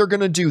don't think they're going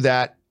to do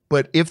that.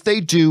 But if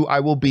they do, I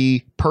will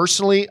be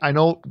personally, I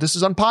know this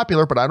is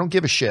unpopular, but I don't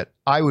give a shit.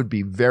 I would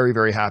be very,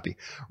 very happy.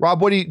 Rob,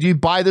 do you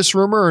buy this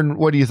rumor, and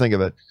what do you think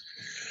of it?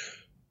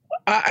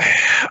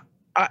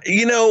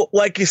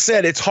 Like you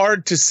said, it's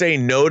hard to say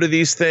no to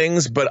these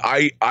things, but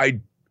I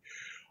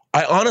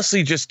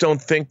honestly just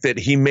don't think that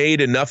he made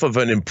enough of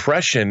an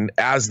impression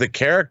as the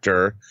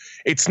character.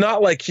 It's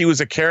not like he was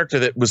a character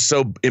that was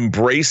so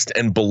embraced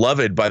and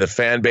beloved by the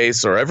fan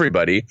base or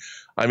everybody.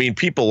 I mean,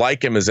 people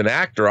like him as an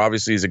actor.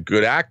 Obviously, he's a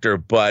good actor,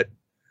 but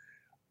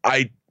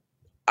I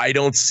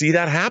don't see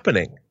that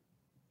happening.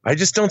 I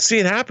just don't see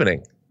it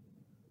happening.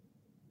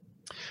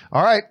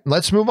 All right,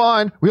 let's move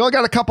on. We only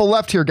got a couple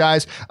left here,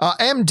 guys.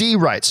 MD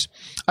writes,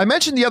 I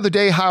mentioned the other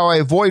day how I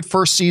avoid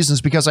first seasons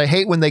because I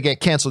hate when they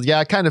get canceled. Yeah,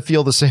 I kind of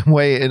feel the same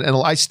way, and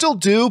I still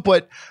do,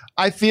 but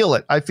I feel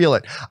it.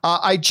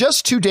 I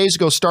just 2 days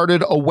ago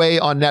started Away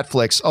on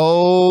Netflix.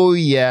 Oh,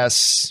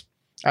 yes.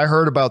 I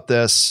heard about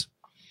this.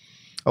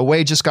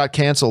 Away just got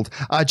canceled.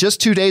 Just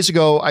 2 days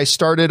ago, I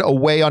started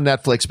Away on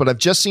Netflix, but I've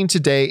just seen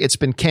today it's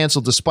been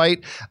canceled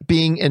despite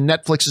being in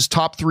Netflix's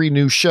top 3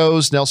 new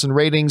shows. Nelson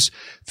ratings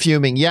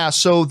fuming. Yeah,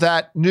 so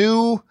that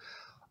new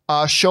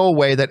show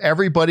Away that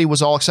everybody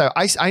was all excited.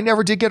 I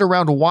never did get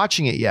around to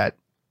watching it yet,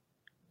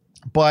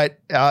 but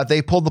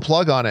they pulled the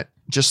plug on it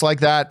just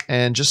like that,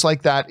 and just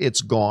like that,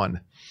 it's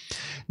gone.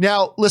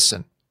 Now,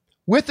 listen,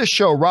 with the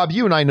show, Rob,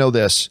 you and I know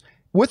this.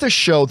 With a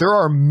show, there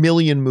are a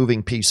million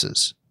moving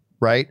pieces.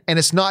 Right. And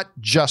it's not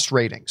just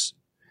ratings.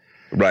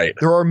 Right.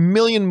 There are a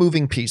million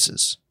moving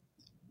pieces,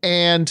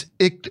 and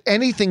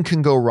anything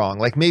can go wrong.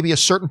 Like maybe a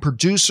certain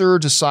producer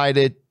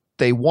decided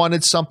they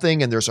wanted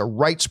something and there's a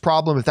rights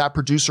problem if that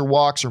producer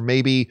walks, or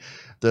maybe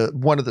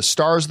one of the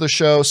stars of the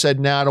show said,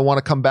 nah, I don't want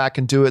to come back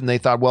and do it. And they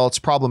thought, well, it's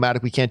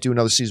problematic. We can't do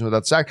another season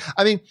without Zach.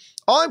 I mean,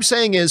 all I'm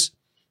saying is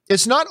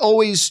it's not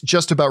always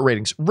just about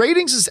ratings.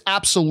 Ratings is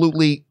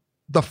absolutely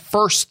the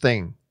first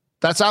thing.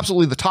 That's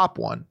absolutely the top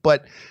one.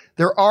 But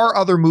there are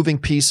other moving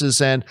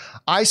pieces, and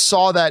I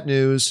saw that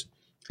news,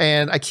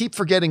 and I keep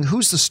forgetting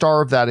who's the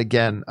star of that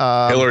again.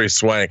 Hilary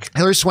Swank.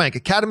 Hilary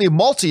Swank,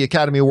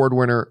 multi-Academy Award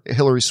winner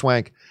Hilary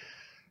Swank.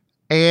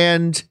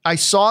 And I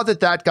saw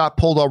that got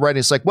pulled already.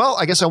 It's like, well,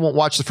 I guess I won't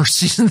watch the first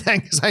season then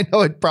because I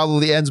know it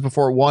probably ends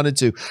before it wanted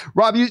to.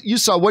 Rob, you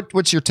saw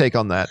what's your take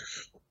on that?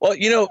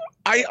 Well,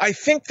 I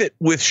think that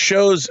with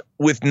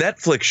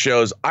Netflix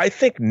shows, I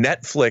think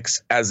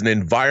Netflix as an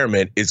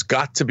environment is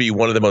got to be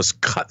one of the most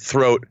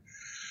cutthroat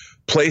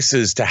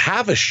places to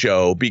have a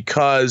show,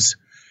 because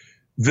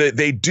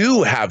they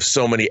do have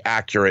so many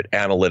accurate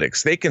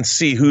analytics. They can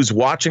see who's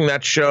watching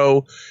that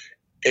show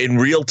in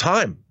real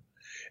time.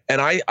 And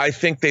I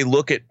think they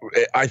look at,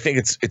 I think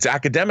it's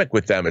academic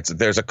with them.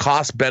 There's a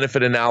cost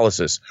benefit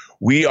analysis.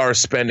 We are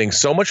spending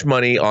so much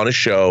money on a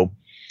show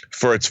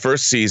for its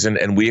first season,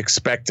 and we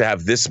expect to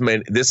have this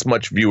much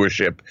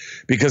viewership,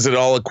 because it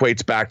all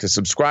equates back to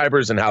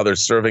subscribers and how they're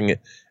serving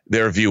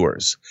their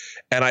viewers.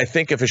 And I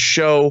think if a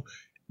show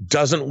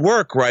doesn't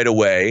work right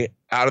away,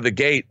 out of the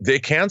gate, they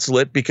cancel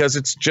it because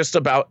it's just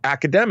about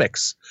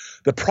academics.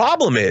 The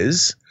problem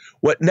is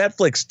what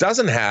Netflix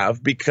doesn't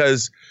have,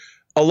 because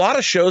a lot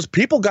of shows,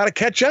 people got to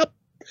catch up.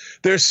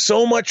 There's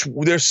so much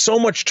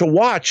to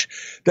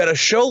watch that a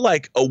show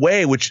like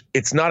Away, which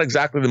it's not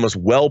exactly the most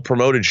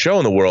well-promoted show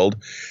in the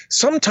world,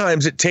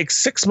 sometimes it takes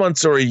 6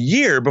 months or a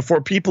year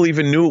before people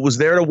even knew it was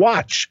there to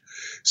watch.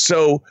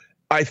 So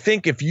I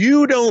think if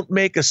you don't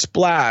make a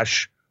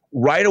splash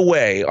right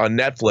away on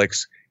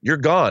Netflix, you're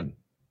gone,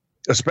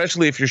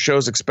 especially if your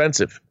show's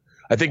expensive.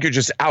 I think you're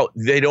just out.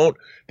 They don't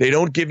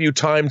give you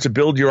time to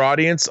build your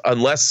audience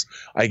unless,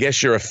 I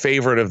guess, you're a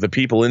favorite of the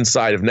people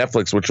inside of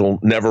Netflix, which we'll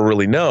never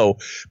really know.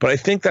 But I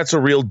think that's a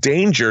real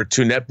danger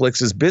to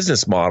Netflix's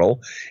business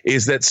model,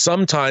 is that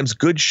sometimes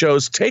good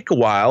shows take a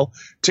while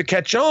to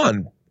catch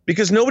on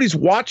because nobody's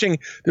watching.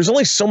 There's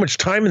only so much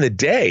time in the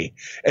day,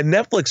 and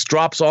Netflix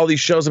drops all these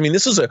shows. I mean,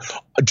 this is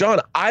John,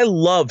 I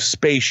love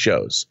space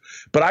shows,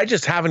 but I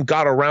just haven't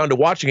got around to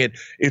watching it.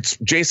 It's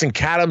Jason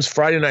Katims'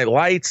 Friday Night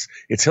Lights.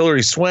 It's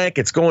Hilary Swank.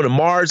 It's Going to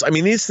Mars. I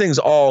mean, these things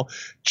all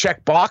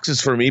check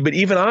boxes for me, but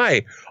even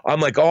I'm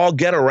like, oh, I'll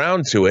get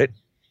around to it.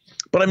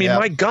 But I mean,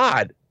 my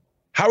God,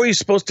 how are you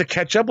supposed to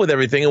catch up with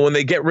everything? And when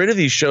they get rid of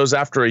these shows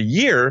after a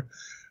year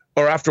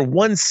or after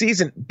one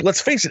season, let's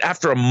face it,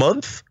 after a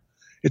month,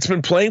 it's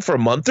been playing for a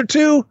month or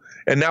two,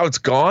 and now it's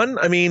gone.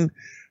 I mean,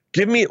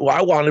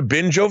 I want to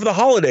binge over the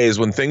holidays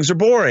when things are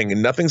boring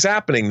and nothing's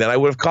happening. Then I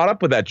would have caught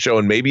up with that show,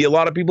 and maybe a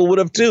lot of people would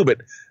have too, but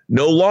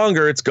no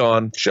longer. It's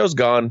gone. Show's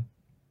gone.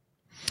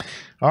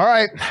 All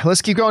right,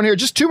 let's keep going here.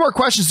 Just 2 more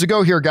questions to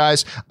go here,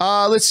 guys.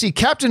 Let's see.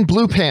 Captain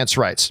Blue Pants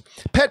writes,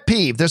 pet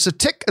peeve, there's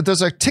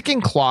a ticking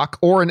clock,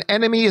 or an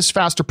enemy is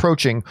fast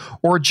approaching,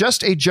 or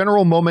just a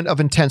general moment of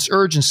intense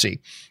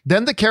urgency.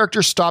 Then the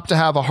characters stop to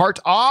have a heart.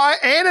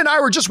 Ann and I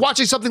were just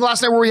watching something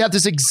last night where we had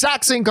this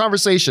exact same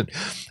conversation.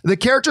 The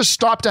characters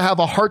stop to have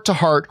a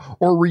heart-to-heart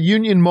or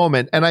reunion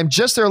moment, and I'm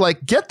just there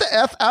like, get the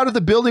F out of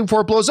the building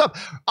before it blows up.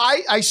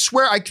 I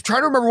swear, I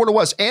try to remember what it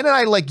was. Ann and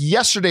I, like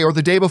yesterday or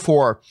the day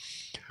before,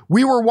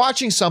 we were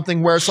watching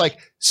something where it's like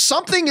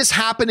something is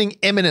happening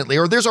imminently,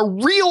 or there's a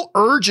real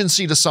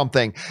urgency to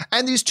something.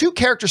 And these 2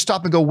 characters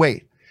stop and go,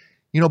 wait,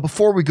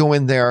 before we go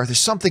in there's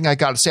something I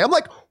got to say. I'm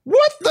like,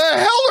 what the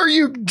hell are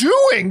you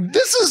doing?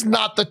 This is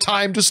not the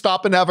time to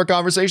stop and have a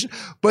conversation,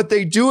 but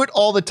they do it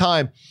all the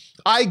time.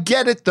 I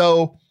get it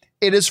though.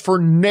 It is for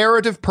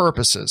narrative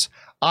purposes.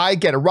 I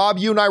get it. Rob,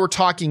 you and I were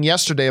talking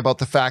yesterday about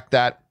the fact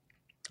that,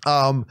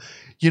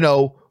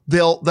 they'll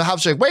have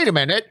to say, wait a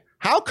minute.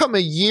 How come a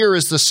year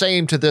is the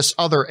same to this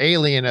other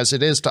alien as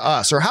it is to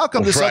us? Or how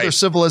come this other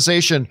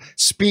civilization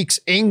speaks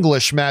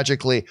English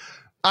magically?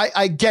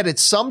 I get it.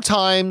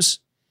 Sometimes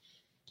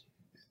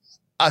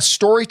a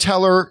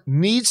storyteller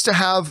needs to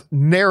have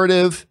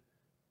narrative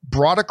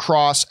brought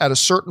across at a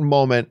certain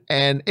moment,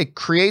 and it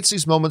creates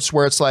these moments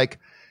where it's like,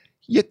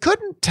 you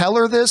couldn't tell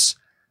her this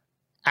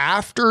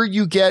after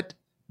you get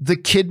the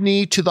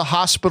kidney to the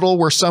hospital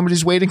where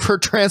somebody's waiting for a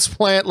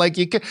transplant. Like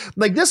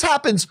this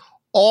happens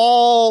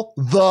all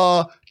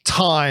the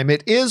time.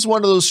 It is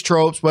one of those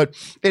tropes, but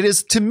it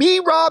is, to me,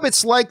 Rob,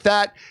 it's like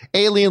that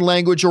alien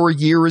language, or a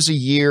year is a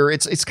year.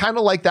 It's kind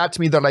of like that to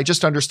me, that I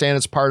just understand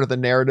it's part of the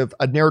narrative,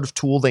 a narrative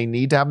tool they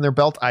need to have in their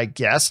belt, I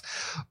guess.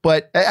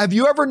 But have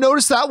you ever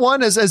noticed that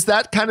one? Has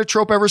that kind of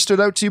trope ever stood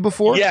out to you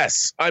before?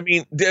 Yes. I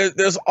mean,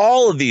 there's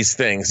all of these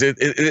things.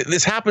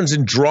 This happens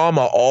in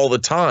drama all the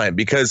time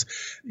because,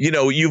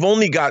 you've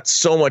only got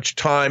so much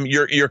time.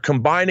 You're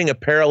combining a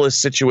perilous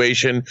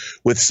situation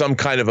with some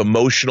kind of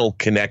emotional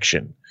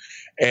connection.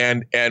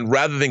 And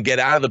rather than get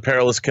out of the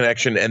perilous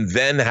connection and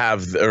then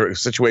have the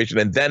situation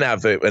and then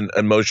have an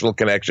emotional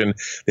connection,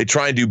 they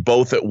try and do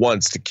both at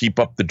once to keep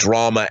up the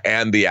drama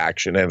and the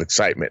action and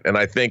excitement. And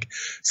I think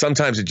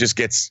sometimes it just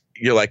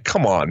you're like,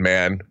 come on,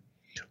 man,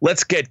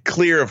 let's get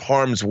clear of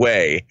harm's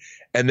way,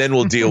 and then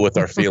we'll deal with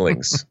our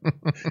feelings.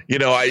 It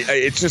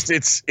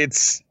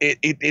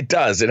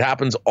does. It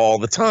happens all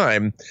the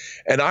time.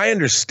 And I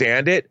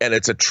understand it. And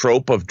it's a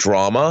trope of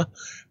drama,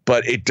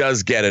 but it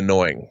does get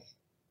annoying.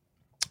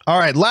 All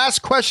right,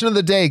 last question of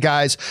the day,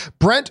 guys.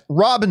 Brent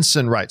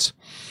Robinson writes,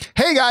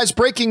 hey, guys,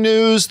 breaking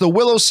news. The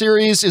Willow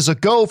series is a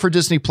go for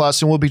Disney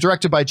Plus and will be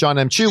directed by John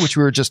M. Chu, which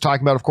we were just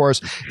talking about, of course.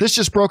 This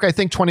just broke, I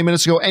think, 20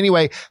 minutes ago.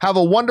 Anyway, have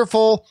a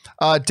wonderful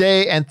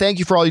day, and thank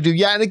you for all you do.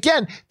 Yeah, and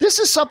again, this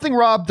is something,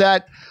 Rob,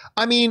 that,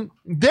 I mean,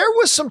 there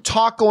was some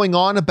talk going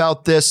on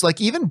about this,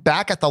 like even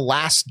back at the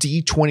last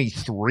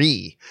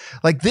D23.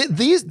 Like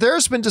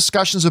there's been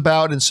discussions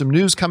about, and some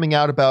news coming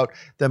out about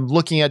them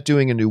looking at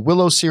doing a new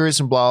Willow series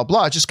and blah,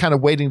 blah, blah, just kind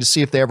of waiting to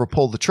see if they ever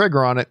pull the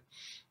trigger on it.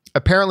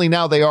 Apparently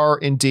now they are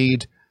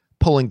indeed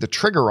pulling the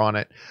trigger on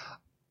it.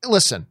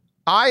 Listen,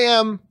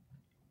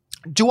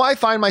 do I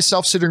find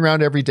myself sitting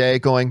around every day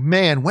going,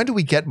 man, when do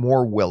we get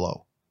more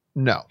Willow?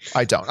 No,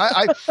 I don't.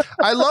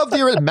 I love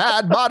the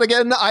Mad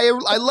Madigan.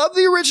 I love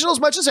the original as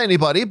much as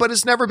anybody, but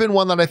it's never been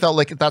one that I felt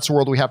like that's a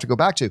world we have to go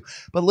back to.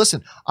 But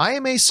listen, I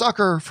am a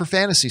sucker for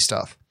fantasy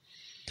stuff.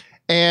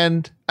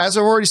 And as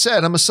I've already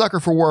said, I'm a sucker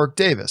for Warwick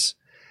Davis.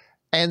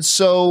 And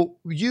so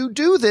you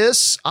do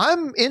this,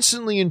 I'm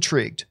instantly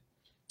intrigued.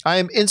 I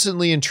am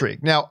instantly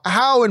intrigued. Now,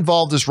 how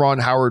involved is Ron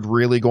Howard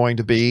really going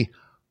to be?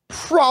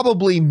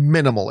 Probably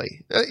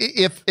minimally,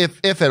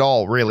 if at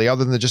all, really,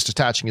 other than just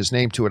attaching his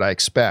name to it, I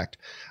expect.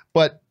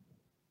 But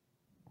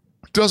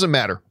doesn't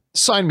matter.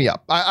 Sign me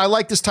up. I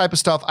like this type of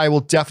stuff. I will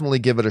definitely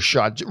give it a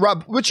shot.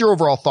 Rob, what's your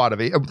overall thought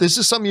of it? Is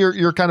this something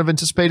you're kind of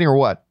anticipating or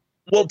what?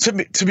 Well,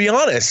 to be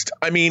honest,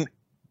 I mean,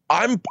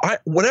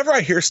 whenever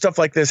I hear stuff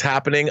like this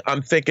happening,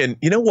 I'm thinking,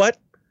 you know what?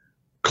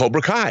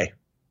 Cobra Kai,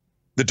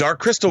 the Dark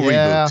Crystal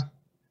reboot.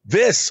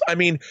 I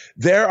mean,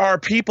 there are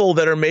people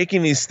that are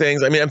making these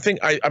things. I mean,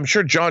 I'm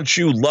sure John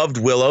Chu loved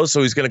Willow,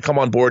 so he's going to come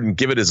on board and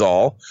give it his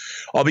all.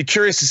 I'll be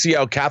curious to see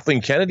how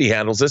Kathleen Kennedy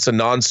handles this, a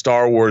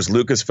non-Star Wars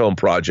Lucasfilm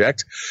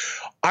project.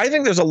 I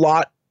think there's a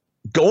lot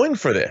going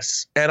for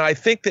this. And I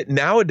think that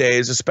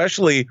nowadays,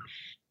 especially,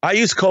 I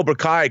use Cobra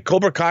Kai.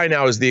 Cobra Kai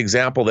now is the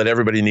example that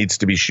everybody needs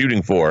to be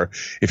shooting for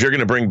if you're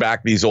going to bring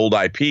back these old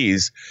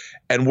IPs.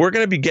 And we're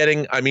going to be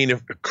getting, I mean,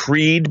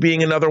 Creed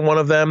being another one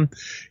of them,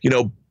 you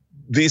know,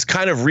 these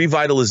kind of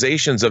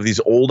revitalizations of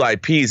these old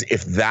IPs,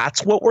 if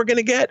that's what we're going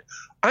to get,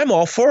 I'm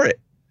all for it.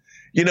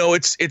 You know,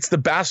 it's the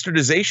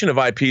bastardization of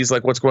IPs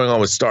like what's going on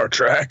with Star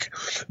Trek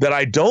that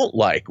I don't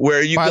like.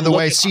 Where you, by the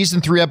way,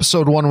 season 3,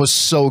 episode 1 was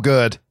so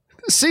good.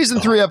 Season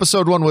 3,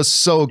 episode 1 was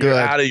so good. You're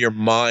out of your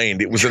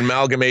mind. It was an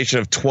amalgamation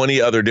of 20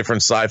 other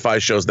different sci-fi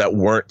shows that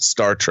weren't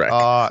Star Trek.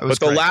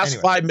 But the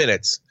last 5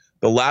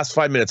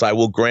 minutes, I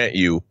will grant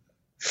you,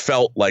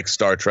 felt like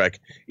Star Trek,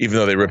 even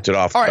though they ripped it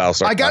off. All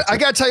right, I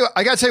got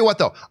to tell you what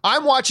though.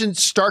 I'm watching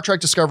Star Trek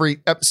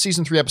Discovery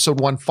season 3, episode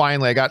 1.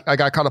 Finally, I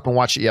got caught up and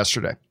watched it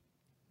yesterday,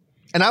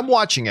 and I'm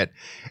watching it.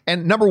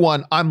 And number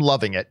one, I'm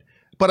loving it,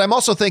 but I'm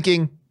also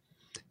thinking,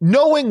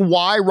 knowing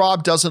why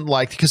Rob doesn't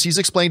like, because he's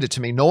explained it to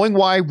me, knowing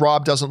why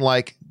Rob doesn't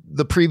like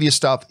the previous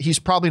stuff, he's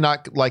probably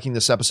not liking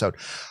this episode.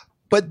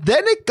 But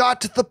then it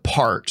got to the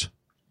part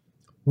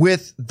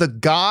with the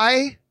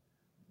guy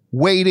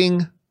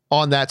waiting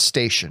on that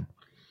station.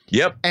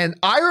 Yep. And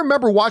I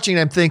remember watching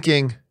and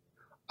thinking,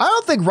 I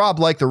don't think Rob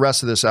liked the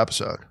rest of this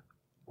episode.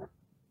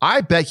 I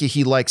bet you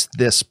he likes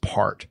this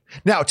part.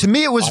 Now, to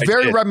me, it was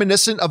very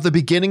reminiscent of the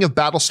beginning of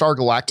Battlestar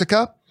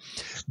Galactica.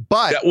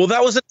 But well,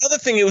 that was another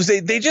thing. It was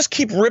they just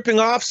keep ripping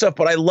off stuff,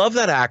 but I love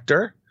that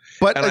actor.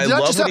 But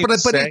not just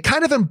that, but it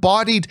kind of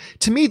embodied,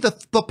 to me, the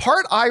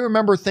part I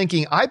remember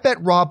thinking, I bet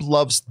Rob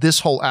loves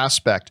this whole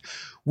aspect,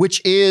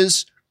 which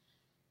is,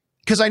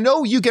 because I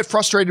know you get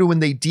frustrated when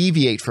they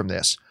deviate from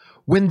this,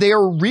 when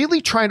they're really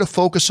trying to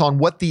focus on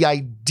what the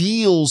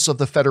ideals of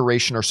the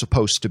Federation are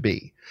supposed to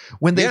be.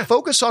 When they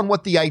focus on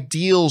what the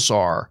ideals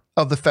are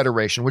of the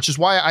Federation, which is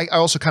why I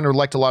also kind of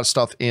liked a lot of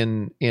stuff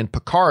in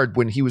Picard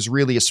when he was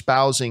really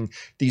espousing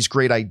these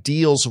great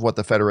ideals of what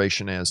the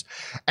Federation is.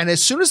 And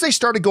as soon as they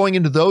started going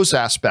into those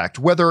aspects,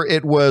 whether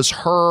it was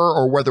her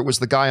or whether it was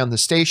the guy on the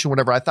station,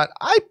 whatever, I thought,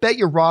 I bet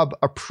you Rob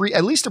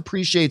at least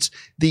appreciates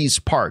these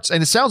parts.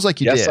 And it sounds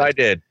like you did. Yes, I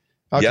did.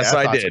 Okay, yes,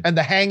 I did. So. And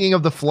the hanging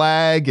of the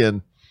flag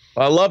and...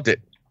 I loved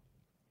it.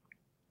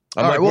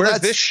 I'm like, where's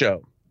this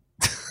show?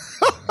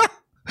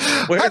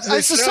 Has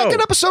the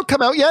second episode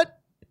come out yet?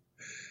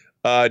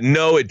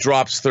 No, it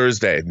drops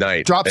Thursday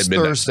night. Drops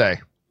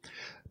Thursday.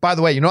 By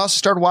the way, you know, I also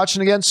started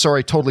watching again.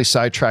 Sorry, totally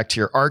sidetracked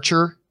here.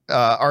 Archer.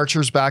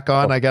 Archer's back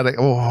on.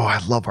 I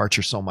love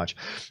Archer so much.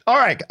 All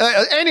right.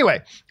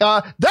 Anyway,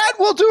 that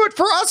will do it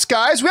for us,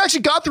 guys. We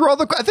actually got through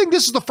I think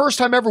this is the first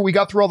time ever we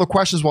got through all the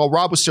questions while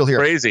Rob was still here.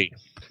 Crazy.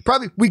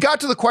 Probably we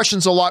got to the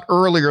questions a lot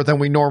earlier than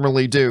we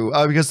normally do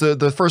because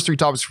the first 3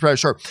 topics were pretty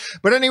short.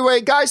 But anyway,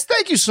 guys,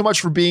 thank you so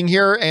much for being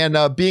here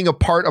and being a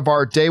part of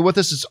our day with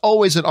us. It's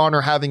always an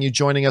honor having you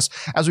joining us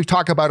as we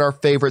talk about our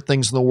favorite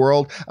things in the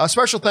world.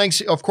 Special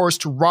thanks, of course,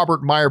 to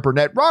Robert Meyer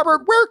Burnett.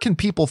 Robert, where can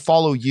people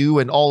follow you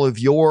and all of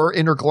your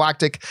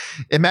intergalactic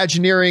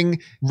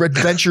Imagineering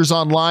adventures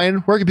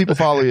online? Where can people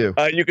follow you?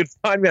 You can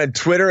find me on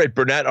Twitter at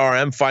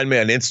BurnettRM. Find me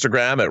on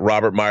Instagram at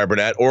Robert Meyer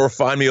Burnett, or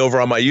find me over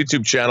on my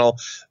YouTube channel,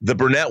 The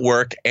Burnett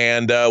Network,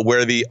 and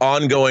where the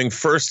ongoing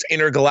First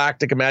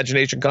Intergalactic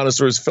Imagination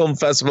Connoisseurs Film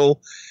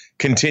Festival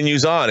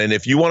continues on. And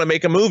if you want to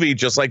make a movie,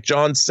 just like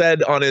John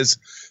said on his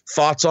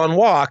Thoughts on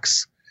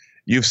Walks,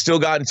 you've still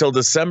got until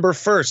December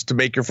 1st to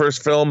make your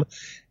first film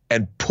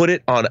and put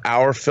it on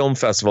our film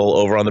festival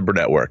over on the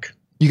Burnett Network.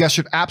 You guys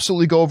should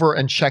absolutely go over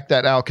and check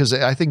that out because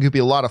I think it would be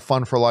a lot of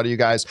fun for a lot of you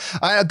guys.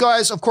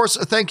 Guys, of course,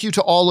 thank you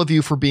to all of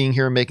you for being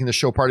here and making the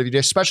show part of your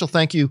day. Special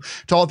thank you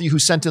to all of you who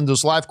sent in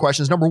those live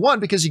questions. Number one,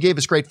 because you gave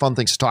us great fun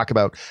things to talk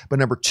about. But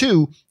number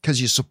two, because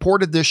you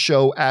supported this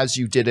show as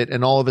you did it.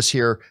 And all of us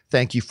here,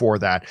 thank you for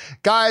that.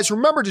 Guys,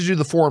 remember to do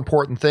the 4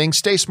 important things.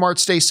 Stay smart,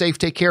 stay safe,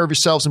 take care of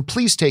yourselves, and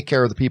please take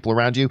care of the people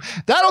around you.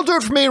 That'll do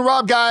it for me and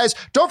Rob, guys.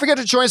 Don't forget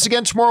to join us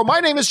again tomorrow.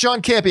 My name is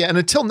John Campea. And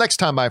until next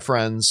time, my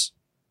friends,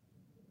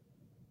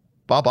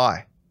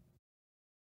 bye-bye.